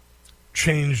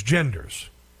change genders.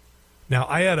 Now,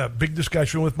 I had a big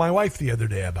discussion with my wife the other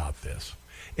day about this.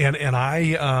 And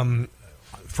I,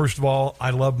 first of all, I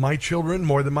love my children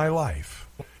more than my life.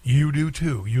 You do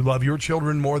too. You love your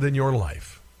children more than your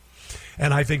life.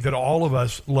 And I think that all of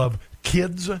us love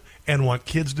kids and want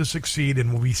kids to succeed.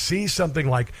 And when we see something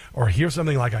like, or hear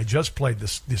something like I just played,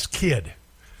 this kid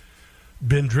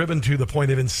been driven to the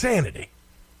point of insanity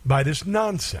by this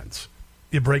nonsense,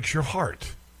 it breaks your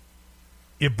heart.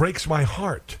 It breaks my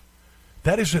heart.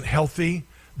 That isn't healthy.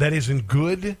 That isn't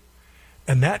good.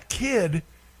 And that kid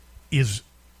is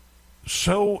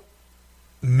so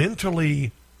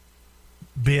mentally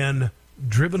been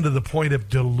driven to the point of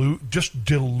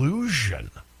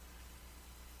delusion.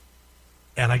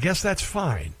 And I guess that's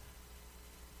fine.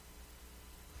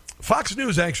 Fox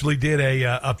News actually did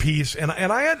a piece, and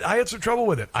I had some trouble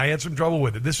with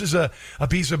it. This is a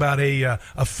piece about a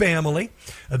family.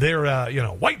 They're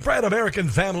a white bread American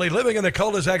family living in a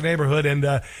cul-de-sac neighborhood,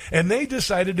 and they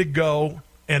decided to go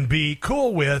and be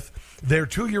cool with their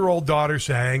 2-year-old daughter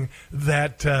saying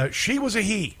that she was a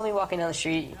he. Only walking down the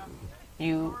street,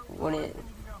 you wouldn't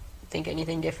think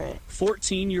anything different.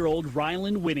 14-year-old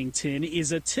Rylan Whittington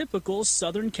is a typical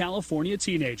Southern California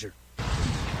teenager.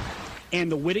 And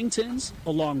the Whittingtons,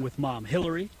 along with mom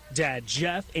Hillary, dad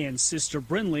Jeff, and sister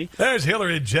Brinley. There's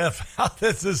Hillary and Jeff.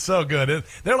 This is so good.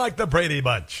 They're like the Brady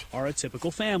Bunch. Are a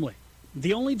typical family.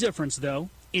 The only difference, though,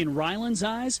 in Rylan's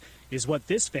eyes, is what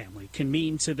this family can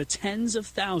mean to the tens of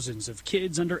thousands of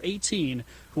kids under 18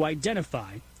 who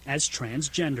identify as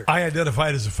transgender. I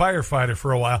identified as a firefighter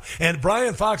for a while. And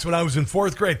Brian Fox, when I was in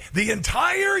 4th grade, the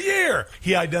entire year,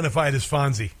 he identified as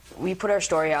Fonzie. We put our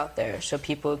story out there so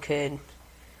people could...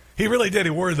 He really did. He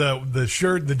wore the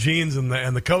shirt, the jeans, and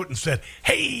the coat and said,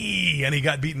 hey, and he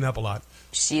got beaten up a lot.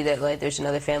 See that there's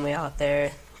another family out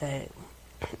there that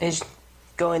is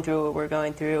going through what we're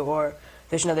going through, or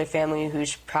there's another family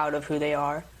who's proud of who they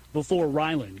are. Before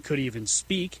Rylan could even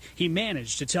speak, he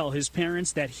managed to tell his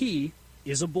parents that he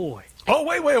is a boy. Oh,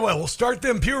 wait. We'll start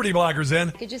them puberty blockers then.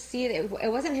 I could just see it.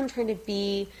 It wasn't him trying to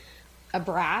be a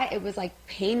brat. It was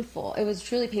painful. It was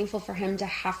truly painful for him to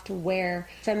have to wear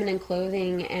feminine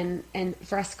clothing and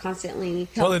for us constantly.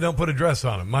 Well, they don't put a dress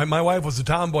on him. My wife was a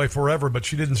tomboy forever, but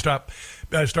she didn't start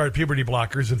puberty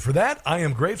blockers, and for that, I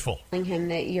am grateful. Telling him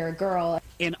that you're a girl.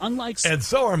 And and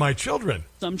so are my children.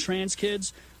 Some trans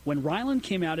kids, when Rylan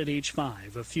came out at age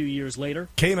 5, a few years later.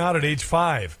 Came out at age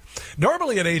 5.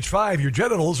 Normally at age 5, your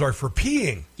genitals are for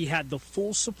peeing. He had the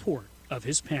full support of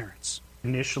his parents.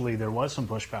 Initially, there was some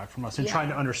pushback from us in trying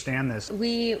to understand this.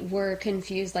 We were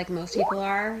confused like most people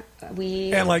are.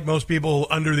 And like most people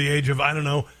under the age of,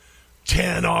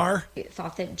 10R.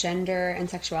 Thought that gender and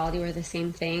sexuality were the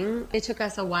same thing. It took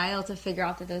us a while to figure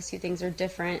out that those two things are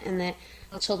different and that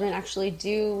children actually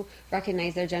do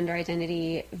recognize their gender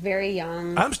identity very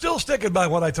young. I'm still sticking by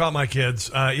what I taught my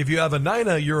kids. If you have a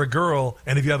Nina, you're a girl,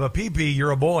 and if you have a PP,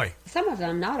 you're a boy. Some of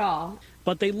them, not all.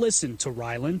 But they listened to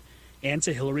Rylan and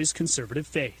to Hillary's conservative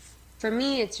faith. For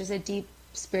me, it's just a deep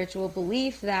spiritual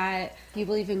belief that you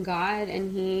believe in God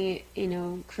and he,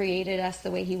 created us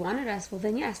the way he wanted us. Well,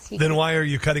 then yes. Then why are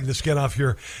you cutting the skin off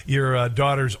your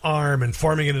daughter's arm and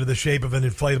forming it into the shape of an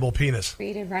inflatable penis?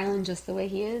 Created Rylan just the way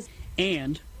he is.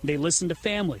 And they listened to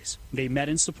families. They met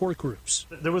in support groups.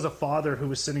 There was a father who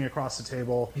was sitting across the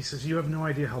table. He says, "You have no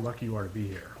idea how lucky you are to be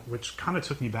here," which kind of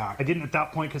took me back. I didn't at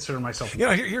that point consider myself.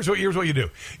 Here's what you do.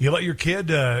 You let your kid,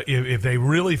 if they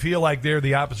really feel like they're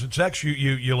the opposite sex,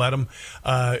 you let them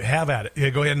have at it. You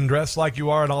go ahead and dress like you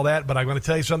are and all that. But I'm going to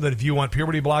tell you something. If you want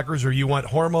puberty blockers or you want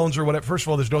hormones or whatever, first of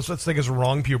all, there's no such thing as a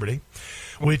wrong puberty,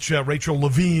 which Rachel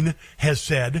Levine has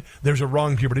said there's a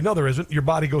wrong puberty. No, there isn't. Your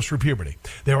body goes through puberty.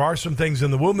 There are some things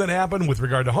in the womb that happen with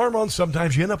regard to hormones.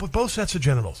 Sometimes you end up with both sets of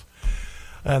genitals.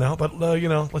 I know, but,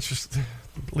 let's just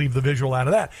leave the visual out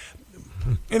of that.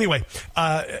 Anyway,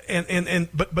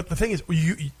 but the thing is,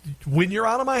 when you're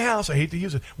out of my house, I hate to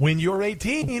use it, when you're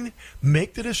 18,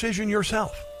 make the decision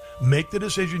yourself. Make the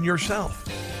decision yourself.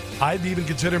 I'd even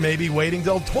consider maybe waiting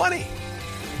till 20.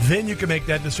 Then you can make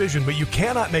that decision, but you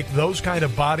cannot make those kind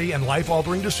of body and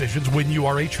life-altering decisions when you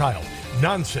are a child.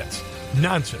 Nonsense.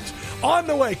 On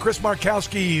the way, Chris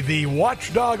Markowski, the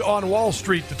watchdog on Wall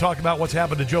Street, to talk about what's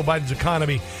happened to Joe Biden's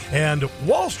economy and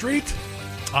Wall Street,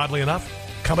 oddly enough,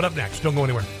 coming up next. Don't go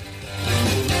anywhere.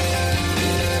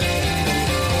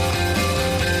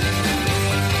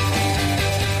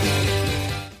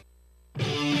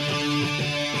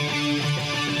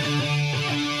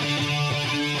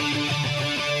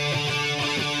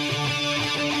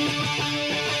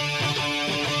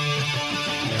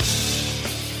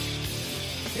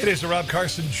 It is the Rob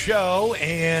Carson Show,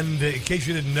 and in case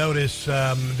you didn't notice,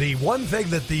 the one thing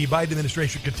that the Biden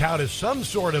administration could tout as some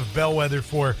sort of bellwether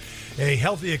for a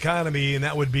healthy economy, and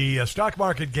that would be stock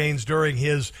market gains during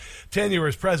his tenure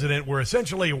as president, were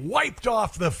essentially wiped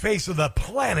off the face of the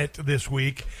planet this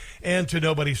week. And to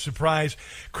nobody's surprise,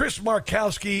 Chris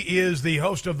Markowski is the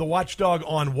host of the Watchdog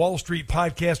on Wall Street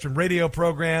podcast and radio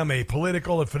program, a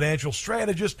political and financial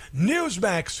strategist,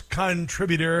 Newsmax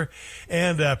contributor,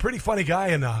 and a pretty funny guy,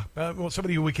 and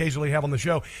somebody who we occasionally have on the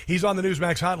show. He's on the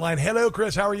Newsmax hotline. Hello,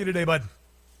 Chris. How are you today, bud?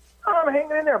 I'm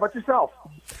hanging in there. How about yourself?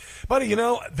 Buddy,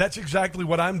 that's exactly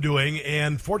what I'm doing,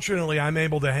 and fortunately I'm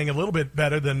able to hang a little bit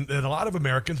better than a lot of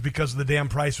Americans because the damn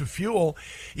price of fuel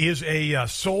is a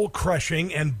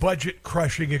soul-crushing and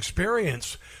budget-crushing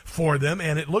experience for them,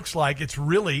 and it looks like it's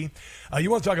really,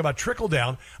 you want to talk about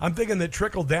trickle-down, I'm thinking that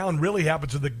trickle-down really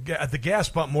happens at the gas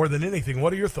pump more than anything.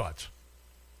 What are your thoughts?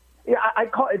 Yeah,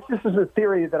 this is a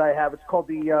theory that I have. It's called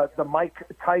the Mike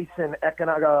Tyson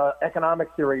economic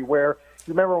theory, where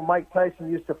you remember when Mike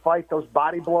Tyson used to fight those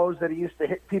body blows that he used to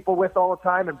hit people with all the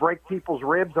time and break people's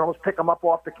ribs and almost pick them up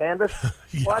off the canvas?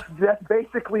 Yeah. Well, that's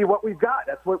basically what we've got.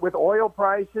 That's what, with oil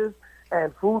prices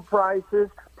and food prices,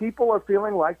 people are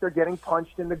feeling like they're getting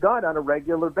punched in the gut on a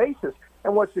regular basis.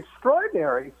 And what's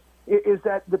extraordinary is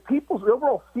that the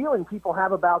overall feeling people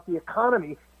have about the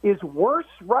economy is worse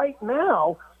right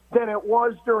now than it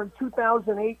was during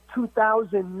 2008,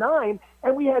 2009,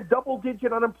 and we had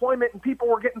double-digit unemployment, and people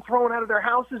were getting thrown out of their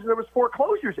houses, and there was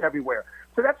foreclosures everywhere.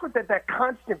 So that's what that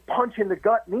constant punch in the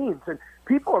gut means, and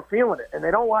people are feeling it, and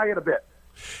they don't like it a bit.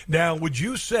 Now, would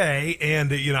you say,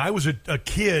 and I was a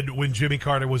kid when Jimmy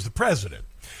Carter was the president,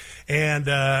 and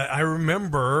I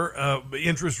remember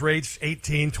interest rates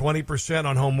 18, 20%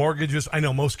 on home mortgages. I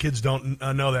know most kids don't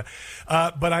know that.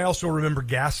 But I also remember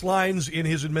gas lines in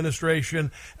his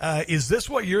administration. Is this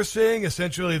what you're seeing,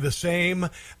 essentially the same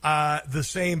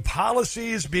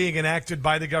policies being enacted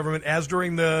by the government as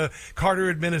during the Carter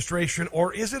administration,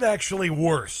 or is it actually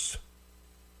worse?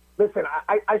 Listen,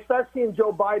 I start seeing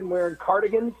Joe Biden wearing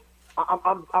cardigans.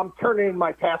 I'm turning in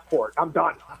my passport. I'm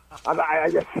done.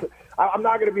 I'm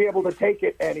not going to be able to take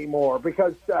it anymore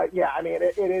because,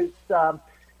 it is.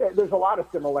 There's a lot of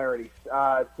similarities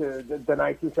to the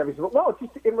 1970s. But no, it's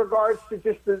just in regards to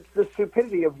just the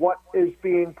stupidity of what is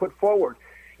being put forward.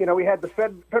 We had the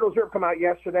Federal Reserve come out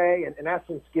yesterday and, in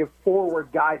essence, give forward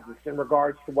guidance in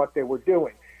regards to what they were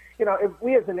doing. If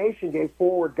we as a nation gave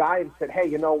forward guidance that, hey,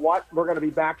 you know what, we're going to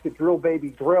be back to drill, baby,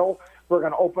 drill. We're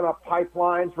going to open up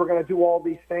pipelines. We're going to do all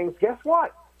these things. Guess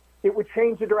what? It would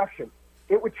change the direction.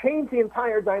 It would change the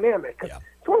entire dynamic. Yeah.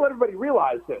 I want to let everybody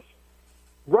realize this.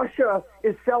 Russia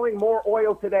is selling more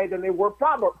oil today than they were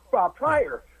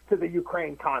prior to the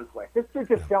Ukraine conflict. They're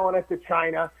just selling it to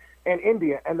China and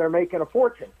India, and they're making a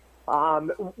fortune.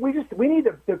 We need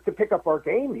to pick up our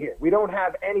game here. We don't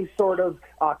have any sort of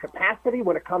capacity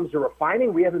when it comes to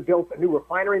refining. We haven't built a new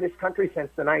refinery in this country since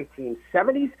the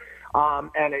 1970s,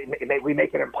 and we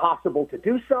make it impossible to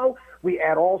do so. We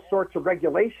add all sorts of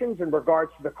regulations in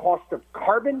regards to the cost of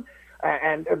carbon,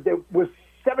 and there was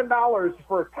 $7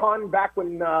 for a ton back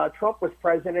when Trump was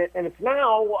president, and it's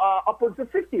now upwards of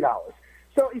 $50.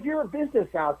 So if you're a business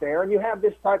out there and you have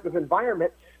this type of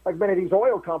environment, like many of these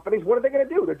oil companies, what are they going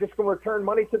to do? They're just going to return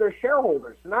money to their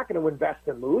shareholders. They're not going to invest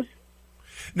and lose.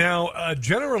 Now,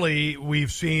 generally,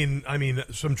 we've seen,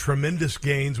 some tremendous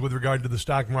gains with regard to the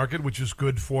stock market, which is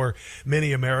good for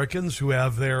many Americans who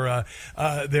have their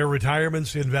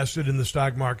retirements invested in the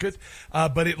stock market.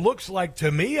 But it looks like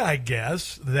to me, I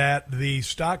guess, that the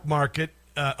stock market,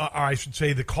 or I should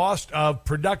say the cost of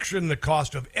production, the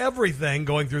cost of everything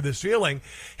going through the ceiling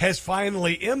has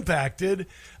finally impacted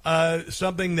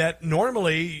something that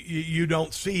normally you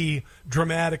don't see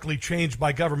dramatically changed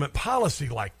by government policy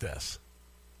like this.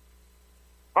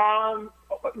 Well,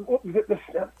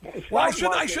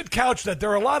 I should couch that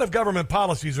there are a lot of government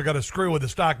policies that are going to screw with the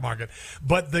stock market,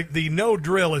 but the no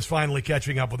drill is finally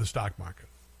catching up with the stock market.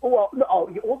 Well, no,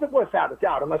 without a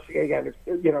doubt, unless, again,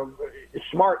 it's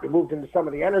smart. You moved into some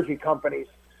of the energy companies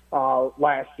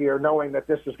last year knowing that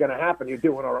this was going to happen. You're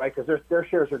doing all right because their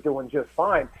shares are doing just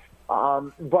fine.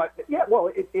 But, yeah,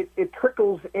 well, it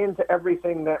trickles into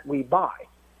everything that we buy.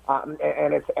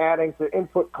 And it's adding to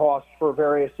input costs for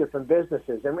various different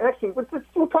businesses. And actually,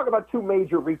 we'll talk about two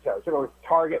major retailers,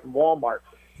 Target and Walmart.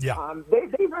 Yeah.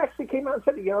 They've actually came out and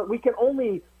said, we can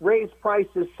only raise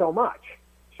prices so much.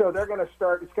 So it's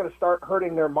going to start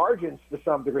hurting their margins to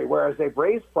some degree, whereas they've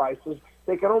raised prices,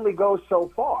 they can only go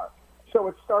so far. So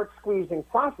it starts squeezing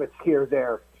profits here,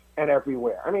 there, and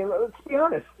everywhere. Let's be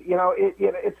honest,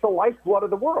 it's the lifeblood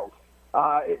of the world.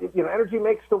 Energy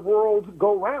makes the world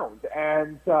go round.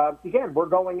 And, again, we're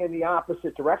going in the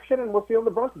opposite direction, and we're feeling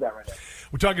the brunt of that right now.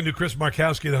 We're talking to Chris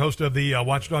Markowski, the host of the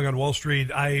Watchdog on Wall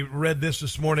Street. I read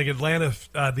this morning.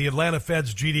 The Atlanta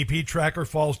Fed's GDP tracker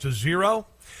falls to 0.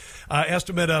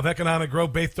 Estimate of economic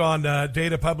growth based on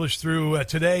data published through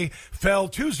today fell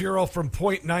to 0 from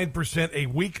 0.9% a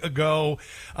week ago.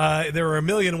 There are a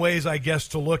million ways, I guess,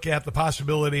 to look at the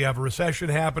possibility of a recession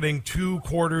happening, 2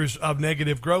 quarters of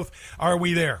negative growth. Are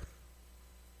we there?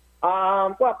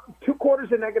 Well, 2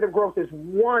 quarters of negative growth is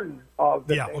one of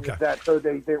the things that are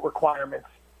the requirements.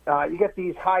 You get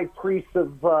these high priests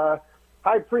of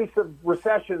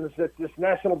recessions at this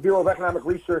National Bureau of Economic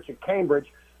Research at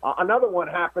Cambridge. Another one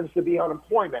happens to be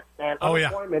unemployment, and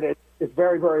unemployment is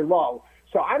very, very low.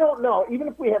 So I don't know, even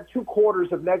if we have 2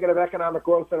 quarters of negative economic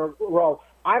growth in a row,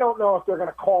 I don't know if they're going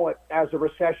to call it as a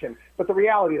recession. But the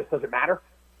reality is, does it matter?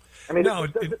 Does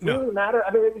it really matter?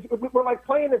 We're like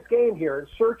playing this game here in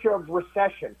search of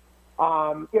recession.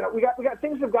 We got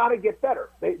things have got to get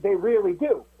better. They really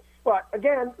do. But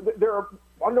again, there are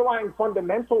underlying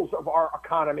fundamentals of our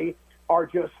economy are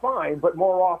just fine, but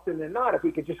more often than not, if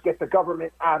we could just get the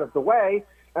government out of the way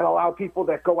and allow people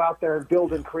that go out there and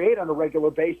build and create on a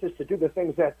regular basis to do the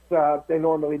things that they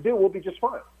normally do, we'll be just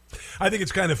fine. I think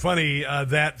it's kind of funny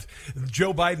that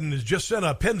Joe Biden has just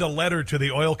penned a letter to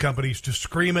the oil companies to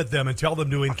scream at them and tell them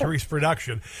to increase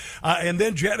production. And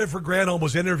then Jennifer Granholm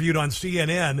was interviewed on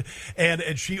CNN,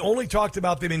 and she only talked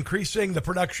about them increasing the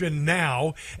production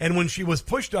now. And when she was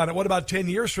pushed on it, what about 10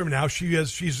 years from now,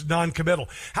 she's non-committal.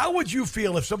 How would you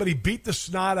feel if somebody beat the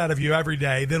snot out of you every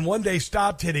day, then one day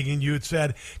stopped hitting and you had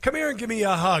said, come here and give me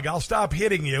a hug, I'll stop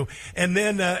hitting you. And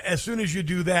then as soon as you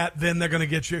do that, then they're going to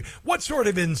get you. What sort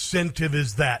of incentive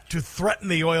is that to threaten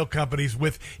the oil companies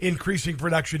with increasing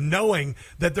production, knowing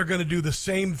that they're going to do the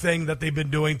same thing that they've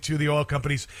been doing to the oil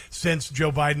companies since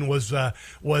Joe Biden was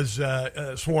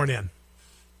sworn in?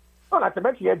 Well, not to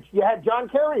mention, you had John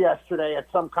Kerry yesterday at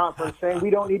some conference saying we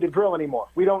don't need to drill anymore.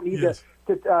 We don't need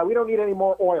we don't need any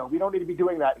more oil. We don't need to be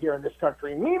doing that here in this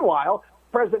country. Meanwhile,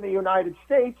 the President of the United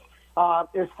States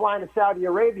is flying to Saudi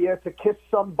Arabia to kiss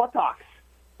some buttocks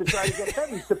to try to get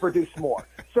them to produce more.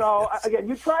 So, again,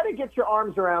 you try to get your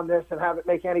arms around this and have it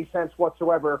make any sense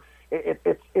whatsoever,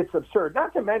 it's absurd.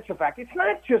 Not to mention the fact it's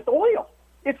not just oil.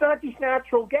 It's not just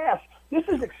natural gas. This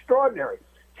is extraordinary.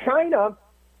 China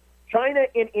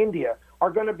and India are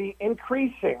going to be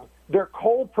increasing their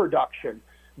coal production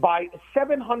by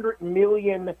 700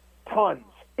 million tons,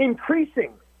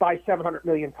 increasing by 700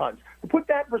 million tons. To put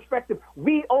that in perspective,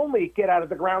 we only get out of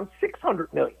the ground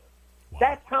 600 million. Wow.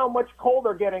 That's how much coal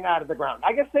they're getting out of the ground.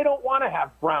 I guess they don't want to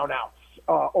have brownouts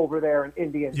over there in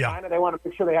India and China. They want to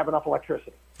make sure they have enough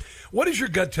electricity. What does your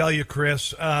gut tell you,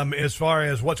 Chris, as far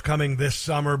as what's coming this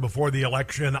summer before the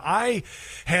election? I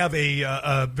have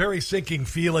a very sinking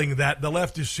feeling that the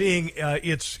left is seeing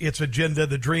its agenda,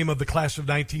 the dream of the class of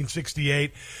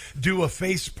 1968, do a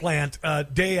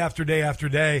faceplant day after day after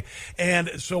day. And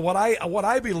so what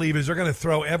I believe is they're going to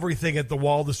throw everything at the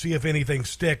wall to see if anything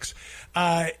sticks.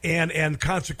 And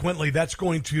consequently, that's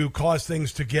going to cause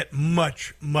things to get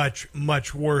much, much,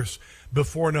 much worse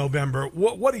before November.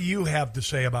 What do you have to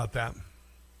say about that?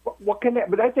 What can they,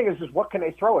 but I think is just what can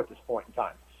they throw at this point in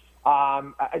time?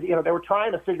 They were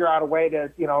trying to figure out a way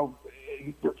to,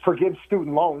 forgive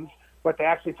student loans, but they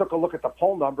actually took a look at the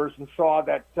poll numbers and saw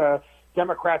that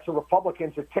Democrats and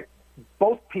Republicans had ticked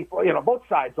both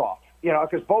sides off,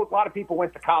 because a lot of people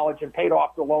went to college and paid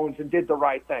off the loans and did the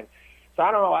right thing. So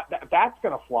I don't know if that's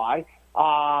going to fly.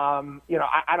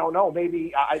 I don't know.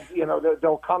 Maybe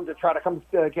they'll come to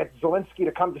get Zelensky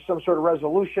to come to some sort of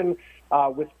resolution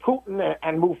with Putin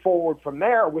and move forward from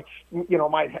there, which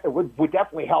would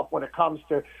definitely help when it comes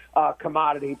to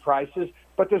commodity prices.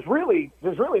 But there's really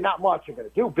not much you're going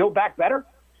to do. Build back better.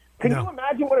 Can you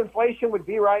imagine what inflation would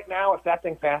be right now if that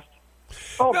thing passed?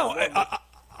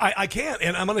 I can't,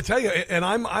 and I'm going to tell you, and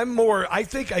I'm more, I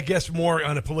think, I guess, more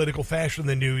on a political fashion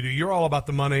than you do. You're all about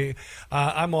the money.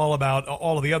 I'm all about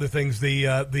all of the other things,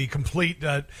 the complete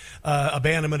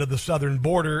abandonment of the southern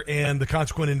border and the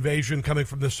consequent invasion coming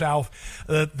from the south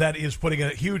that is putting a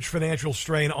huge financial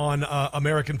strain on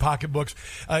American pocketbooks.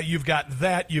 You've got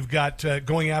that. You've got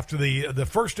going after the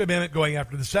First Amendment, going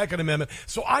after the Second Amendment.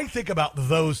 So I think about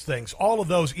those things, all of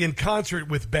those in concert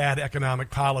with bad economic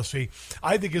policy,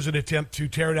 I think is an attempt to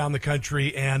tear down the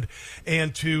country and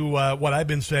to what I've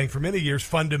been saying for many years,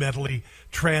 fundamentally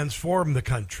transform the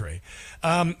country.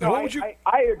 I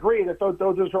agree that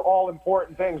those are all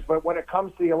important things, but when it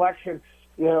comes to the election,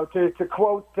 to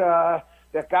quote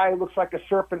that guy who looks like a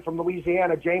serpent from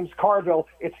Louisiana, James Carville,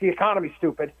 it's the economy,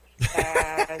 stupid.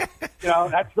 And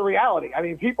that's the reality. I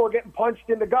mean, people are getting punched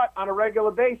in the gut on a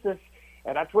regular basis.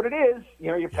 And that's what it is.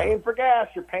 You're paying for gas,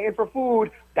 you're paying for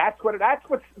food. That's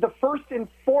what's the first and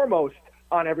foremost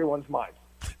on everyone's mind.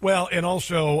 Well, and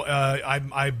also,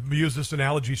 I used this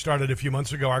analogy, started a few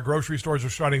months ago. Our grocery stores are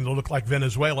starting to look like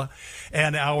Venezuela,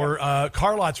 and our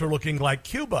car lots are looking like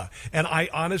Cuba. And I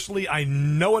honestly, I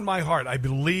know in my heart, I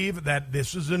believe that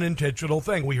this is an intentional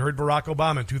thing. We heard Barack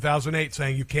Obama in 2008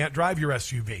 saying you can't drive your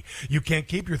SUV. You can't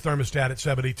keep your thermostat at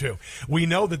 72. We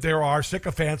know that there are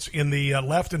sycophants in the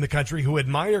left in the country who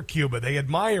admire Cuba. They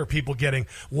admire people getting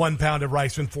 1 pound of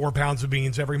rice and 4 pounds of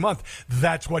beans every month.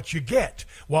 That's what you get,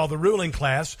 while the ruling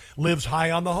class lives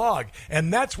high on the hog.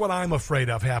 And that's what I'm afraid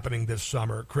of happening this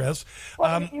summer, Chris.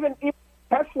 Well, even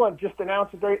Tesla just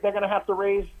announced that they're going to have to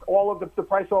raise all of the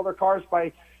price of all their cars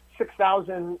by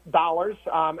 $6,000.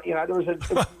 I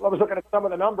was looking at some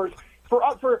of the numbers.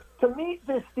 To meet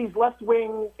these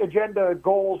left-wing agenda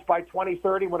goals by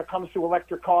 2030 when it comes to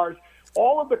electric cars,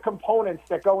 all of the components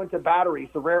that go into batteries,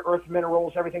 the rare earth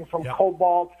minerals, everything from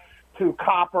cobalt to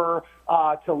copper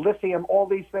to lithium, all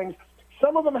these things,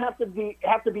 some of them have to be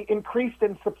increased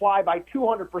in supply by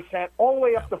 200%, all the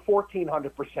way up to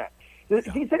 1,400%. Does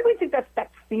anybody think that's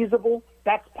feasible?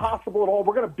 That's possible at all?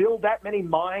 We're going to build that many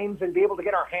mines and be able to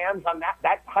get our hands on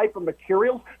that type of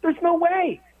materials? There's no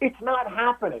way. It's not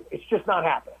happening. It's just not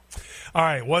happening. All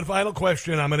right, one final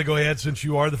question. I'm going to go ahead, since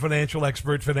you are the financial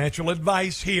expert, financial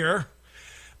advice here.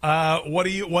 What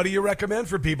do you recommend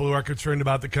for people who are concerned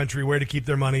about the country, where to keep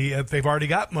their money if they've already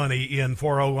got money in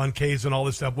 401ks and all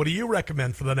this stuff? What do you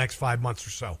recommend for the next 5 months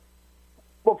or so?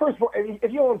 Well, first of all,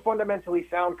 if you own fundamentally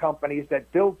sound companies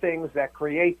that build things, that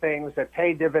create things, that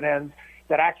pay dividends,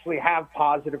 that actually have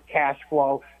positive cash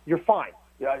flow, you're fine.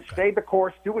 Stay the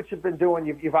course. Do what you've been doing.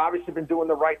 You've obviously been doing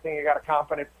the right thing. You got a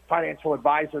competent financial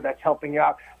advisor that's helping you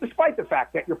out, despite the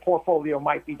fact that your portfolio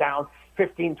might be down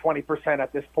 15, 20%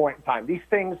 at this point in time. These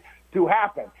things do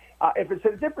happen. If it's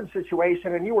a different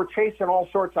situation and you were chasing all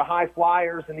sorts of high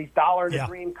flyers and these dollar and the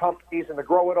green companies and the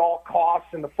grow it all costs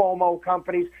and the FOMO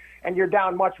companies, and you're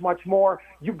down much, much more,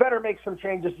 you better make some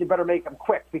changes. You better make them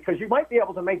quick, because you might be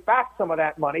able to make back some of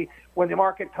that money when the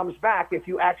market comes back if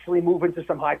you actually move into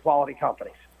some high quality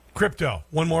companies. Crypto.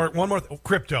 One more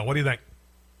crypto. What do you think?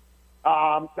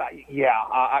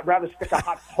 I'd rather stick a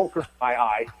hot poker in my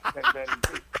eye than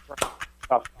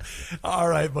All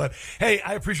right, bud. Hey,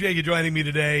 I appreciate you joining me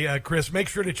today, Chris. Make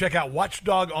sure to check out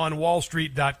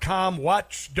watchdogonwallstreet.com,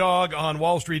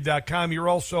 watchdogonwallstreet.com. You're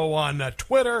also on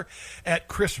Twitter at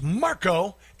Chris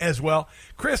Marco as well.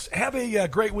 Chris, have a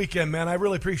great weekend, man. I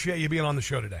really appreciate you being on the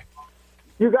show today.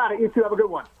 You got it. You too. Have a good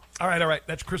one. All right.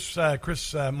 That's Chris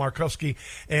Markowski.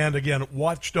 And again,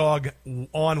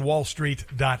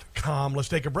 watchdogonwallstreet.com. Let's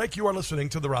take a break. You are listening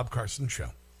to The Rob Carson Show.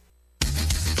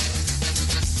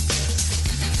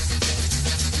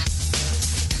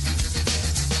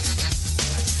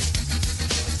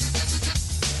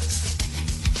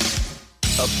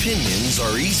 Opinions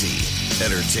are easy.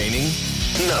 Entertaining?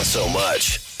 Not so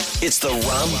much. It's the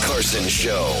Rob Carson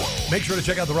Show. Make sure to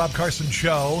check out the Rob Carson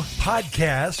Show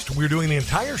podcast. We're doing the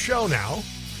entire show now.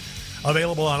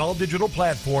 Available on all digital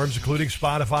platforms, including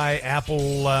Spotify,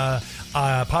 Apple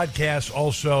Podcasts,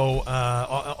 also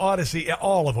Odyssey,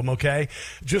 all of them, okay?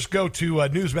 Just go to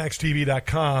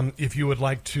NewsmaxTV.com if you would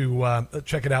like to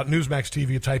check it out. Newsmax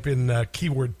TV, type in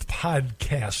keyword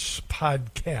podcasts.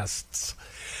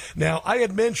 Now, I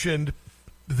had mentioned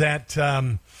that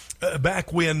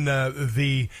back when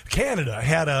the Canada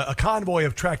had a convoy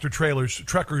of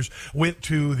truckers went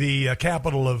to the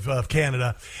capital of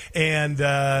Canada and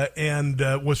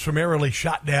was summarily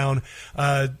shot down,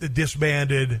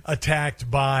 disbanded,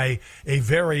 attacked by a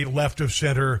very left of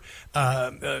center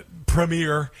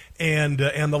premier and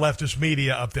the leftist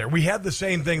media up there. We had the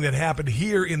same thing that happened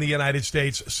here in the United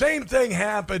States. Same thing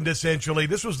happened essentially.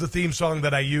 This was the theme song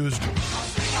that I used.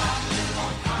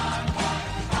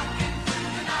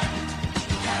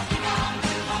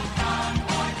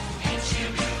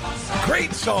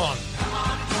 Great song.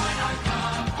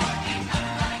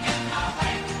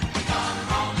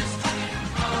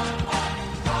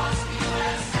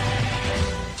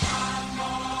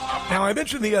 Now, I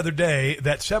mentioned the other day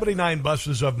that 79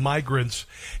 buses of migrants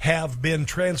have been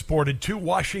transported to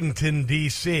Washington,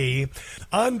 D.C.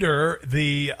 under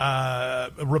the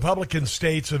Republican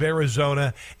states of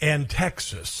Arizona and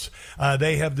Texas.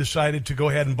 They have decided to go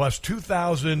ahead and bus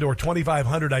 2,000 or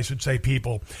 2,500, I should say,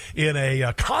 people in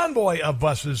a convoy of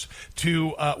buses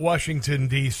to Washington,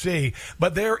 D.C.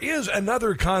 But there is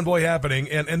another convoy happening,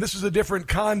 and this is a different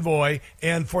convoy,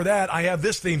 and for that, I have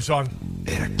this theme song.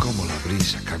 Era como la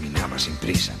brisa, caminaba sin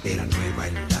prisa, era nueva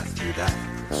en la ciudad.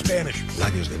 Spanish.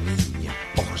 Labios de niña,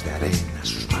 ojos de arena,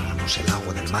 sus manos el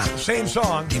agua del mar. Same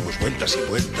song. Dimos vueltas y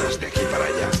vueltas de aquí para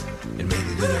allá, en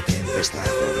medio de una tempestad.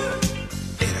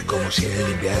 Era como si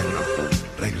el invierno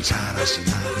regresara sin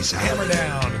avisar. Hammer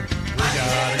down. We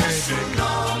got a great big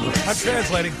convoy. I'm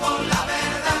translating.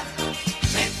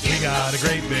 We got a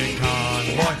great big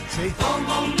convoy. See?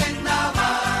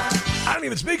 I don't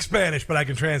even speak Spanish, but I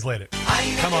can translate it.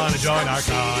 Come on and join our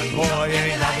convoy.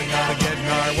 Ain't nothing gonna get in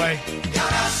our way.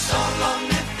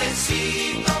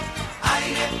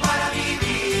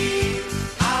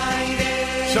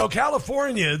 So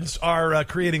Californians are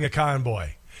creating a convoy.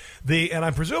 And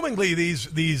I'm presumably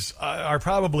these are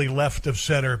probably left of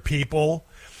center people,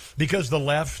 because the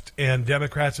left and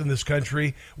Democrats in this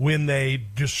country, when they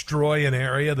destroy an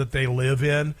area that they live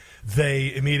in,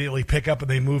 they immediately pick up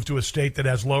and they move to a state that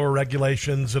has lower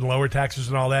regulations and lower taxes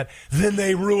and all that. Then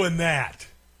they ruin that.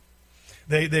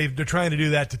 They're trying to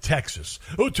do that to Texas.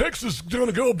 Oh, Texas is going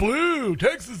to go blue.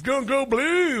 Texas is going to go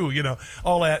blue. You know,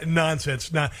 all that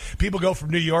nonsense. Now, people go from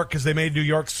New York because they made New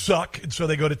York suck, and so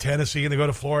they go to Tennessee and they go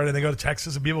to Florida and they go to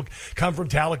Texas, and people come from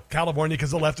California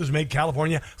because the left has made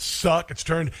California suck. It's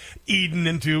turned Eden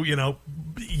into,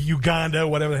 Uganda,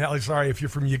 whatever the hell. Sorry if you're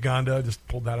from Uganda. I just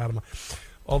pulled that out of my...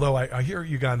 Although I hear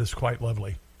Uganda's quite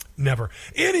lovely. Never.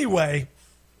 Anyway...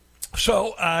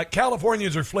 So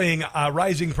Californians are fleeing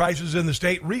rising prices in the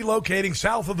state, relocating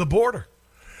south of the border.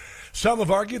 Some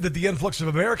have argued that the influx of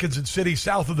Americans in cities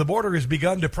south of the border has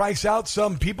begun to price out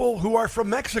some people who are from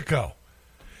Mexico.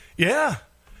 Yeah.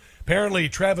 Apparently,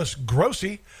 Travis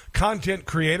Grossi, content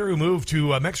creator who moved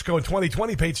to Mexico in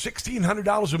 2020, paid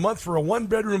 $1,600 a month for a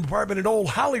one-bedroom apartment in Old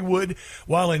Hollywood,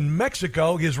 while in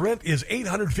Mexico, his rent is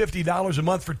 $850 a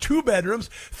month for 2 bedrooms,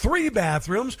 3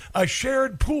 bathrooms, a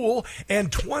shared pool,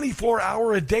 and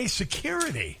 24-hour-a-day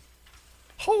security.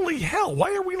 Holy hell,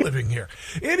 why are we living here?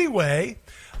 Anyway...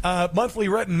 monthly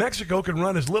rent in Mexico can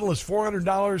run as little as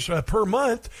 $400 per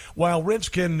month, while rents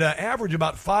can average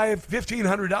about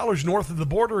 $1,500 north of the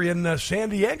border in San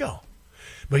Diego.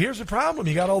 But here's the problem.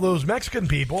 You got all those Mexican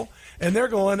people, and they're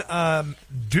going,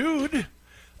 dude,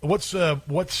 what's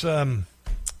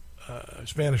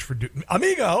Spanish for dude?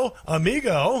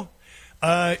 Amigo,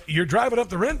 you're driving up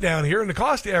the rent down here and the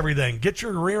cost of everything. Get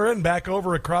your rear end back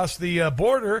over across the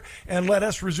border and let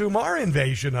us resume our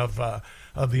invasion of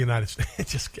the United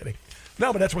States. Just kidding.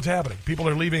 No, but that's what's happening. People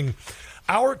are leaving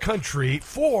our country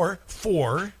for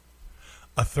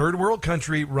a third world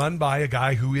country run by a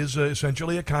guy who is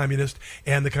essentially a communist,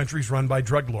 and the country's run by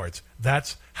drug lords.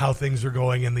 That's how things are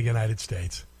going in the United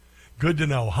States. Good to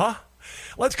know, huh?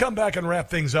 Let's come back and wrap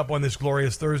things up on this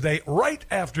glorious Thursday. Right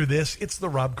after this, it's the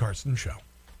Rob Carson Show.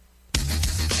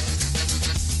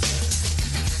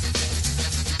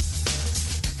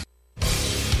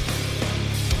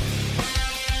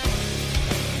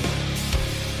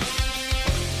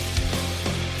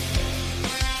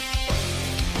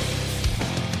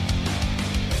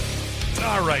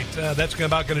 All right, that's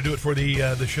about going to do it for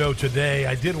the show today.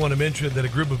 I did want to mention that a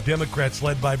group of Democrats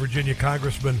led by Virginia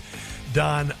Congressman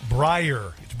Don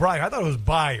Breyer, it's Breyer, I thought it was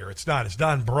Beyer, it's not, it's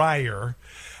Don Breyer,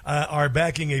 are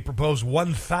backing a proposed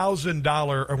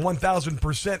 $1,000 or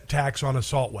 1,000% tax on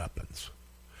assault weapons.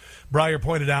 Breyer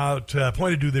pointed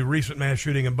to the recent mass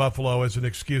shooting in Buffalo as an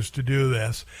excuse to do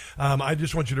this. I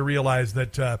just want you to realize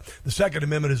that the Second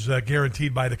Amendment is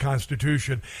guaranteed by the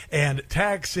Constitution, and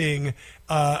taxing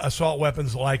assault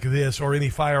weapons like this or any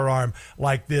firearm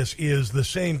like this is the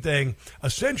same thing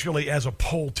essentially as a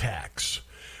poll tax,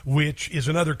 which is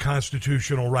another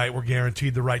constitutional right. We're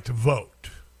guaranteed the right to vote.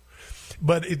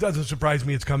 But it doesn't surprise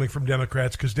me it's coming from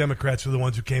Democrats, because Democrats are the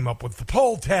ones who came up with the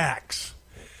poll tax,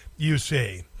 you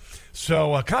see.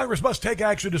 So Congress must take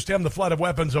action to stem the flood of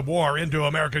weapons of war into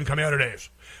American communities.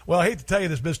 Well, I hate to tell you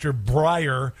this, Mr.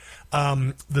 Breyer.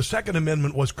 The Second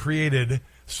Amendment was created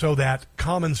so that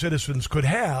common citizens could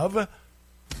have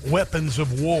weapons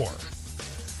of war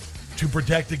to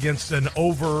protect against an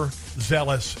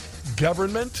overzealous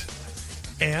government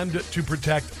and to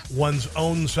protect one's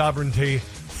own sovereignty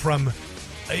from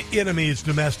enemies,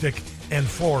 domestic and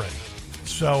foreign.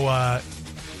 So,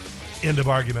 end of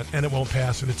argument, and it won't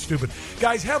pass, and it's stupid.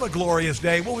 Guys, have a glorious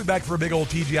day. We'll be back for a big old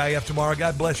TGIF tomorrow.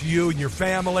 God bless you and your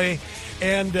family.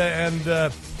 And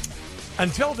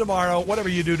until tomorrow, whatever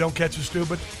you do, don't catch us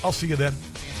stupid. I'll see you then.